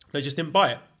 They just didn't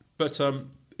buy it. But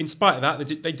in spite of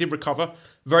that, they did recover.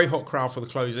 Very hot crowd for the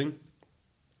closing.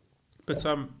 But,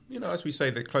 as we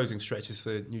say, the closing stretches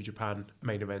for New Japan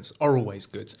main events are always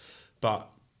good. But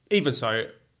even so,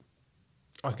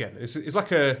 again, it's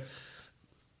like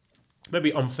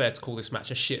maybe unfair to call this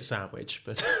match a shit sandwich,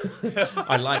 but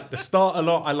I like the start a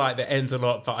lot, I like the end a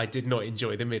lot, but I did not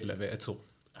enjoy the middle of it at all.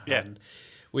 Yeah. And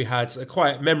we had a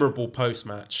quite memorable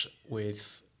post-match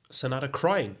with Sanada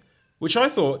crying, which I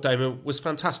thought, Damon, was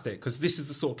fantastic, because this is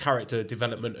the sort of character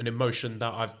development and emotion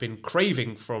that I've been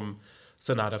craving from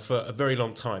Sanada for a very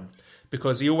long time.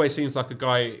 Because he always seems like a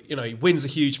guy, he wins a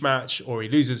huge match or he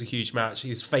loses a huge match.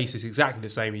 His face is exactly the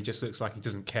same. He just looks like he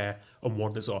doesn't care and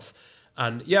wanders off.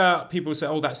 And yeah, people say,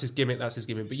 oh, that's his gimmick.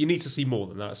 But you need to see more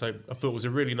than that. So I thought it was a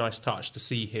really nice touch to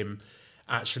see him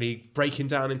actually breaking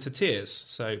down into tears.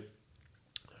 So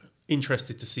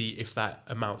interested to see if that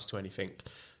amounts to anything.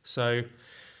 So,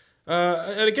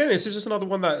 and again, this is just another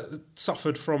one that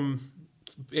suffered from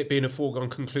it being a foregone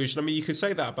conclusion. I mean, you could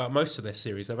say that about most of their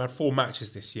series. They've had 4 matches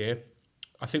this year.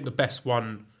 I think the best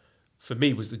one for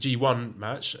me was the G1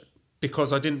 match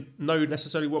because I didn't know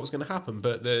necessarily what was going to happen.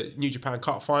 But the New Japan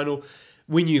Cup final,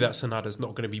 we knew that Sanada's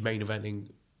not going to be main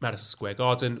eventing Madison Square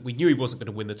Garden. We knew he wasn't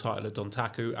going to win the title at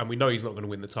Dontaku, and we know he's not going to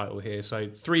win the title here. So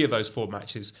 3 of those 4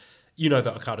 matches, that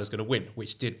Okada's going to win,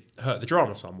 which did hurt the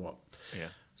drama somewhat. Yeah.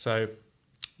 So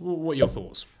what are your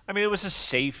thoughts? I mean, it was a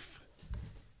safe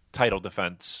title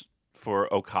defense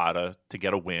for Okada to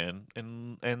get a win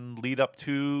and lead up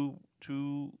to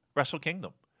Wrestle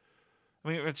Kingdom. I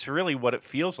mean, it's really what it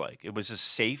feels like. It was a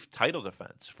safe title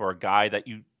defense for a guy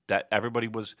that everybody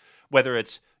was, whether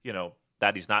it's,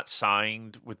 that he's not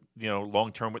signed with,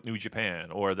 long term with New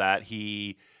Japan, or that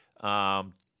he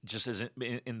just isn't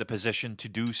in the position to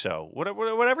do so.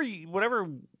 Whatever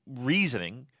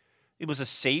reasoning, it was a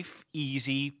safe,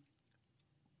 easy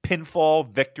pinfall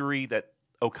victory that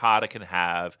Okada can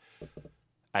have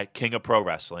at King of Pro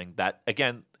Wrestling. That,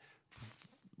 again,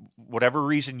 whatever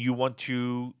reason you want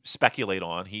to speculate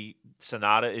on,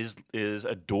 Sonata is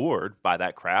adored by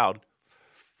that crowd.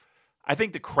 I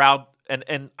think the crowd,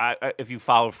 and if you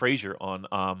follow Frazier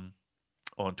on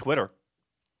Twitter,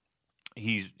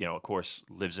 he's, of course,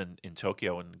 lives in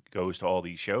Tokyo and goes to all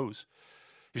these shows.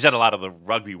 He's at a lot of the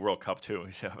Rugby World Cup too.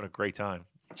 He's having a great time.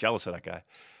 Jealous of that guy.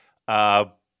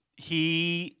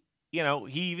 He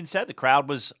even said the crowd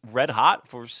was red hot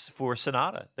for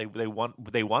Sonata. They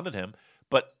wanted him,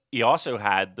 but he also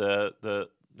had the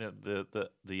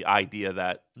idea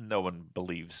that no one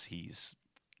believes he's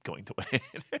going to win.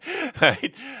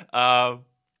 Right?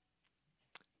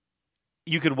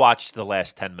 You could watch the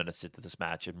last 10 minutes into this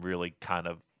match and really kind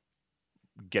of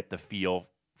get the feel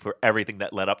for everything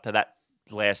that led up to that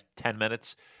last 10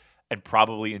 minutes, and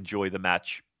probably enjoy the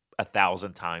match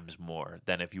 1,000 times more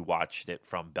than if you watched it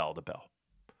from bell to bell.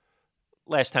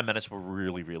 Last 10 minutes were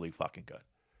really, really fucking good.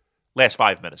 Last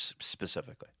 5 minutes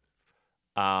specifically.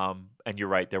 And you're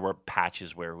right, there were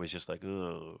patches where it was just like,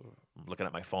 ugh, I'm looking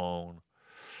at my phone,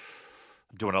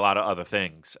 I'm doing a lot of other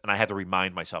things, and I had to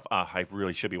remind myself, I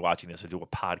really should be watching this and do a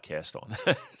podcast on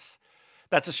this.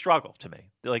 That's a struggle to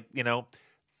me. Like,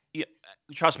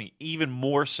 trust me, even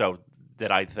more so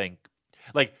that I think,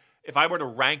 like, if I were to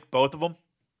rank both of them,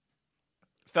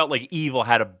 felt like Evil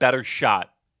had a better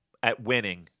shot at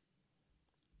winning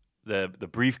the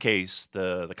briefcase,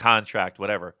 the contract,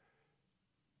 whatever,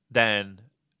 than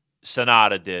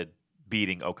Sonata did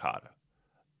beating Okada.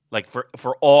 Like,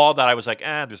 for all that I was like,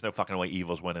 there's no fucking way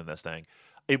Evil's winning this thing,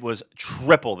 it was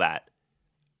triple that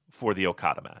for the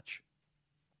Okada match.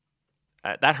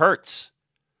 That hurts.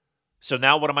 So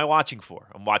now what am I watching for?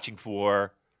 I'm watching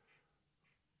for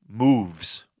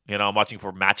moves. I'm watching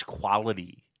for match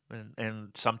quality. And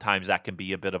sometimes that can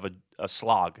be a bit of a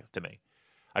slog to me.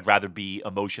 I'd rather be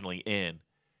emotionally in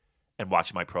and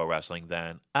watch my pro wrestling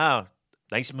than,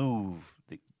 nice move,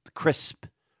 the crisp,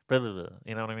 blah, blah, blah.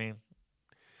 You know what I mean?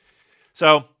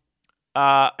 So,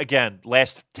 again,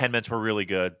 last 10 minutes were really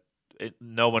good.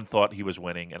 No one thought he was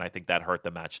winning, and I think that hurt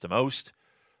the match the most.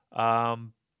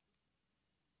 And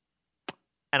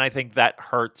I think that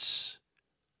hurts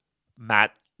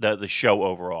the show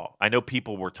overall. I know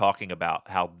people were talking about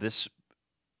how this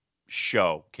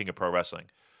show, King of Pro Wrestling,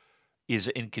 is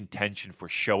in contention for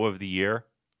show of the year.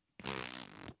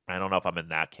 I don't know if I'm in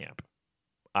that camp.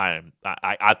 I'll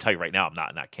tell you right now, I'm not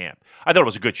in that camp. I thought it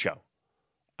was a good show.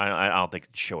 I don't think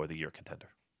it's show of the year contender.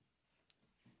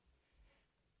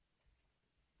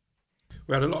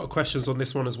 We had a lot of questions on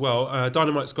this one as well.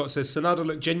 Dynamite Scott says, Sonata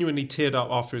looked genuinely teared up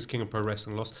after his King of Pro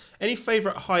Wrestling loss. Any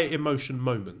favourite high emotion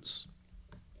moments?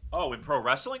 Oh, in pro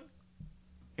wrestling?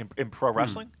 In pro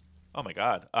wrestling? Oh, my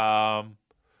God. I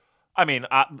mean,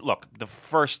 look, the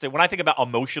first thing, when I think about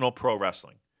emotional pro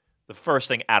wrestling, the first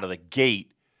thing out of the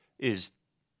gate is,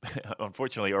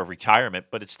 unfortunately, a retirement,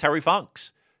 but it's Terry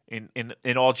Funk's in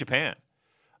All Japan.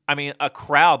 I mean, a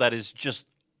crowd that is just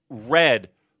red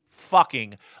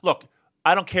fucking... Look,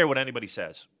 I don't care what anybody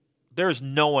says. There's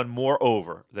no one more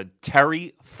over than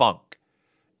Terry Funk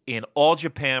in All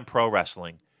Japan Pro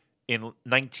Wrestling in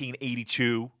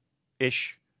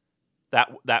 1982-ish.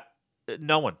 That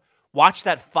no one. Watch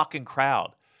that fucking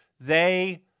crowd.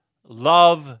 They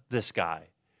love this guy.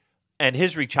 And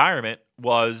his retirement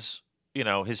was,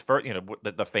 his first,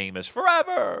 the famous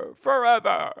forever.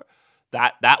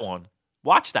 That one.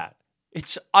 Watch that.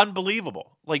 It's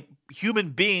unbelievable. Like,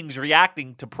 human beings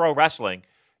reacting to pro wrestling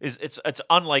it's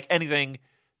unlike anything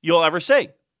you'll ever see.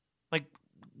 Like,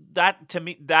 that to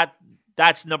me,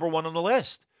 that's number one on the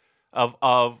list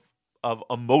of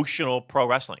emotional pro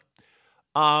wrestling.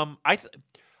 I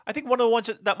think one of the ones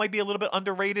that might be a little bit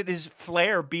underrated is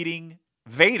Flair beating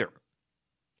Vader.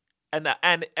 And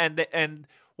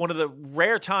one of the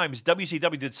rare times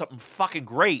WCW did something fucking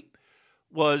great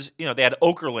was, they had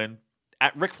Okerlund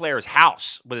at Ric Flair's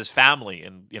house with his family,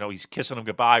 and he's kissing him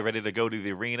goodbye, ready to go to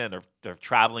the arena, and they're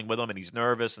traveling with him, and he's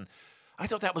nervous. And I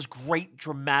thought that was great,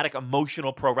 dramatic,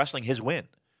 emotional pro wrestling. His win,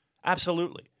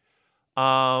 absolutely.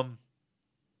 Right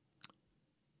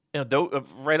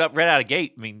out of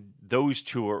gate. I mean, those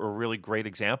two are really great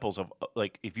examples of,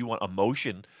 like, if you want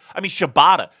emotion. I mean,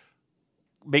 Shibata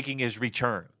making his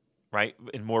return, right,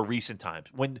 in more recent times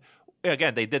when.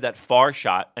 Again, they did that far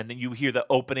shot, and then you hear the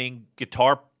opening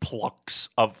guitar plucks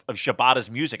of Shibata's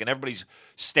music, and everybody's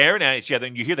staring at each other,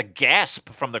 and you hear the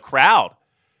gasp from the crowd,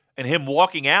 and him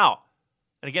walking out.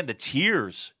 And again, the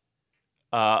tears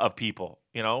of people,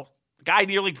 The guy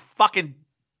nearly fucking,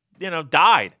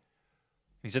 died.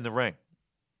 He's in the ring.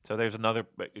 So there's another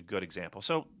good example.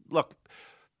 So, look,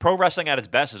 pro wrestling at its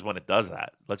best is when it does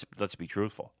that. Let's be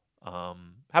truthful. How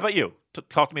about you?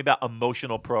 Talk to me about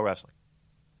emotional pro wrestling.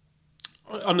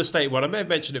 understated one, I may have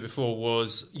mentioned it before,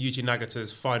 was Yuji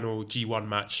Nagata's final G1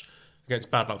 match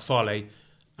against Bad Luck Fale.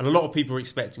 And a lot of people were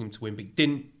expecting him to win, but he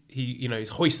didn't. He's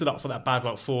hoisted up for that Bad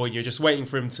Luck 4, and you're just waiting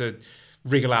for him to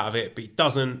wriggle out of it, but he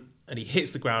doesn't, and he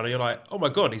hits the ground, and you're like, oh my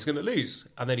God, he's going to lose.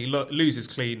 And then he loses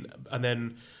clean, and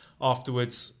then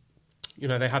afterwards,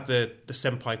 they had the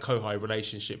senpai-kohai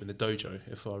relationship in the dojo,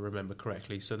 if I remember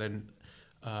correctly. So then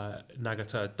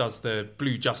Nagata does the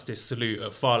Blue Justice salute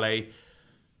at Fale.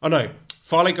 Oh no,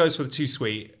 Fale goes for the too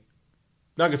sweet.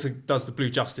 Nagata does the Blue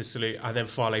Justice salute, and then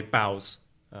Fale bows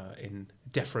in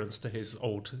deference to his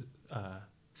old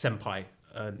senpai.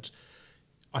 And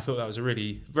I thought that was a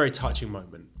really very touching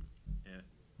moment. Yeah.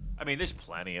 I mean, there's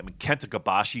plenty. I mean, Kenta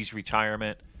Kobashi's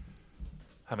retirement.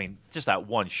 I mean, just that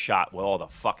one shot with all the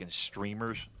fucking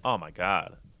streamers. Oh, my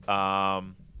God. I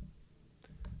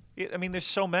mean, there's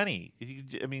so many.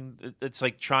 I mean, it's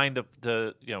like trying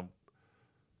to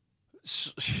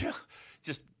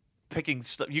just picking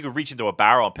stuff. You could reach into a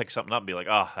barrel and pick something up and be like,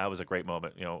 oh, that was a great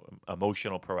moment.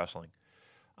 Emotional pro wrestling.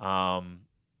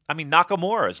 I mean,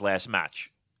 Nakamura's last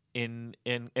match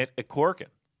at Korakuen,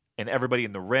 and everybody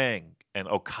in the ring, and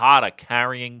Okada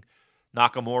carrying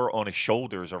Nakamura on his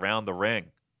shoulders around the ring.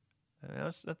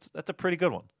 That's a pretty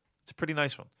good one. It's a pretty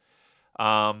nice one.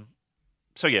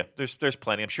 So yeah, there's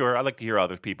plenty. I'm sure I'd like to hear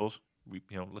other people's.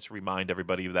 Let's remind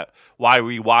everybody that why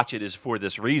we watch it is for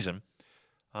this reason.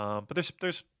 But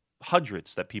there's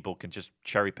hundreds that people can just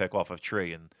cherry pick off a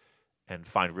tree and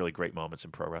find really great moments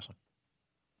in pro wrestling.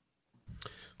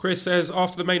 Chris says,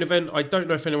 after the main event, I don't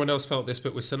know if anyone else felt this,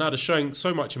 but with Sanada showing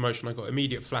so much emotion, I got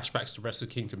immediate flashbacks to Wrestle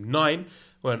Kingdom 9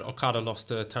 when Okada lost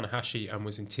to Tanahashi and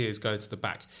was in tears going to the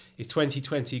back. Is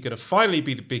 2020 going to finally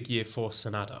be the big year for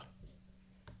Sanada?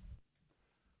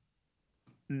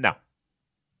 No.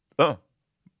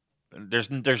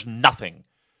 There's nothing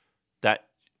that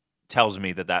tells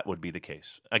me that would be the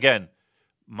case. Again,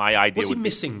 my idea. What's he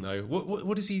missing though?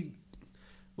 What does he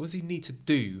need to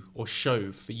do or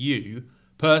show for you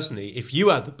personally, if you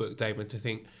had the book, Damon, to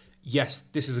think, yes,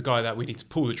 this is a guy that we need to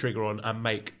pull the trigger on and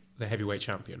make the heavyweight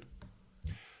champion?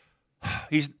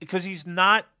 He's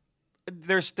not.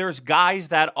 There's guys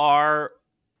that are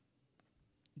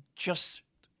just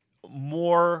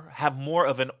have more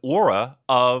of an aura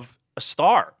of a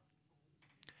star.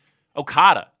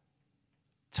 Okada,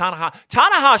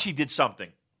 Tanahashi did something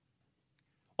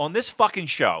on this fucking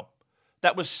show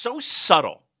that was so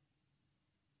subtle,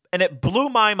 and it blew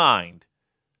my mind.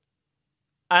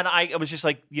 And I was just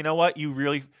like, you know what?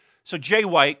 So Jay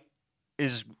White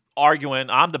is arguing,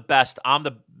 I'm the best. I'm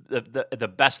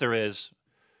the best there is.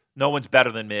 No one's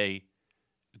better than me.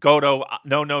 Goto,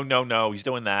 no. He's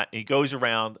doing that. And he goes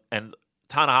around, and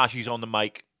Tanahashi's on the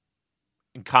mic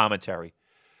in commentary.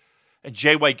 And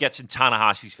Jay White gets in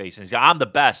Tanahashi's face and he's like, I'm the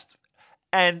best.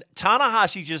 And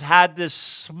Tanahashi just had this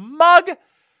smug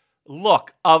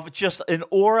look of just an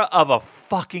aura of a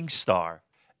fucking star.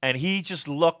 And he just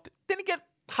didn't get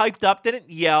hyped up, didn't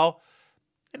yell.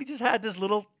 And he just had this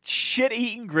little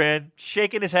shit-eating grin,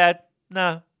 shaking his head.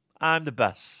 No, I'm the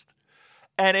best.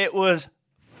 And it was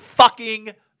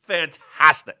fucking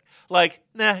fantastic. Like,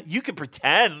 nah, you can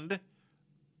pretend.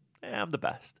 Yeah, I'm the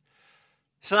best.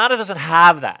 Sanada doesn't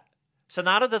have that.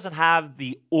 Sanada doesn't have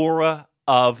the aura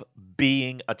of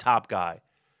being a top guy,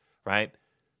 right?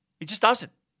 He just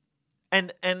doesn't.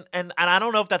 And I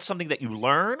don't know if that's something that you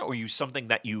learn or something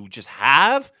that you just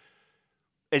have.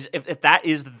 If that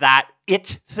is that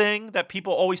it thing that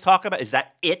people always talk about, is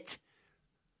that it?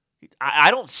 I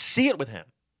don't see it with him.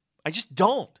 I just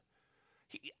don't.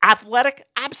 Athletic,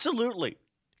 absolutely.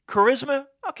 Charisma,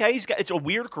 okay. It's a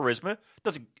weird charisma.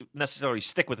 Doesn't necessarily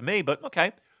stick with me, but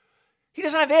okay. He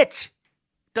doesn't have it.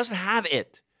 Doesn't have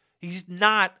it. He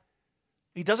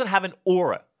doesn't have an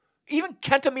aura. Even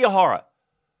Kenta Miyahara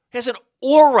has an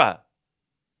aura.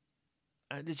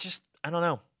 It's just, I don't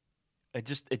know. It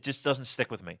just doesn't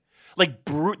stick with me. Like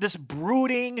this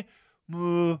brooding,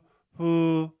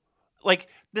 like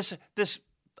this.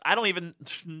 I don't even,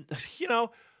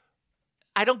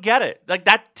 I don't get it. Like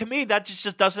that to me, that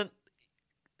just doesn't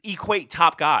equate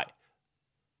top guy.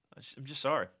 I'm just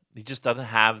sorry. He just doesn't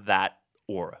have that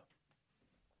aura.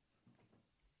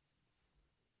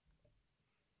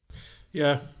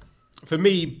 Yeah. For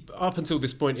me, up until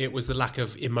this point, it was the lack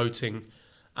of emoting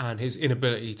and his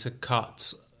inability to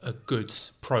cut a good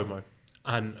promo.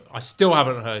 And I still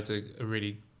haven't heard a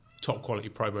really top quality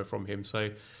promo from him. So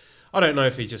I don't know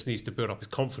if he just needs to build up his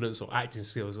confidence or acting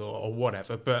skills or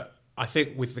whatever. But I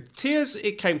think with the tears,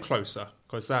 it came closer.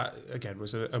 Because that, again,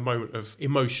 was a moment of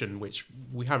emotion, which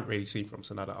we haven't really seen from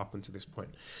Sanada up until this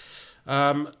point.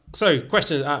 So,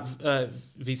 question at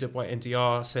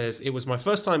VZYNDR says, it was my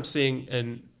first time seeing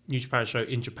a New Japan show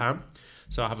in Japan.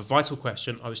 So I have a vital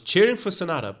question. I was cheering for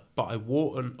Sanada, but I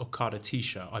wore an Okada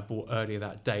t-shirt I bought earlier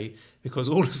that day because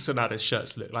all of Sanada's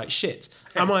shirts look like shit.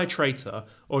 Am I a traitor,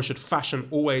 or should fashion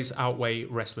always outweigh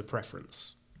wrestler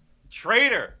preference?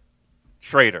 Traitor.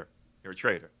 You're a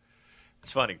traitor.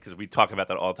 It's funny because we talk about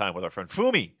that all the time with our friend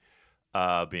Fumi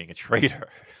being a traitor.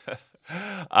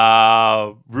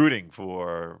 Rooting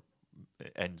for,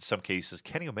 in some cases,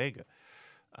 Kenny Omega.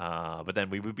 But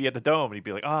then we would be at the Dome, and he'd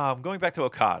be like, I'm going back to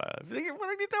Okada. I'd be like, what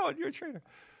are you doing? You're a traitor.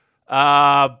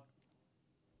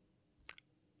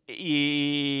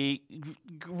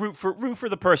 Root for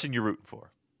the person you're rooting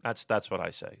for. That's what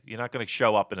I say. You're not going to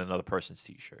show up in another person's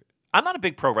T-shirt. I'm not a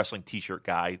big pro wrestling T-shirt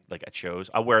guy, like at shows.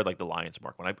 I wear like the Lions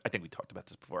mark one. I think we talked about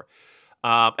this before.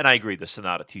 And I agree, the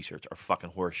Sonata T-shirts are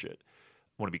fucking horseshit.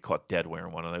 I want to be caught dead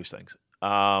wearing one of those things.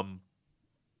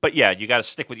 But yeah, you got to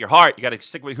stick with your heart. You got to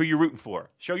stick with who you're rooting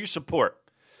for. Show your support.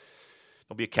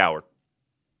 Don't be a coward.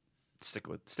 Stick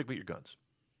with your guns.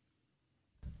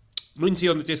 Munty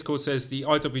on the Discord says the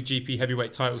IWGP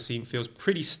heavyweight title scene feels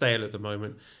pretty stale at the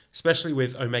moment, especially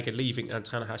with Omega leaving and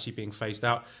Tanahashi being phased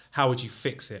out. How would you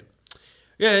fix it?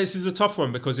 Yeah, this is a tough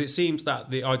one because it seems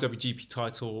that the IWGP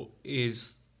title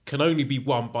can only be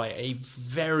won by a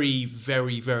very,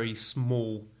 very, very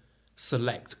small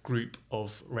select group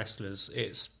of wrestlers.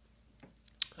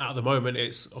 At the moment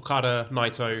it's Okada,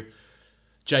 Naito,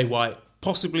 Jay White,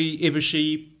 possibly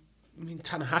Ibushi. I mean,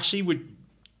 Tanahashi,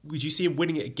 would you see him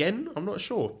winning it again? I'm not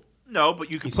sure. No,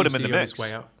 but you can put him in the mix. His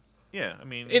way out. Yeah, I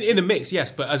mean, in the mix,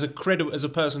 yes, but as a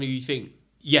person who you think,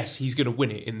 yes, he's going to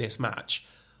win it in this match,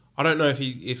 I don't know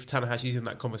if Tanahashi's in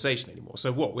that conversation anymore.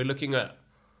 So what, we're looking at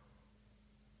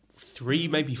 3,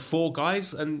 maybe 4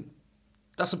 guys, and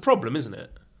that's a problem, isn't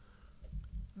it?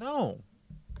 No,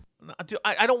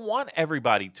 I don't want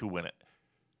everybody to win it.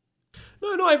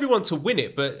 No, not everyone to win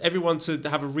it, but everyone to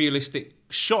have a realistic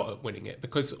shot at winning it.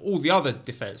 Because all the other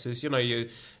defenses, your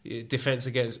defense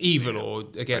against Evil or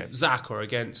against Zack or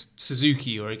against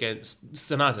Suzuki or against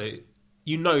Sanada,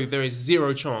 there is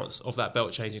 0 chance of that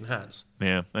belt changing hands.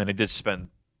 Yeah, and he did spend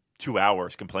 2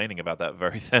 hours complaining about that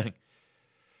very thing.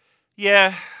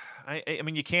 Yeah, I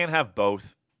mean, you can't have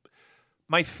both.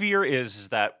 My fear is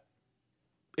that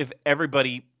if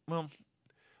everybody, well,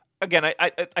 again,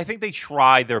 I think they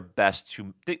try their best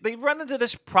to. They run into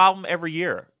this problem every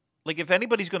year. Like, if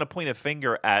anybody's going to point a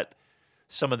finger at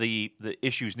some of the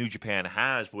issues New Japan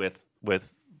has with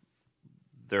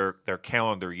their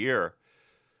calendar year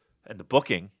and the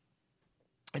booking,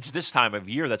 it's this time of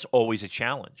year that's always a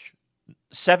challenge.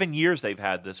 7 years they've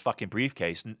had this fucking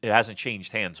briefcase, and it hasn't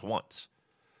changed hands once.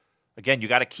 Again, you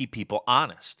got to keep people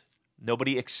honest.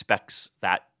 Nobody expects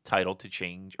that title to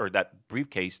change, or that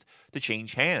briefcase to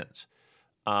change hands.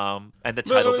 And the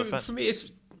title defense. For me,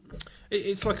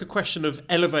 it's like a question of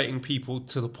elevating people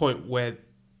to the point where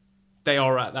they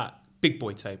are at that big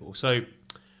boy table. So,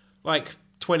 like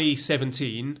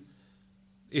 2017,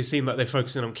 it seemed like they're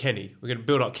focusing on Kenny. We're going to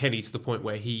build up Kenny to the point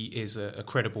where he is a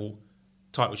credible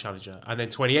title challenger. And then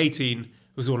 2018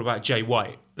 was all about Jay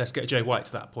White. Let's get Jay White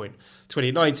to that point.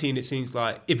 2019, it seems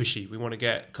like Ibushi. We want to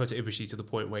get Kota Ibushi to the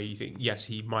point where you think, yes,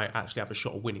 he might actually have a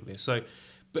shot of winning this. So,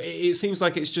 but it seems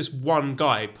like it's just one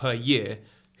guy per year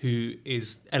who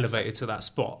is elevated to that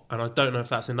spot. And I don't know if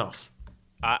that's enough.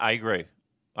 I agree.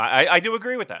 I do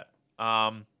agree with that.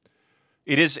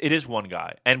 It is one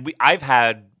guy. And I've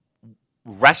had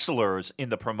wrestlers in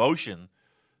the promotion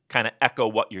kind of echo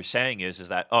what you're saying is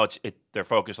that, they're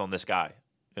focused on this guy.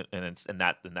 And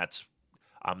that's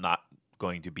I'm not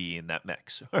going to be in that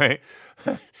mix, right?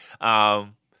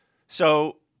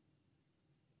 So,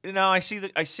 I see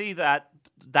that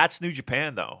that's New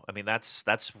Japan, though. I mean, that's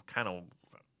kind of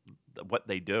what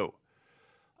they do.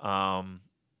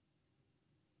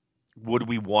 Would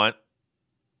we want?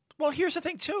 Well, here's the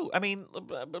thing, too. I mean,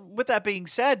 with that being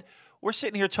said, we're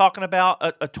sitting here talking about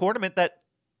a tournament that,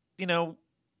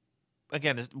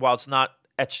 again, while it's not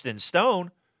etched in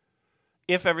stone,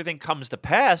 if everything comes to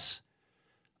pass,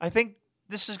 I think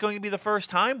this is going to be the first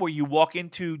time where you walk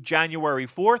into January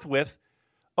 4th with,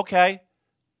 okay,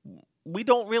 we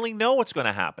don't really know what's going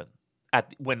to happen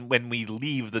when we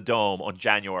leave the Dome on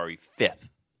January 5th,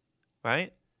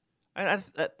 right? And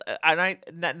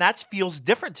that feels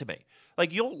different to me.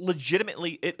 Like, you'll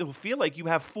legitimately, it'll feel like you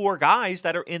have 4 guys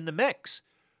that are in the mix.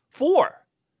 4,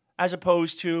 as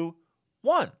opposed to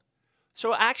 1.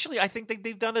 So actually, I think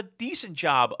they've done a decent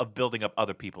job of building up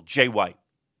other people. Jay White.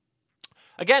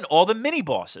 Again, all the mini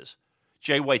bosses.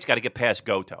 Jay White's got to get past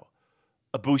Goto.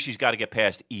 Ibushi's got to get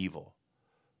past Evil.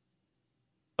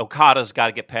 Okada's got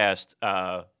to get past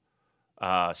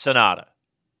Sonata.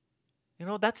 You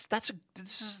know,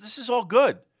 this is all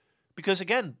good because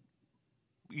again,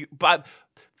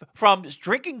 from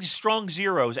drinking strong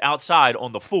zeros outside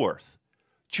on the 4th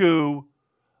to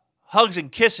hugs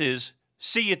and kisses,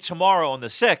 see you tomorrow on the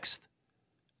 6th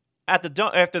at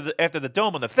the after the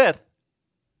Dome on the 5th.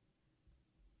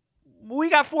 We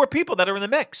got 4 people that are in the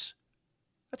mix.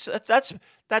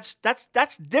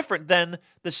 That's different than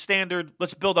the standard.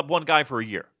 Let's build up one guy for a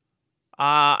year.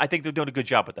 I think they're doing a good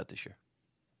job with that this year.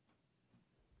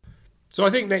 So I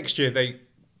think next year they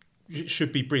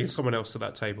should be bringing someone else to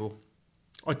that table.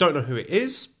 I don't know who it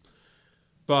is,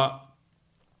 but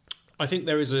I think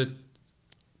there is an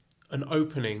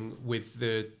opening with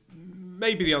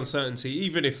maybe the uncertainty,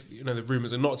 even if the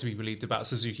rumours are not to be believed about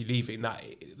Suzuki leaving, that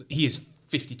he is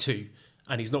 52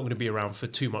 and he's not going to be around for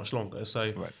too much longer.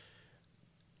 So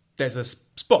there's a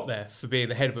spot there for being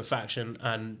the head of a faction,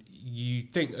 and you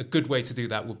think a good way to do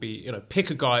that would be pick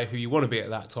a guy who you want to be at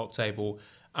that top table,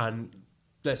 and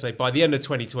let's say by the end of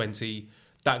 2020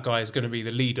 that guy is going to be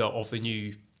the leader of the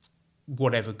new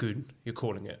whatever goon you're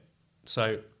calling it.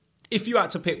 So if you had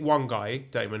to pick one guy,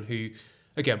 Damon, who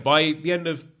again by the end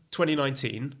of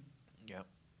 2019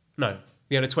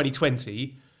 the end of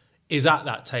 2020 is at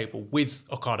that table with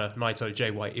Okada, Naito,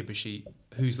 Jay White, Ibushi,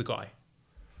 who's the guy?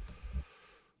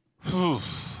 You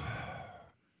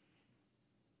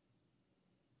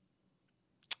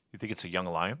think it's a young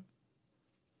lion?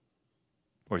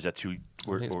 Or is that too...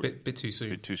 I think it's a bit too soon.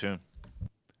 Bit too soon.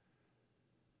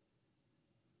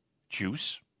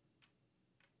 Juice?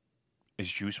 Is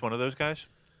Juice one of those guys?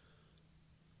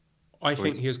 I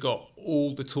think he has got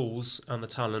all the tools and the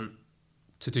talent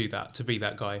to do that, to be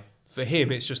that guy. For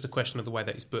him, it's just a question of the way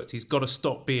that he's booked. He's got to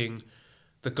stop being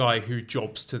the guy who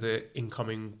jobs to the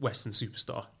incoming Western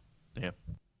superstar. Yeah.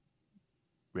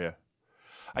 Yeah.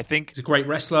 I think... He's a great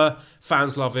wrestler.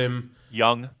 Fans love him.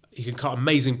 Young. He can cut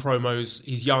amazing promos.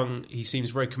 He's young. He seems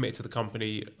very committed to the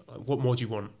company. What more do you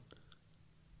want?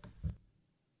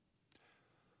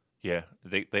 Yeah.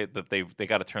 They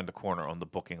got to turn the corner on the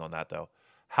booking on that, though.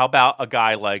 How about a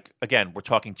guy like... Again, we're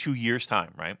talking 2 years'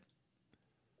 time, right?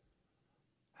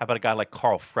 How about a guy like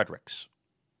Carl Fredericks?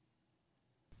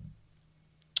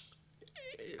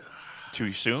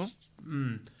 Too soon?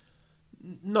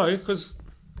 No, because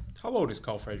how old is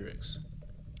Carl Fredericks?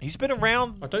 He's been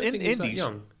around. I don't think he's Indies. that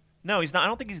young. No, he's not. I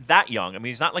don't think he's that young. I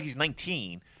mean, he's not like he's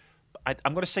 19. I'm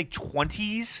going to say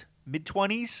 20s,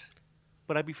 mid-20s.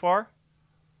 Would I be far?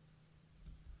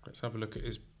 Let's have a look at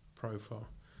his profile.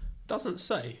 Doesn't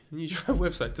say. The New Japan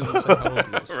website doesn't say how old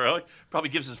he is. Really? Probably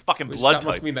gives his fucking blood type. That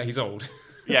must mean that he's old.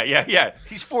 Yeah.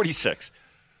 He's 46.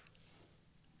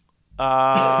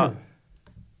 I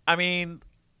mean,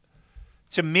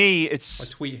 to me, it's...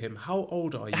 I tweet him, how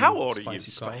old are you? How old are you,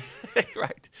 Spicy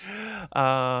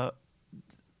Right.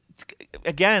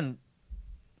 Again,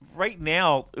 right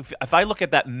now, if I look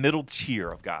at that middle tier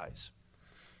of guys,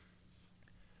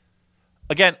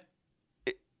 again,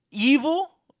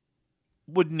 Evil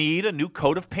would need a new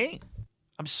coat of paint.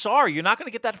 I'm sorry, you're not going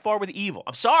to get that far with Evil.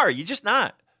 I'm sorry, you're just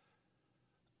not.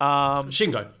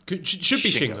 Shingo. Should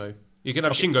be Shingo. You can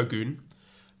have Shingo-gun.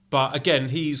 But again,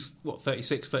 he's,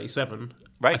 36, 37.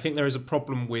 Right. I think there is a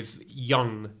problem with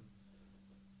young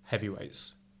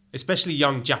heavyweights, especially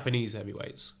young Japanese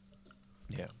heavyweights.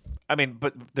 Yeah. I mean,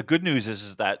 but the good news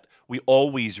is that we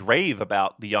always rave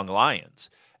about the Young Lions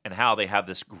and how they have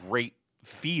this great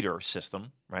feeder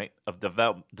system, right, of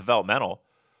developmental.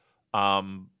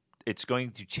 It's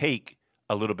going to take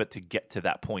a little bit to get to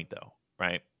that point, though,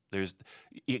 right?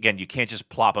 Again, you can't just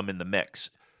plop them in the mix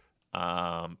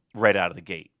right out of the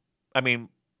gate. I mean,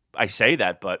 I say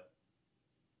that, but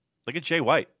look at Jay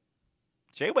White.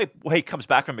 Jay White comes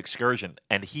back from excursion,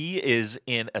 and he is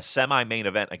in a semi-main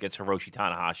event against Hiroshi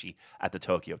Tanahashi at the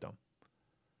Tokyo Dome.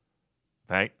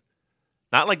 Right?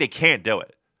 Not like they can't do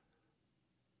it.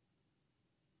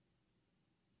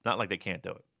 Not like they can't do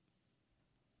it.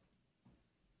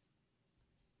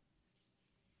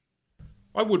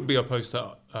 I wouldn't be opposed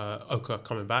to Oka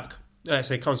coming back. Let's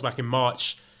say he comes back in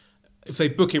March. If they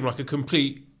book him like a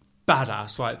complete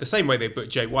badass, like the same way they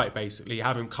booked Jay White, basically,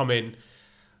 have him come in,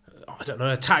 I don't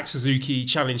know, attack Suzuki,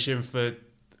 challenge him for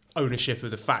ownership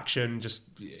of the faction,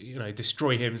 just,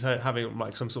 destroy him, having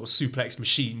like some sort of suplex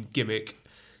machine gimmick.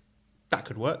 That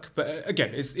could work. But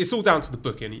again, it's all down to the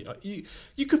booking.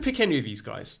 You could pick any of these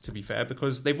guys, to be fair,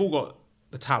 because they've all got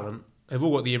the talent, they've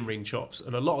all got the in-ring chops,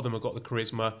 and a lot of them have got the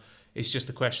charisma. It's just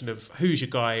a question of who's your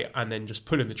guy and then just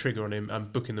pulling the trigger on him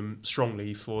and booking them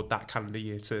strongly for that calendar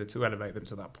year to elevate them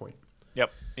to that point.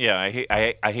 Yep. Yeah,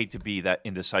 I hate to be that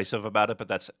indecisive about it, but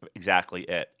that's exactly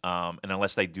it. And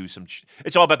unless they do some,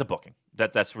 it's all about the booking.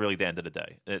 That's really the end of the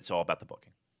day. It's all about the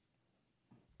booking.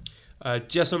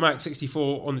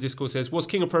 JessOMac64 on the Discord says, was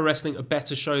King of Pro Wrestling a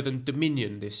better show than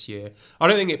Dominion this year? I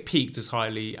don't think it peaked as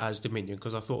highly as Dominion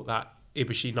because I thought that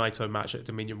Ibushi Naito match at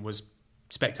Dominion was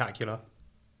spectacular.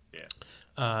 Yeah.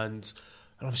 And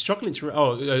I'm struggling to...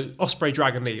 Ospreay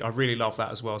Dragon Lee. I really love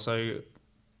that as well. So,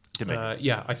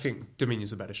 Dominion. I think Dominion's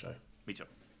the better show. Me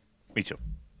too.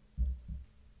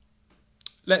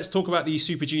 Let's talk about the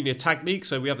Super Junior Tag League.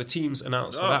 So we have the teams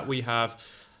announced for that. We have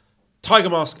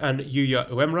Tiger Mask and Yuya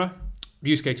Uemura,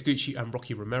 Ryusuke Taguchi and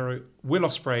Rocky Romero, Will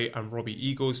Ospreay and Robbie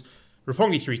Eagles,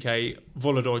 Roppongi 3K,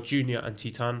 Volador Jr. and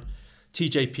Titan,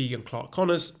 TJP and Clark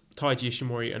Connors, Taiji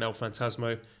Ishimori and El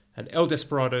Phantasmo, and El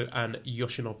Desperado and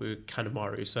Yoshinobu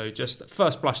Kanemaru. So just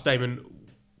first blush, Damon,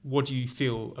 what do you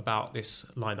feel about this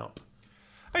lineup?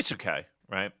 It's okay,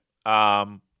 right?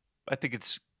 I think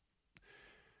it's...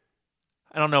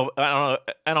 I don't know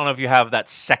if you have that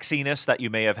sexiness that you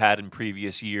may have had in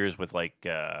previous years with like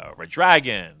Red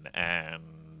Dragon and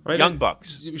Young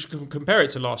Bucks. You should compare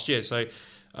it to last year. So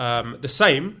the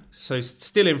same. So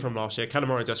still in from last year.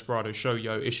 Kanemaru, Desperado,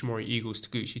 Shoyo, Ishimori, Eagles,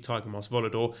 Taguchi, Tiger Mask,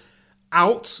 Volador.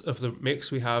 Out of the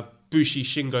mix, we have Bushi,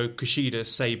 Shingo, Kushida,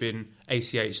 Sabin,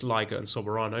 ACH, Liger, and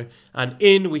Soberano. And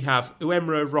in, we have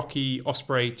Uemura, Rocky,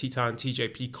 Ospreay, Titan,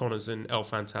 TJP, Connors, and El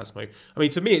Phantasmo. I mean,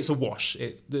 to me, it's a wash.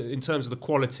 In terms of the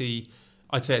quality,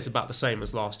 I'd say it's about the same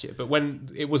as last year. But when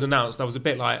it was announced, I was a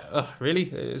bit like, really?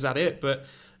 Is that it? But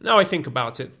now I think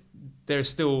about it, there's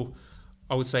still,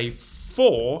 I would say,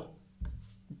 4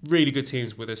 really good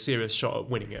teams with a serious shot at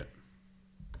winning it.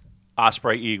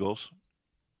 Ospreay, Eagles.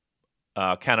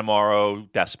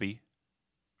 Kanemaru, Despi,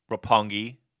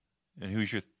 Roppongi, and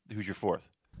who's your fourth?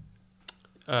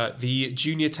 The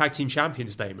Junior Tag Team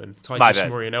Champions, Damon, Taiji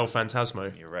Ishimori and El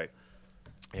Phantasmo. You're right.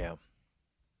 Yeah.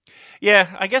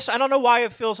 I guess I don't know why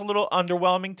it feels a little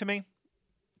underwhelming to me.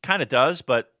 Kind of does,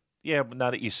 but yeah.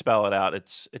 Now that you spell it out,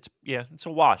 it's a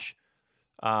wash.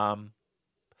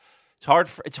 It's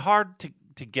hard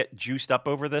to get juiced up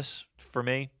over this for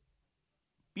me.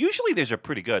 Usually these are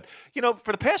pretty good.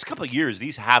 For the past couple of years,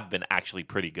 these have been actually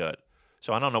pretty good.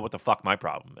 So I don't know what the fuck my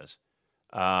problem is.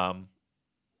 And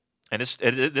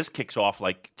this kicks off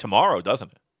like tomorrow,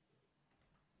 doesn't it?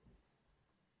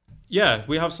 Yeah,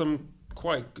 we have some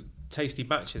quite tasty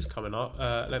matches coming up.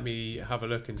 Let me have a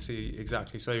look and see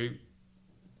exactly. So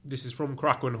this is from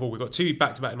Korakuen Hall. We've got 2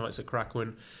 back-to-back nights at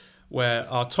Korakuen where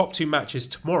our top 2 matches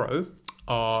tomorrow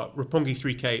are Roppongi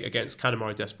 3K against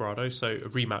Kanemaru Desperado, so a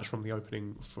rematch from the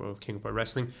opening for King of Pro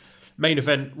Wrestling. Main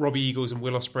event, Robbie Eagles and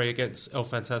Will Ospreay against El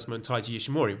Phantasmo and Taiji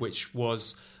Ishimori, which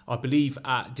was, I believe,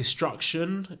 at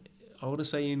Destruction, I want to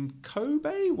say in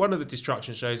Kobe, one of the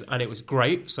Destruction shows, and it was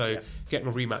great, so getting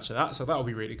a rematch of that, so that'll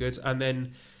be really good. And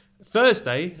then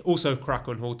Thursday, also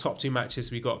Korakuen Hall, top 2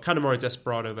 matches, we got Kanemaru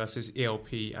Desperado versus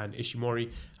ELP and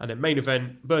Ishimori, and then main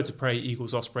event, Birds of Prey,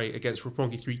 Eagles Ospreay against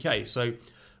Roppongi 3K. So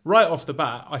right off the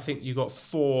bat, I think you got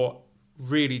 4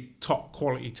 really top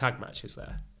quality tag matches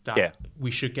there that we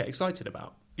should get excited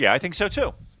about. Yeah, I think so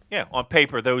too. Yeah, on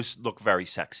paper, those look very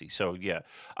sexy. So yeah,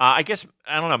 I guess,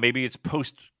 I don't know, maybe it's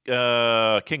post King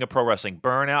of Pro Wrestling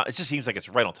burnout. It just seems like it's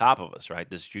right on top of us, right?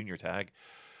 This junior tag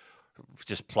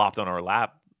just plopped on our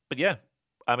lap. But yeah,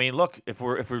 I mean, look, if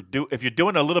you're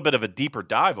doing a little bit of a deeper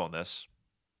dive on this,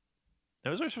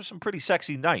 those are some pretty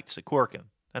sexy nights at Korakuen,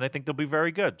 and I think they'll be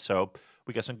very good. So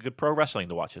we got some good pro wrestling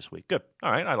to watch this week. Good.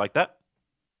 All right. I like that.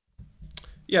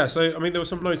 Yeah. So, I mean, there were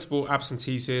some notable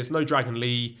absentees here. No Dragon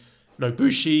Lee, no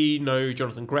Bushi, no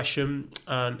Jonathan Gresham.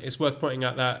 And it's worth pointing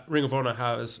out that Ring of Honor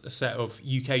has a set of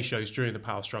UK shows during the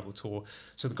Power Struggle Tour.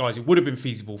 So the guys who would have been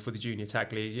feasible for the Junior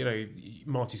Tag League,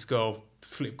 Marty Scurll,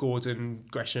 Flip Gordon,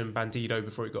 Gresham, Bandido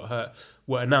before he got hurt,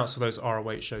 were announced for those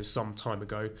ROH shows some time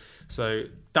ago. So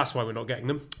that's why we're not getting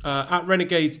them. At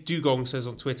Renegade Dugong says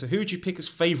on Twitter, who would you pick as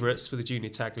favourites for the Junior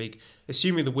Tag League,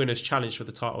 assuming the winners challenge for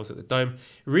the titles at the Dome? It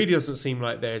really doesn't seem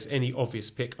like there's any obvious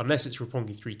pick, unless it's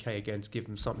Roppongi 3K again to give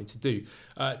them something to do.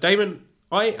 Damon,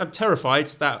 I am terrified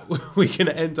that we're going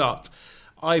to end up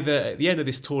either at the end of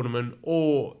this tournament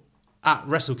or at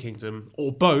Wrestle Kingdom,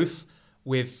 or both,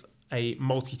 with a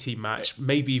multi-team match,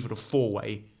 maybe even a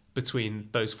 4-way between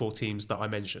those 4 teams that I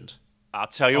mentioned. I'll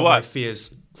tell you what. My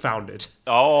fears founded.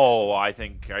 Oh, I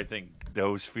think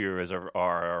those fears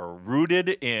are rooted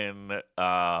in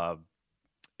a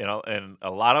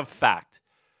lot of fact.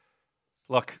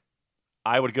 Look,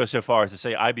 I would go so far as to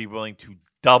say I'd be willing to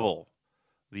double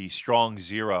the Strong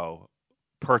Zero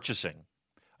purchasing.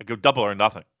 I'd go double or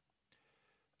nothing.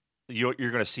 You're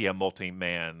going to see a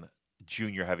multi-man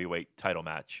junior heavyweight title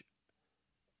match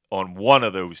on one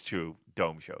of those two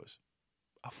dome shows.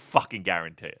 I'll fucking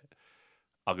guarantee it.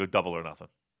 I'll go double or nothing.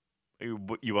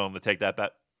 You willing to take that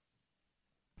bet?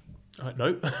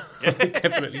 No,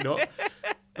 definitely not.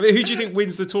 I mean, who do you think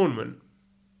wins the tournament?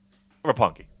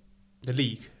 Roppongi. The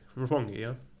league. Roppongi,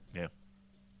 yeah? Yeah.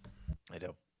 I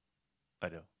do.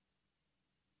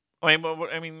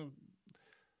 I mean,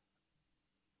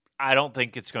 I don't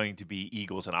think it's going to be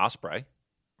Eagles and Ospreay,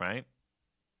 right?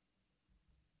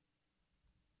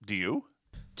 Do you?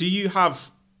 Do you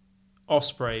have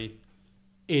Ospreay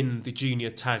in the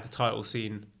junior tag title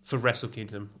scene for Wrestle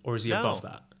Kingdom, or is he above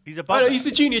that? He's above that. He's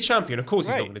the junior champion. Of course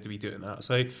he's Right. not going to be doing that.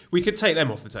 So we could take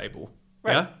them off the table.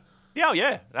 Right. Yeah?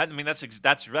 Yeah.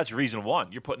 That's reason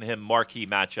one. You're putting him marquee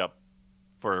matchup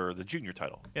for the junior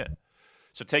title. Yeah.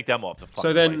 So take them off the fucking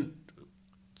So then, plate.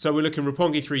 so we're looking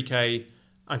Roppongi 3K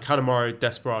and Kanemaru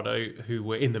Desperado, who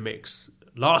were in the mix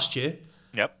last year.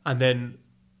 Yep. And then,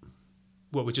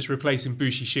 we're just replacing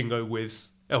Bushi Shingo with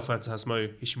El Phantasmo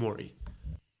Ishimori.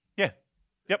 Yeah.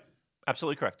 Yep.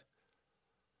 Absolutely correct.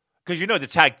 Because you know the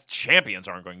tag champions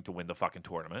aren't going to win the fucking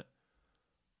tournament.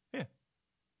 Yeah.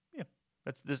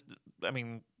 That's this. I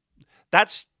mean,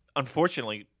 that's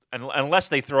unfortunately, unless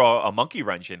they throw a monkey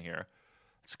wrench in here,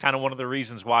 it's kind of one of the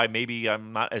reasons why maybe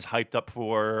I'm not as hyped up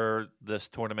for this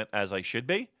tournament as I should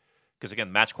be. Because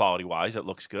again, match quality wise, it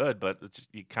looks good, but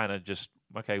you kind of just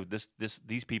okay.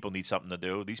 These people need something to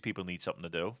do. These people need something to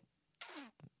do.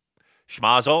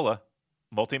 Schmazola,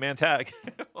 multi-man tag.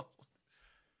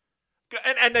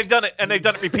 And they've done it, and they've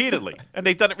done it repeatedly,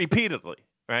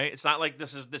 right? It's not like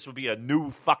this would be a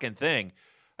new fucking thing.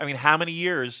 I mean, how many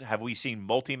years have we seen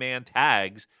multi-man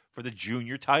tags for the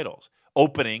junior titles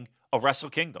opening a Wrestle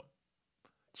Kingdom?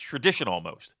 It's tradition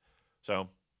almost. So,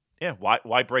 yeah,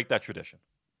 why break that tradition?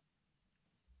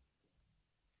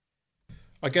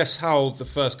 I guess how the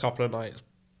first couple of nights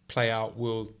play out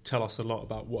will tell us a lot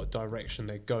about what direction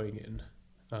they're going in.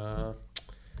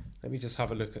 Let me just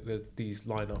have a look at these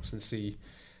lineups and see.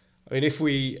 I mean, if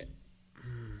we...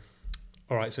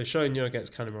 All right, so Shonyo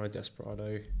against Kanemaru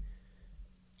Desperado.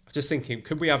 I'm just thinking,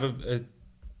 could we have a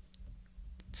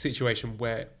situation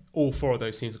where all four of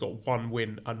those teams have got one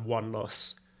win and one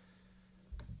loss?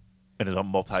 And it's a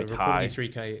multi-tie. So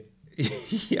 3K.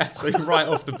 Yeah, so right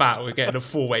off the bat, we're getting a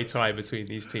four-way tie between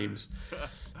these teams.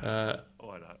 Why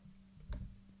not?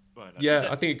 Yeah,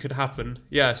 I think it could happen.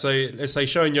 Yeah, so let's say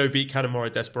Shonyo beat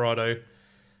Kanemaru Desperado,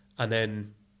 and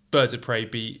then Birds of Prey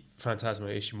beat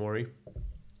Phantasmo Ishimori.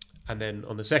 And then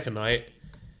on the second night,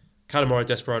 Kanemaru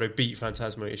Desperado beat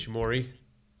Phantasmo Ishimori.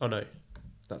 Oh no,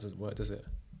 that doesn't work, does it?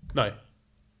 No.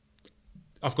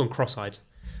 I've gone cross-eyed.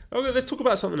 Okay, let's talk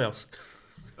about something else.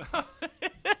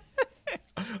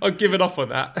 I've given up on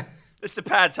that. It's the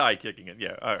pad tie kicking in.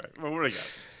 Yeah, all right. Well, what do we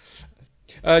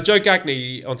got? Joe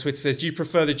Gagney on Twitter says, do you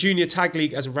prefer the Junior Tag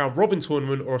League as a round-robin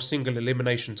tournament or a single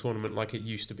elimination tournament like it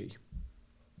used to be?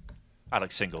 I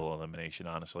like single elimination,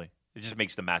 honestly. It just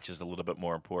makes the matches a little bit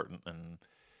more important. And,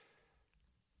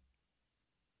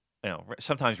 you know,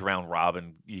 sometimes round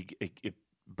robin,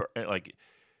 like,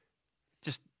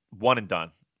 just one and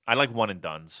done. I like one and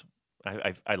dones.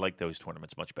 I like those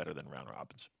tournaments much better than round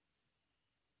robins.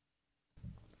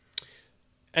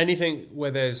 Anything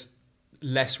where there's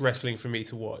less wrestling for me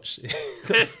to watch.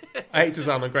 I hate to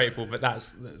sound ungrateful, but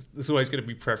that's always going to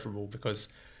be preferable because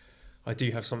I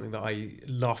do have something that I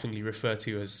laughingly refer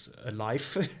to as a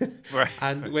life. Right.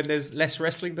 And when there's less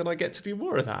wrestling, then I get to do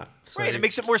more of that. So, right. It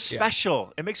makes it more special.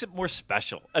 Yeah. It makes it more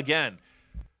special. Again,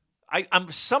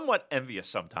 I'm somewhat envious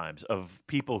sometimes of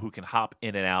people who can hop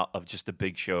in and out of just the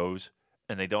big shows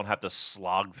and they don't have to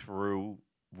slog through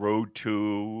Road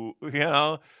to, you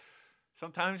know.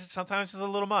 Sometimes it's a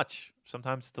little much.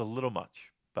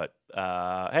 But,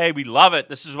 hey, we love it.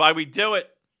 This is why we do it.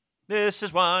 This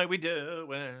is why we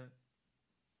do it.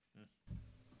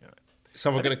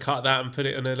 Someone going to cut that and put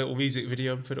it in a little music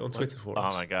video and put it on Twitter for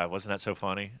us. Oh, my God. Wasn't that so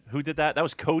funny? Who did that? That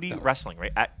was Cody Wrestling,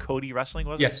 right? At Cody Wrestling,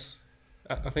 wasn't it? Yes.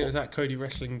 I think it was at Cody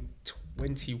Wrestling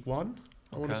 21,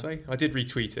 I want to say. I did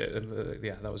retweet it. And,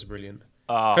 yeah, that was brilliant.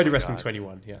 Oh, Cody Wrestling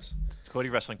 21, yes. Cody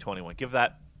Wrestling 21. Give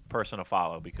that person a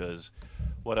follow because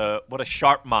what a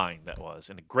sharp mind that was.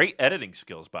 And great editing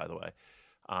skills, by the way.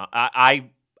 I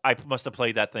must have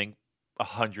played that thing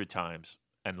 100 times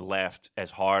and laughed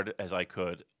as hard as I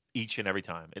could each and every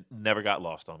time. It never got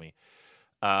lost on me.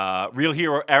 Real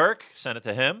Hero Eric, sent it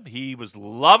to him. He was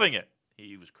loving it.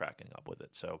 He was cracking up with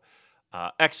it. So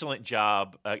excellent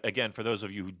job. Again, for those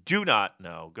of you who do not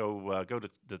know, go to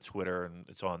the Twitter and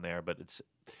it's on there. But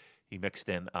he mixed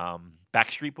in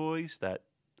Backstreet Boys, that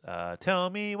Tell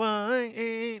Me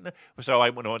Why. So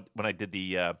when I did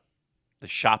the the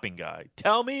shopping guy.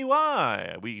 Tell me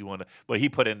why we want to. Well, he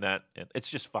put in that. It's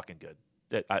just fucking good.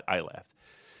 I laughed.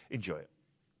 Enjoy it.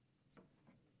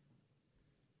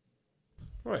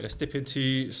 All right, let's dip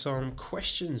into some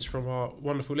questions from our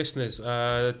wonderful listeners.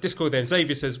 Discord then,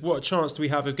 Xavier says, what chance do we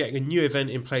have of getting a new event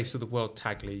in place of the World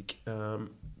Tag League? No,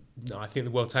 I think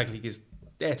the World Tag League is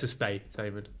there to stay,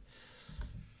 David.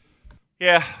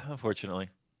 Yeah, unfortunately.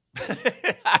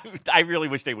 I really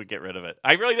wish they would get rid of it.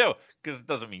 I really do, because it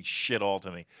doesn't mean shit all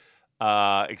to me.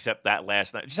 Except that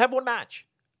last night. Just have one match.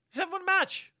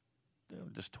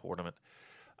 Just tournament.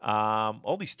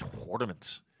 All these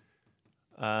tournaments.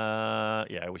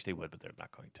 Yeah, I wish they would, but they're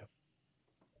not going to.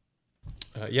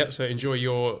 So enjoy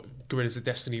your Guerrillas of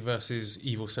Destiny versus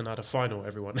Evil Sonata final,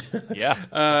 everyone. Yeah.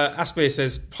 Asper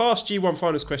says, past G1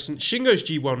 finals question, Shingo's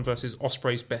G1 versus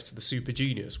Ospreay's Best of the Super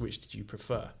Juniors. Which did you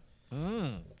prefer?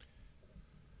 I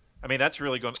mean, that's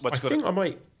really going. I think I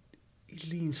might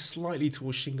lean slightly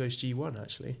towards Shingo's G1,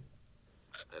 actually.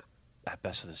 That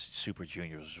Best of the Super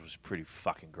Juniors was pretty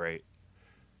fucking great.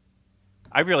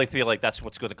 I really feel like that's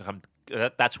what's going to come.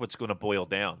 That's what's going to boil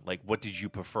down. Like, what did you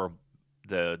prefer?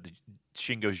 The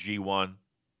Shingo's G1, and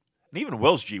even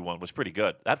Will's G1 was pretty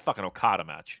good. That fucking Okada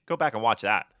match. Go back and watch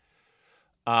that.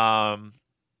 But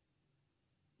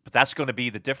that's going to be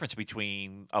the difference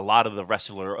between a lot of the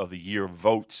Wrestler of the Year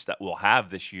votes that we'll have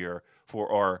this year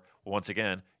for our, once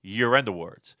again, year-end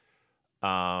awards.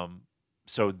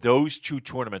 So those two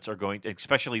tournaments are going,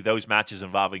 especially those matches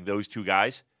involving those two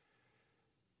guys.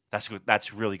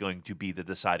 That's really going to be the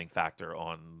deciding factor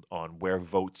on where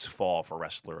votes fall for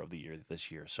Wrestler of the Year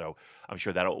this year. So I'm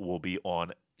sure that will be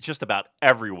on just about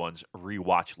everyone's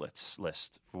rewatch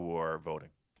list for voting.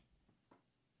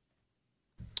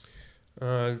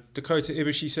 Dakota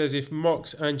Ibushi says, if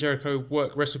Mox and Jericho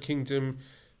work Wrestle Kingdom,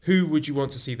 who would you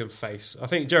want to see them face? I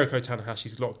think Jericho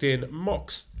Tanahashi's locked in.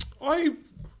 Mox, I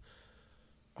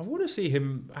want to see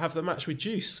him have the match with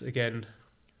Juice again,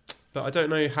 but I don't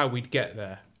know how we'd get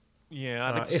there.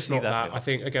 Yeah, if not that, I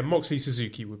think, again, Moxley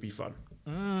Suzuki would be fun.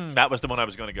 That was the one I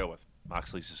was going to go with,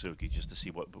 Moxley Suzuki, just to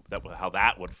see how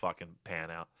that would fucking pan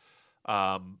out.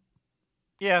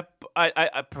 Yeah,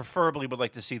 I preferably would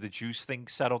like to see the Juice thing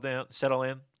settle in,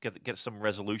 get some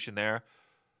resolution there.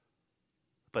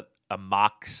 But a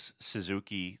Mox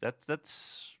Suzuki,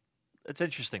 that's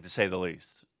interesting to say the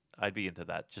least. I'd be into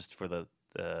that just for the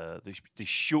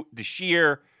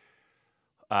sheer.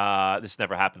 This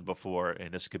never happened before,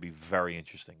 and this could be very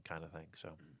interesting kind of thing.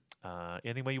 So,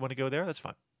 any way you want to go there, that's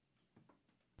fine.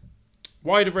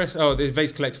 Why do the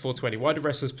Vase Collector 420? Why do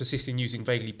wrestlers persist in using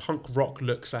vaguely punk rock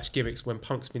look / gimmicks when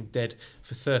Punk's been dead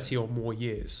for 30 or more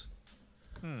years?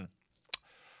 I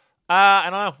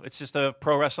don't know. It's just a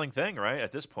pro wrestling thing, right?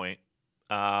 At this point,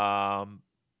 I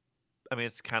mean,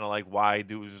 it's kind of like why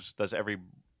does every?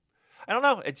 I don't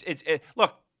know.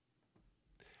 Look.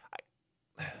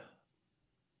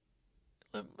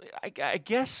 I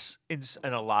guess in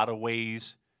a lot of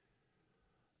ways,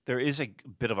 there is a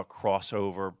bit of a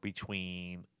crossover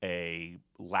between a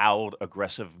loud,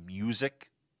 aggressive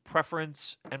music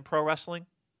preference and pro wrestling.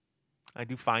 I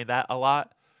do find that a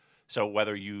lot. So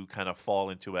whether you kind of fall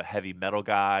into a heavy metal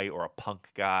guy or a punk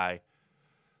guy,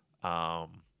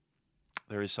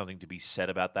 there is something to be said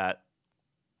about that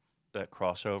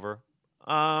crossover.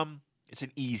 It's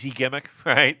an easy gimmick,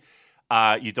 right?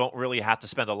 You don't really have to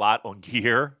spend a lot on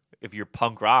gear if you're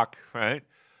punk rock, right?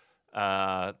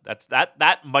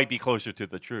 That might be closer to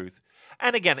the truth.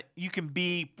 And again, you could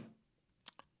do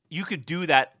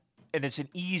that, and it's an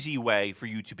easy way for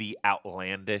you to be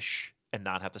outlandish and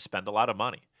not have to spend a lot of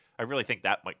money. I really think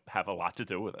that might have a lot to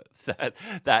do with it.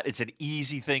 That it's an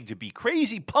easy thing to be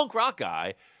crazy punk rock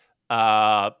guy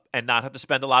and not have to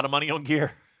spend a lot of money on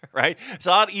gear, right? It's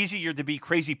a lot easier to be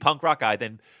crazy punk rock guy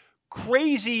than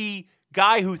crazy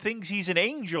guy who thinks he's an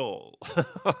angel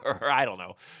or I don't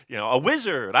know, a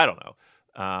wizard. I don't know.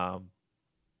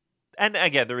 And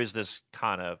again, there is this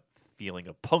kind of feeling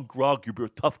of punk rock. You're a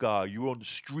tough guy. You're on the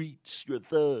streets. You're a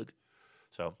thug.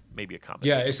 So maybe a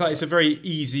combination. Yeah, it's a very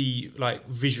easy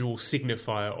visual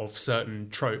signifier of certain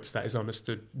tropes that is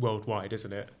understood worldwide,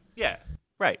 isn't it? Yeah,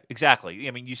 right. Exactly.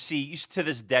 I mean, you to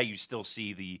this day, you still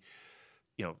see the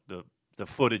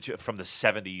footage from the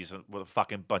 70s with a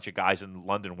fucking bunch of guys in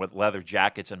London with leather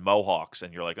jackets and mohawks,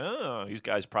 and you're like, oh, these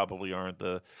guys probably aren't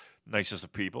the nicest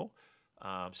of people.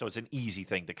 So it's an easy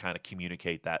thing to kind of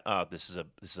communicate that, oh, this is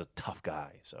a tough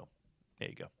guy. So there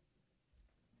you go.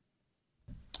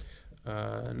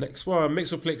 Next one,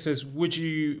 Mixelplick says, which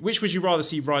would you rather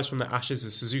see rise from the ashes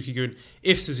of Suzuki-gun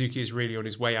if Suzuki is really on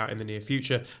his way out in the near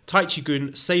future?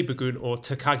 Taichi-gun, Saber-gun, or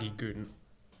Takagi-gun?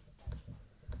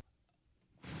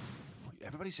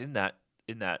 Everybody's in that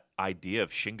in that idea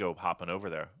of Shingo hopping over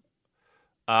there.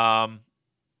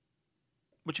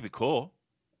 Which would be cool.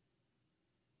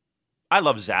 I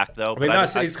love Zack though. I mean,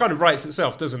 it's kind of writes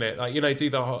itself, doesn't it? Like, do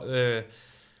the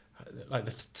like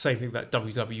the same thing that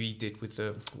WWE did with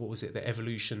the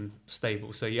Evolution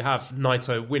stable. So you have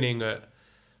Naito winning at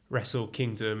Wrestle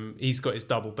Kingdom. He's got his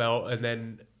double belt, and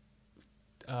then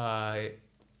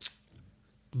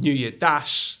New Year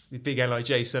Dash, the big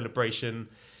LIJ celebration.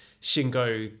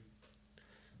 Shingo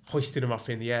hoisting him up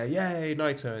in the air, yay,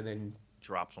 Naito, and then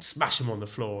drops him, smash him on the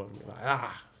floor, and like,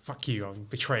 fuck you, I'm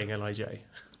betraying LIJ.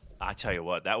 I tell you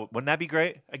what, wouldn't that be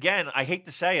great? Again, I hate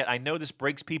to say it, I know this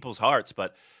breaks people's hearts,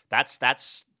 but that's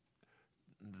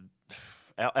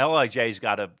LIJ's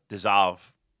got to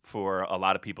dissolve for a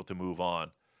lot of people to move on,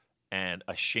 and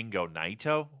a Shingo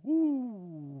Naito,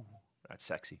 woo, that's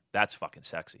sexy. That's fucking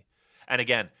sexy. And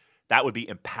again, that would be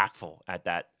impactful at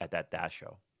that Dash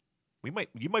show. You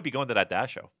might be going to that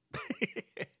Dash show.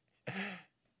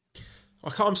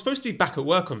 I'm supposed to be back at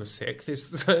work on the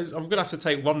 6th. I'm going to have to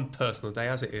take one personal day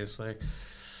as it is. So,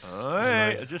 all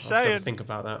right, just saying. Think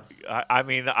about that.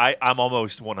 I'm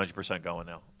almost 100% going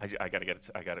now. I got to get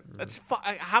it.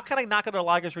 How can I knock out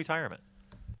Liger's retirement?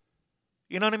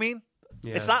 You know what I mean?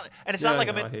 Yeah. It's not like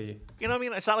I'm in. I hear you. You know what I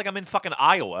mean? It's not like I'm in fucking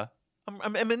Iowa.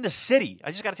 I'm in the city.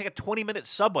 I just got to take a 20-minute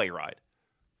subway ride.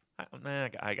 I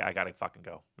got to fucking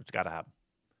go. It's got to happen.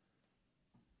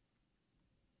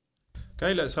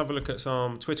 Okay, let's have a look at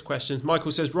some Twitter questions.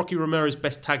 Michael says, Rocky Romero's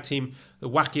best tag team, the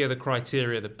wackier the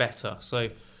criteria, the better. So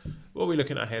what are we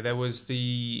looking at here? There was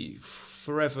the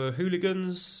Forever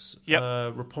Hooligans,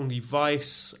 Roppongi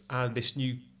Vice, and this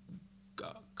new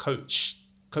coach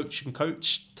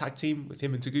tag team with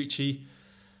him and Taguchi.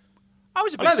 I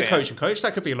was a big fan. The coach and coach.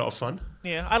 That could be a lot of fun.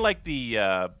 Yeah, I like the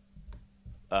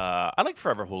I like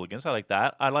Forever Hooligans. I like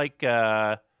that. I like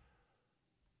I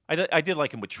did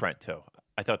like him with Trent too.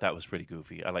 I thought that was pretty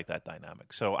goofy. I like that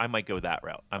dynamic. So I might go that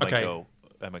route. I might go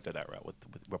that route with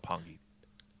Roppongi.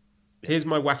 Here's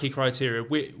my wacky criteria.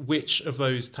 Which of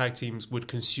those tag teams would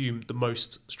consume the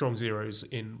most strong zeros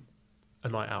in a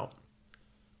night out?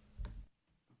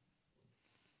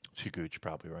 Taguchi,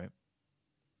 probably, right?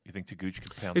 You think Taguchi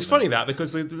could pound? It's funny that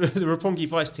because the Roppongi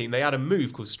Vice team, they had a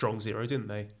move called Strong Zero, didn't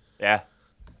they? Yeah.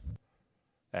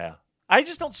 I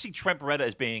just don't see Trent Beretta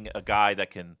as being a guy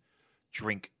that can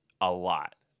drink a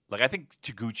lot. Like, I think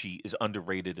Taguchi is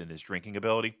underrated in his drinking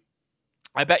ability.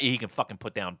 I bet you he can fucking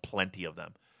put down plenty of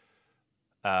them.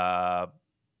 I'm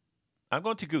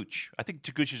going Taguchi. I think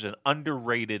Taguchi is an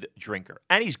underrated drinker.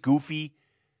 And he's goofy.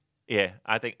 Yeah,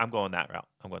 I think I'm going that route.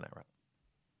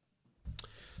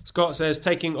 Scott says,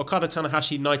 taking Okada,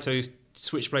 Tanahashi, Naito,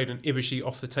 Switchblade, and Ibushi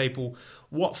off the table,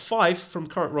 what 5 from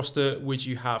current roster would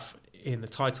you have in the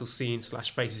title scene /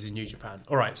 faces in New Japan?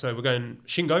 All right, so we're going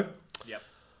Shingo. Yep.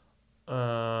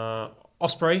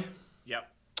 Ospreay.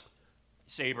 Yep.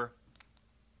 Sabre.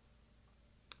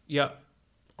 Yeah.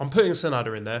 I'm putting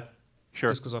Sanada in there.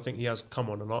 Sure. Just because I think he has come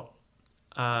on a lot.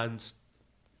 And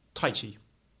Taichi.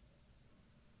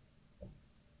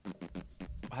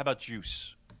 How about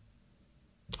Juice?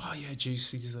 Oh, yeah,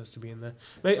 Juice. He deserves to be in there.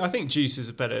 I think Juice is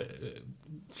a better...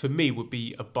 for me, would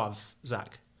be above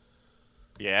Zack.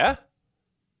 Yeah?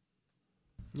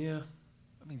 Yeah.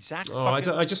 I mean, Zack...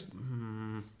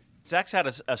 Zack's had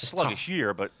a sluggish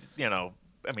year, but,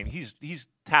 he's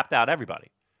tapped out everybody.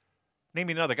 Name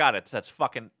me another guy that's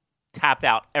fucking tapped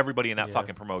out everybody in that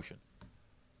fucking promotion.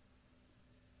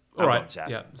 All right.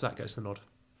 Yeah, Zack gets the nod.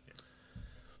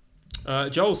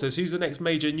 Joel says, who's the next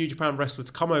major New Japan wrestler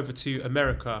to come over to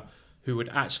America who would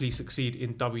actually succeed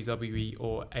in WWE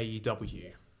or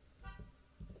AEW?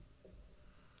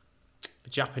 A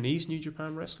Japanese New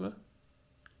Japan wrestler?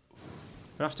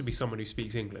 It'd have to be someone who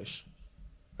speaks English.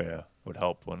 Yeah, would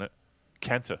help, wouldn't it?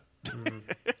 Kenta.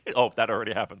 Oh, that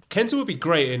already happened. Kenta would be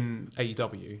great in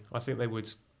AEW. I think they would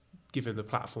give him the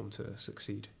platform to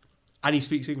succeed. And he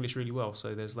speaks English really well,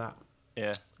 so there's that.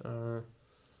 Yeah.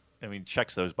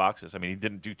 Checks those boxes. He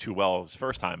didn't do too well his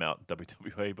first time out in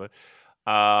WWE, but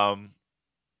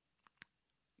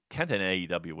Kenta in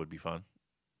AEW would be fun.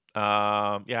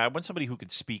 I want somebody who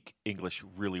could speak English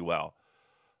really well.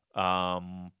 That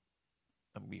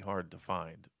would be hard to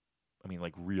find.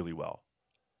 Really well.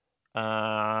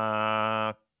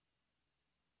 I'll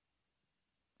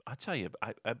tell you,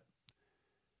 I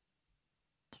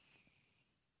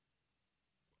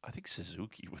think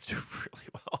Suzuki would do really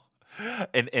well.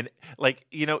 And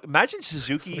imagine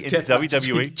Suzuki in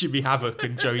WWE. Jimmy Havoc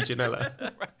and Joey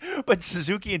Janela. But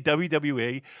Suzuki in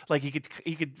WWE,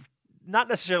 he could not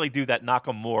necessarily do that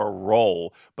Nakamura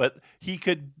role, but he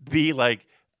could be like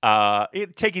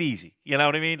take it easy. You know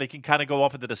what I mean? They can kind of go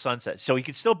off into the sunset. So he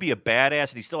can still be a badass,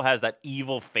 and he still has that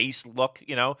evil face look,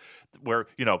 where,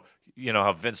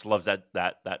 how Vince loves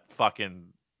that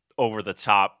fucking over the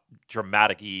top,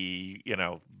 dramatic-y,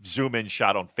 zoom in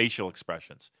shot on facial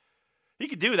expressions. He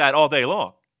could do that all day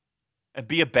long and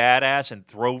be a badass and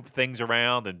throw things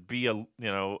around and be a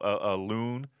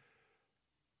loon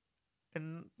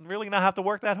and really not have to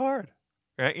work that hard.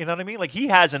 Right? You know what I mean? Like, he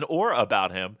has an aura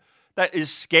about him that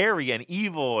is scary and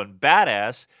evil and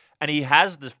badass, and he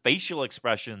has the facial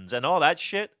expressions and all that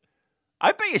shit.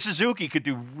 I bet you Suzuki could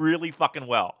do really fucking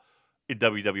well in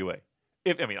WWE.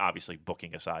 Obviously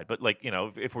booking aside, but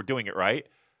if we're doing it right,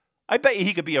 I bet you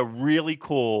he could be a really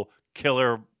cool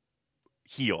killer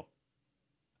heel.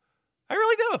 I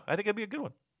really do. I think it'd be a good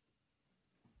one.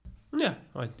 Yeah,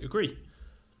 I agree.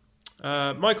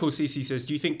 Michael CC says,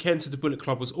 do you think Kenta to Bullet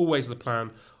Club was always the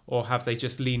plan, or have they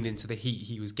just leaned into the heat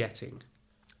he was getting?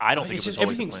 I don't think it was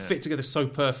always everything the plan. fit together so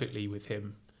perfectly with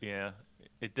him. Yeah,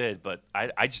 it did, but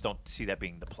I just don't see that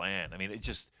being the plan. I mean, it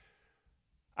just...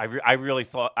 I really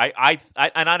thought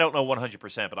and I don't know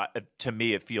 100%, but to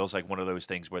me it feels like one of those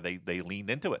things where they leaned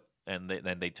into it and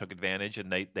then they took advantage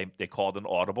and they called an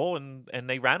audible and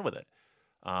they ran with it.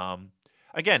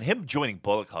 Again, him joining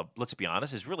Bullet Club, let's be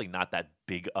honest, is really not that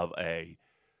big of a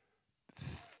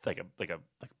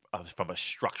from a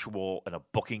structural and a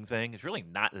booking thing. It's really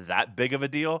not that big of a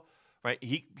deal, right?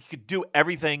 He could do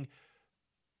everything.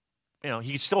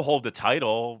 He could still hold the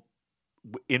title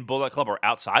in Bullet Club or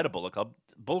outside of Bullet Club.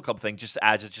 Bullet Club thing just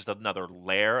adds just another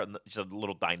layer and just a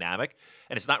little dynamic.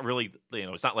 And it's not really,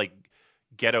 it's not like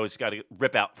Ghetto's got to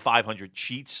rip out 500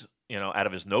 sheets, out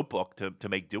of his notebook to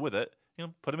make do with it.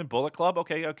 Put him in Bullet Club.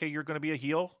 Okay, you're going to be a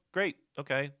heel. Great.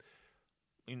 Okay.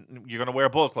 You're going to wear a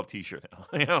Bullet Club t-shirt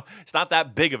now. It's not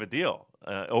that big of a deal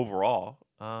overall.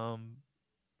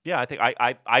 Yeah, I think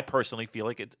I personally feel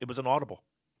like it was an audible.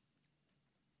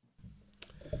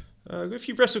 A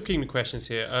few Wrestle Kingdom questions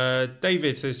here.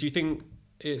 David says, do you think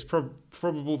it's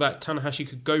probable that Tanahashi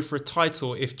could go for a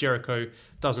title if Jericho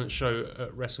doesn't show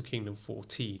at Wrestle Kingdom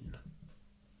 14?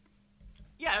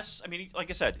 Yes. I mean, like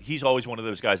I said, he's always one of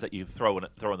those guys that you throw in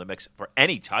the mix for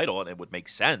any title, and it would make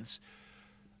sense.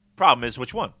 Problem is,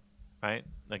 which one, right?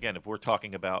 Again, if we're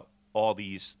talking about all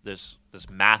this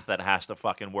math that has to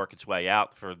fucking work its way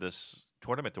out for this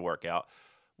tournament to work out,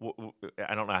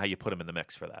 I don't know how you put him in the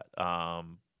mix for that.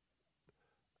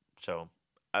 So,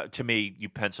 to me, you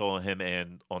pencil him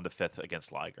in on the 5th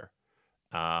against Liger,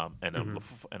 and on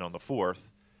the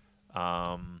 4th.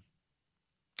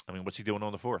 What's he doing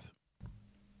on the 4th?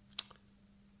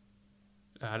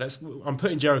 I'm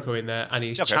putting Jericho in there, and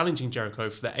he's challenging Jericho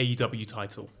for the AEW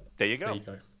title. There you go.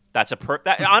 That's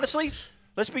honestly,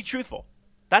 let's be truthful.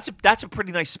 That's a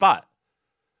pretty nice spot.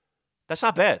 That's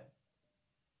not bad.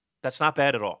 That's not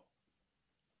bad at all.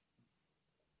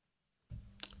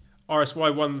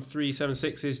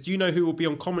 RSY1376 says, do you know who will be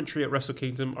on commentary at Wrestle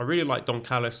Kingdom? I really like Don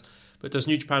Callis, but does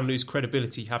New Japan lose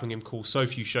credibility having him call so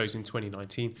few shows in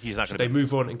 2019? He's not. Should they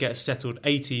move on and get a settled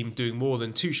A-team doing more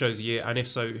than 2 shows a year? And if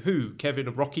so, who? Kevin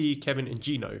and Rocky, Kevin and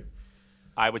Gino?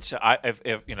 I would say, if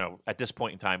at this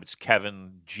point in time, it's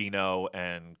Kevin, Gino,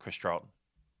 and Chris Charlton.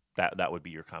 That would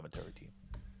be your commentary team.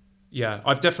 Yeah,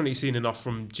 I've definitely seen enough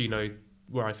from Gino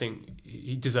where I think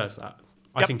he deserves that.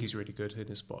 I think he's really good in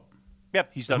his spot.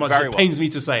 Yep, he's done very well. It pains me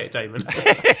to say it, Damon.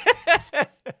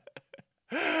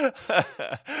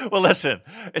 Well, listen,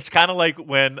 it's kind of like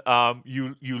when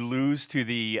you lose to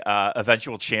the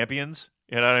eventual champions.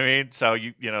 You know what I mean? So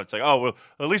it's like, oh well,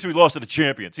 at least we lost to the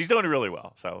champions. He's doing really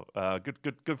well. So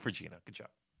good for Gino. Good job.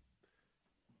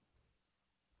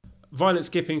 Violet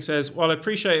Skipping says, while I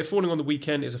appreciate it falling on the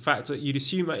weekend is a factor, you'd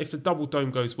assume that if the Double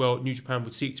Dome goes well, New Japan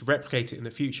would seek to replicate it in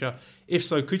the future. If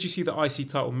so, could you see the IC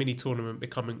title mini tournament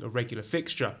becoming a regular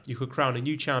fixture? You could crown a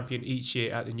new champion each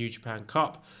year at the New Japan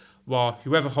Cup, while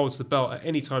whoever holds the belt at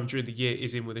any time during the year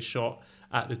is in with a shot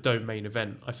at the Dome main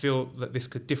event. I feel that this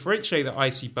could differentiate the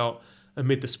IC belt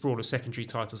amid the sprawl of secondary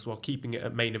titles while keeping it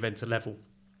at main eventer level.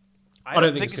 I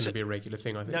don't think it's going to be a regular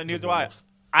thing. I think no, neither do I.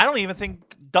 I don't even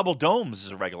think Double Domes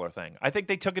is a regular thing. I think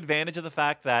they took advantage of the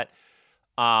fact that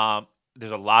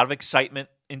there's a lot of excitement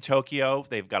in Tokyo.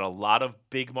 They've got a lot of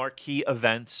big marquee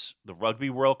events. The Rugby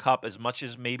World Cup, as much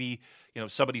as maybe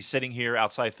somebody sitting here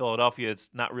outside Philadelphia, it's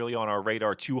not really on our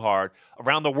radar too hard.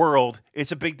 Around the world,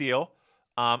 it's a big deal.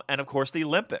 And, of course, the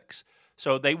Olympics.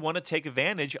 So they want to take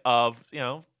advantage of,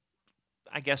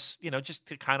 I guess, just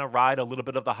to kind of ride a little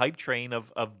bit of the hype train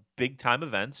of big-time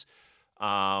events.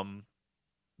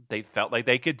 They felt like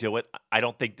they could do it. I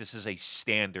don't think this is a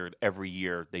standard every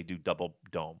year they do Double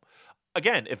Dome.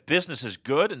 Again, if business is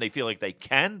good and they feel like they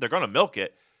can, they're going to milk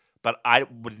it. but I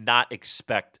would not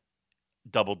expect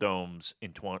double domes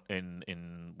in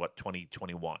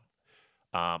 2021.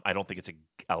 I don't think it's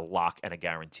a lock and a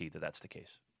guarantee that that's the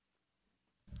case.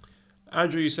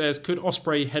 Andrew says, could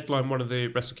Ospreay headline one of the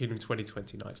Wrestle Kingdom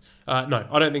 2020 nights? No,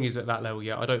 I don't think he's at that level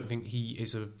yet. I don't think he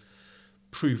is a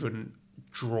proven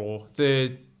draw.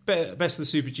 The Best of the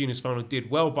Super Juniors final did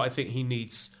well, but I think he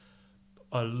needs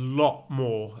a lot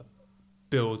more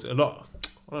build. I don't know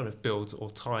if build or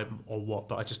time or what,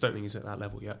 but I just don't think he's at that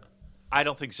level yet. I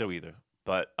don't think so either.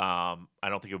 But I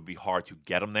don't think it would be hard to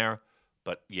get him there.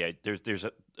 But yeah, there's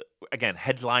again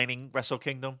headlining Wrestle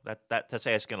Kingdom. That's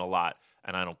asking a lot,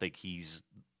 and I don't think he's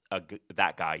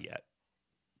that guy yet.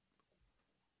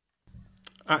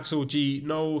 Axel G.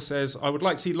 Noel says, I would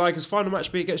like to see Liger's final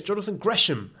match be against Jonathan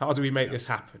Gresham. How do we make this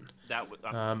happen?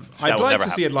 I'd like to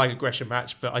see a Liger Gresham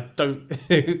match, but I don't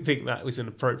think that was an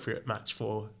appropriate match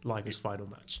for Liger's final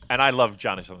match. And I love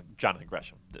Jonathan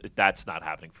Gresham. That's not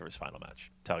happening for his final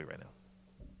match. I'll tell you right now.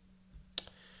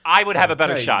 I would have a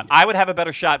better shot. I would have a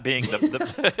better shot being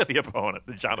the opponent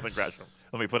than Jonathan Gresham.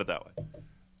 Let me put it that way.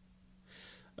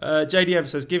 JDM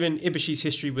says, given Ibushi's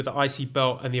history with the IC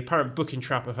belt and the apparent booking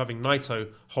trap of having Naito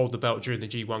hold the belt during the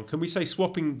G1, can we say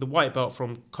swapping the white belt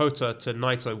from Kota to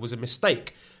Naito was a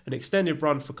mistake? An extended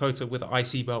run for Kota with the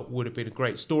IC belt would have been a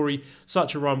great story.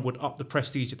 Such a run would up the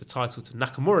prestige of the title to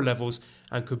Nakamura levels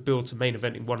and could build to main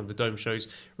eventing one of the Dome shows.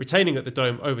 Retaining at the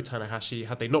Dome over Tanahashi,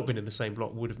 had they not been in the same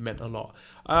block, would have meant a lot.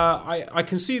 I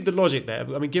can see the logic there.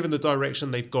 I mean, given the direction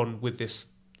they've gone with this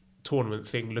tournament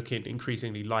thing looking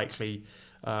increasingly likely,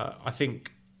 I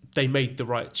think they made the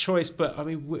right choice. But, I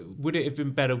mean, would it have been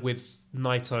better with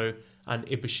Naito and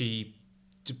Ibushi,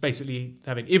 basically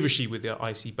having Ibushi with the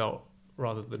IC belt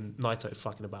rather than Naito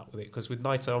fucking about with it? Because with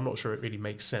Naito, I'm not sure it really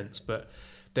makes sense. But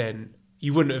then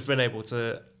you wouldn't have been able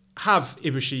to have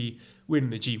Ibushi win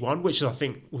the G1, which I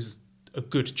think was a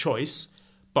good choice,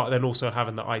 but then also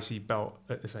having the IC belt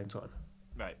at the same time.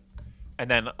 Right. And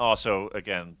then also,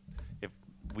 again,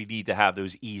 we need to have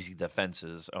those easy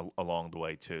defenses along the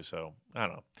way too. So I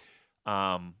don't know.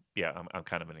 I'm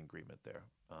kind of in agreement there.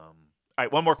 All right,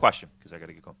 one more question because I got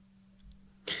to get going.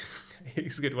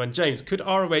 It's a good one. James, could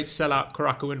ROH sell out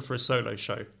Korakuen for a solo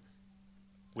show?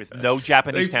 With no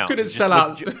Japanese talent. Couldn't sell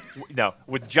out. No,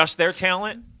 with just their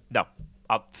talent? No.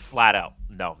 Flat out.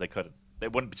 No, they couldn't. They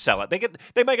wouldn't sell it. They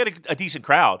might get a decent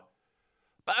crowd.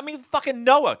 But I mean, fucking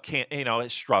Noah can't,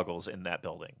 it struggles in that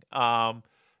building.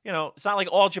 It's not like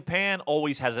All Japan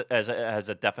always has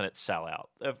a definite sellout.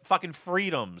 Fucking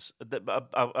Freedoms,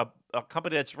 a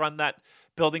company that's run that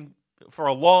building for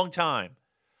a long time.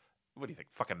 What do you think?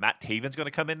 Fucking Matt Taven's going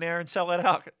to come in there and sell it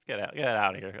out? Get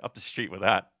out of here. Up the street with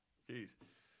that. Jeez.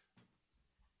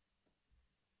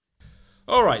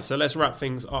 All right, so let's wrap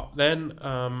things up then.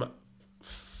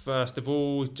 First of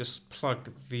all, just plug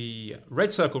the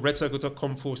Red Circle,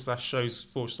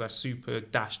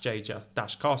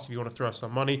 redcircle.com/shows/super-j-cast if you want to throw us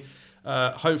some money.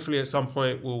 Hopefully at some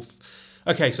point we'll...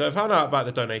 Okay, so I found out about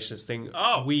the donations thing.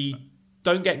 We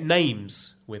don't get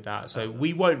names with that, so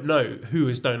we won't know who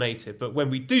has donated. But when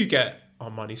we do get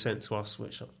our money sent to us,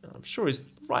 which I'm sure is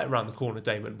right around the corner,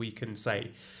 Damon, we can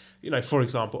say, for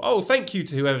example, thank you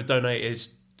to whoever donated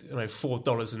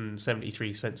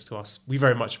 $4.73 to us. We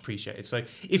very much appreciate it. So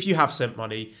if you have sent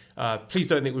money, please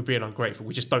don't think we're being ungrateful.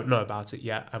 We just don't know about it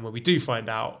yet. And when we do find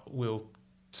out, we'll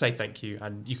say thank you.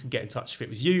 And you can get in touch if it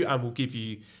was you, and we'll give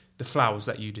you the flowers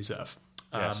that you deserve.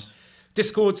 Yes.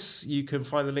 Discords, you can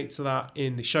find the link to that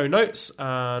in the show notes,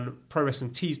 and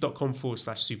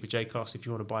prowrestlingtees.com/superjcast if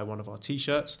you want to buy one of our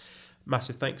t-shirts.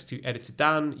 Massive thanks to editor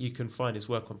Dan. You can find his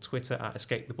work on Twitter at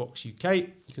EscapeTheBoxUK.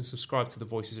 You can subscribe to the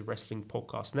Voices of Wrestling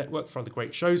podcast network for other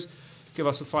great shows. Give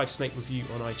us a 5-snake review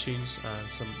on iTunes and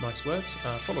some nice words.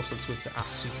 Follow us on Twitter at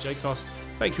SuperJcast.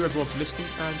 Thank you everyone for listening,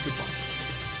 and goodbye.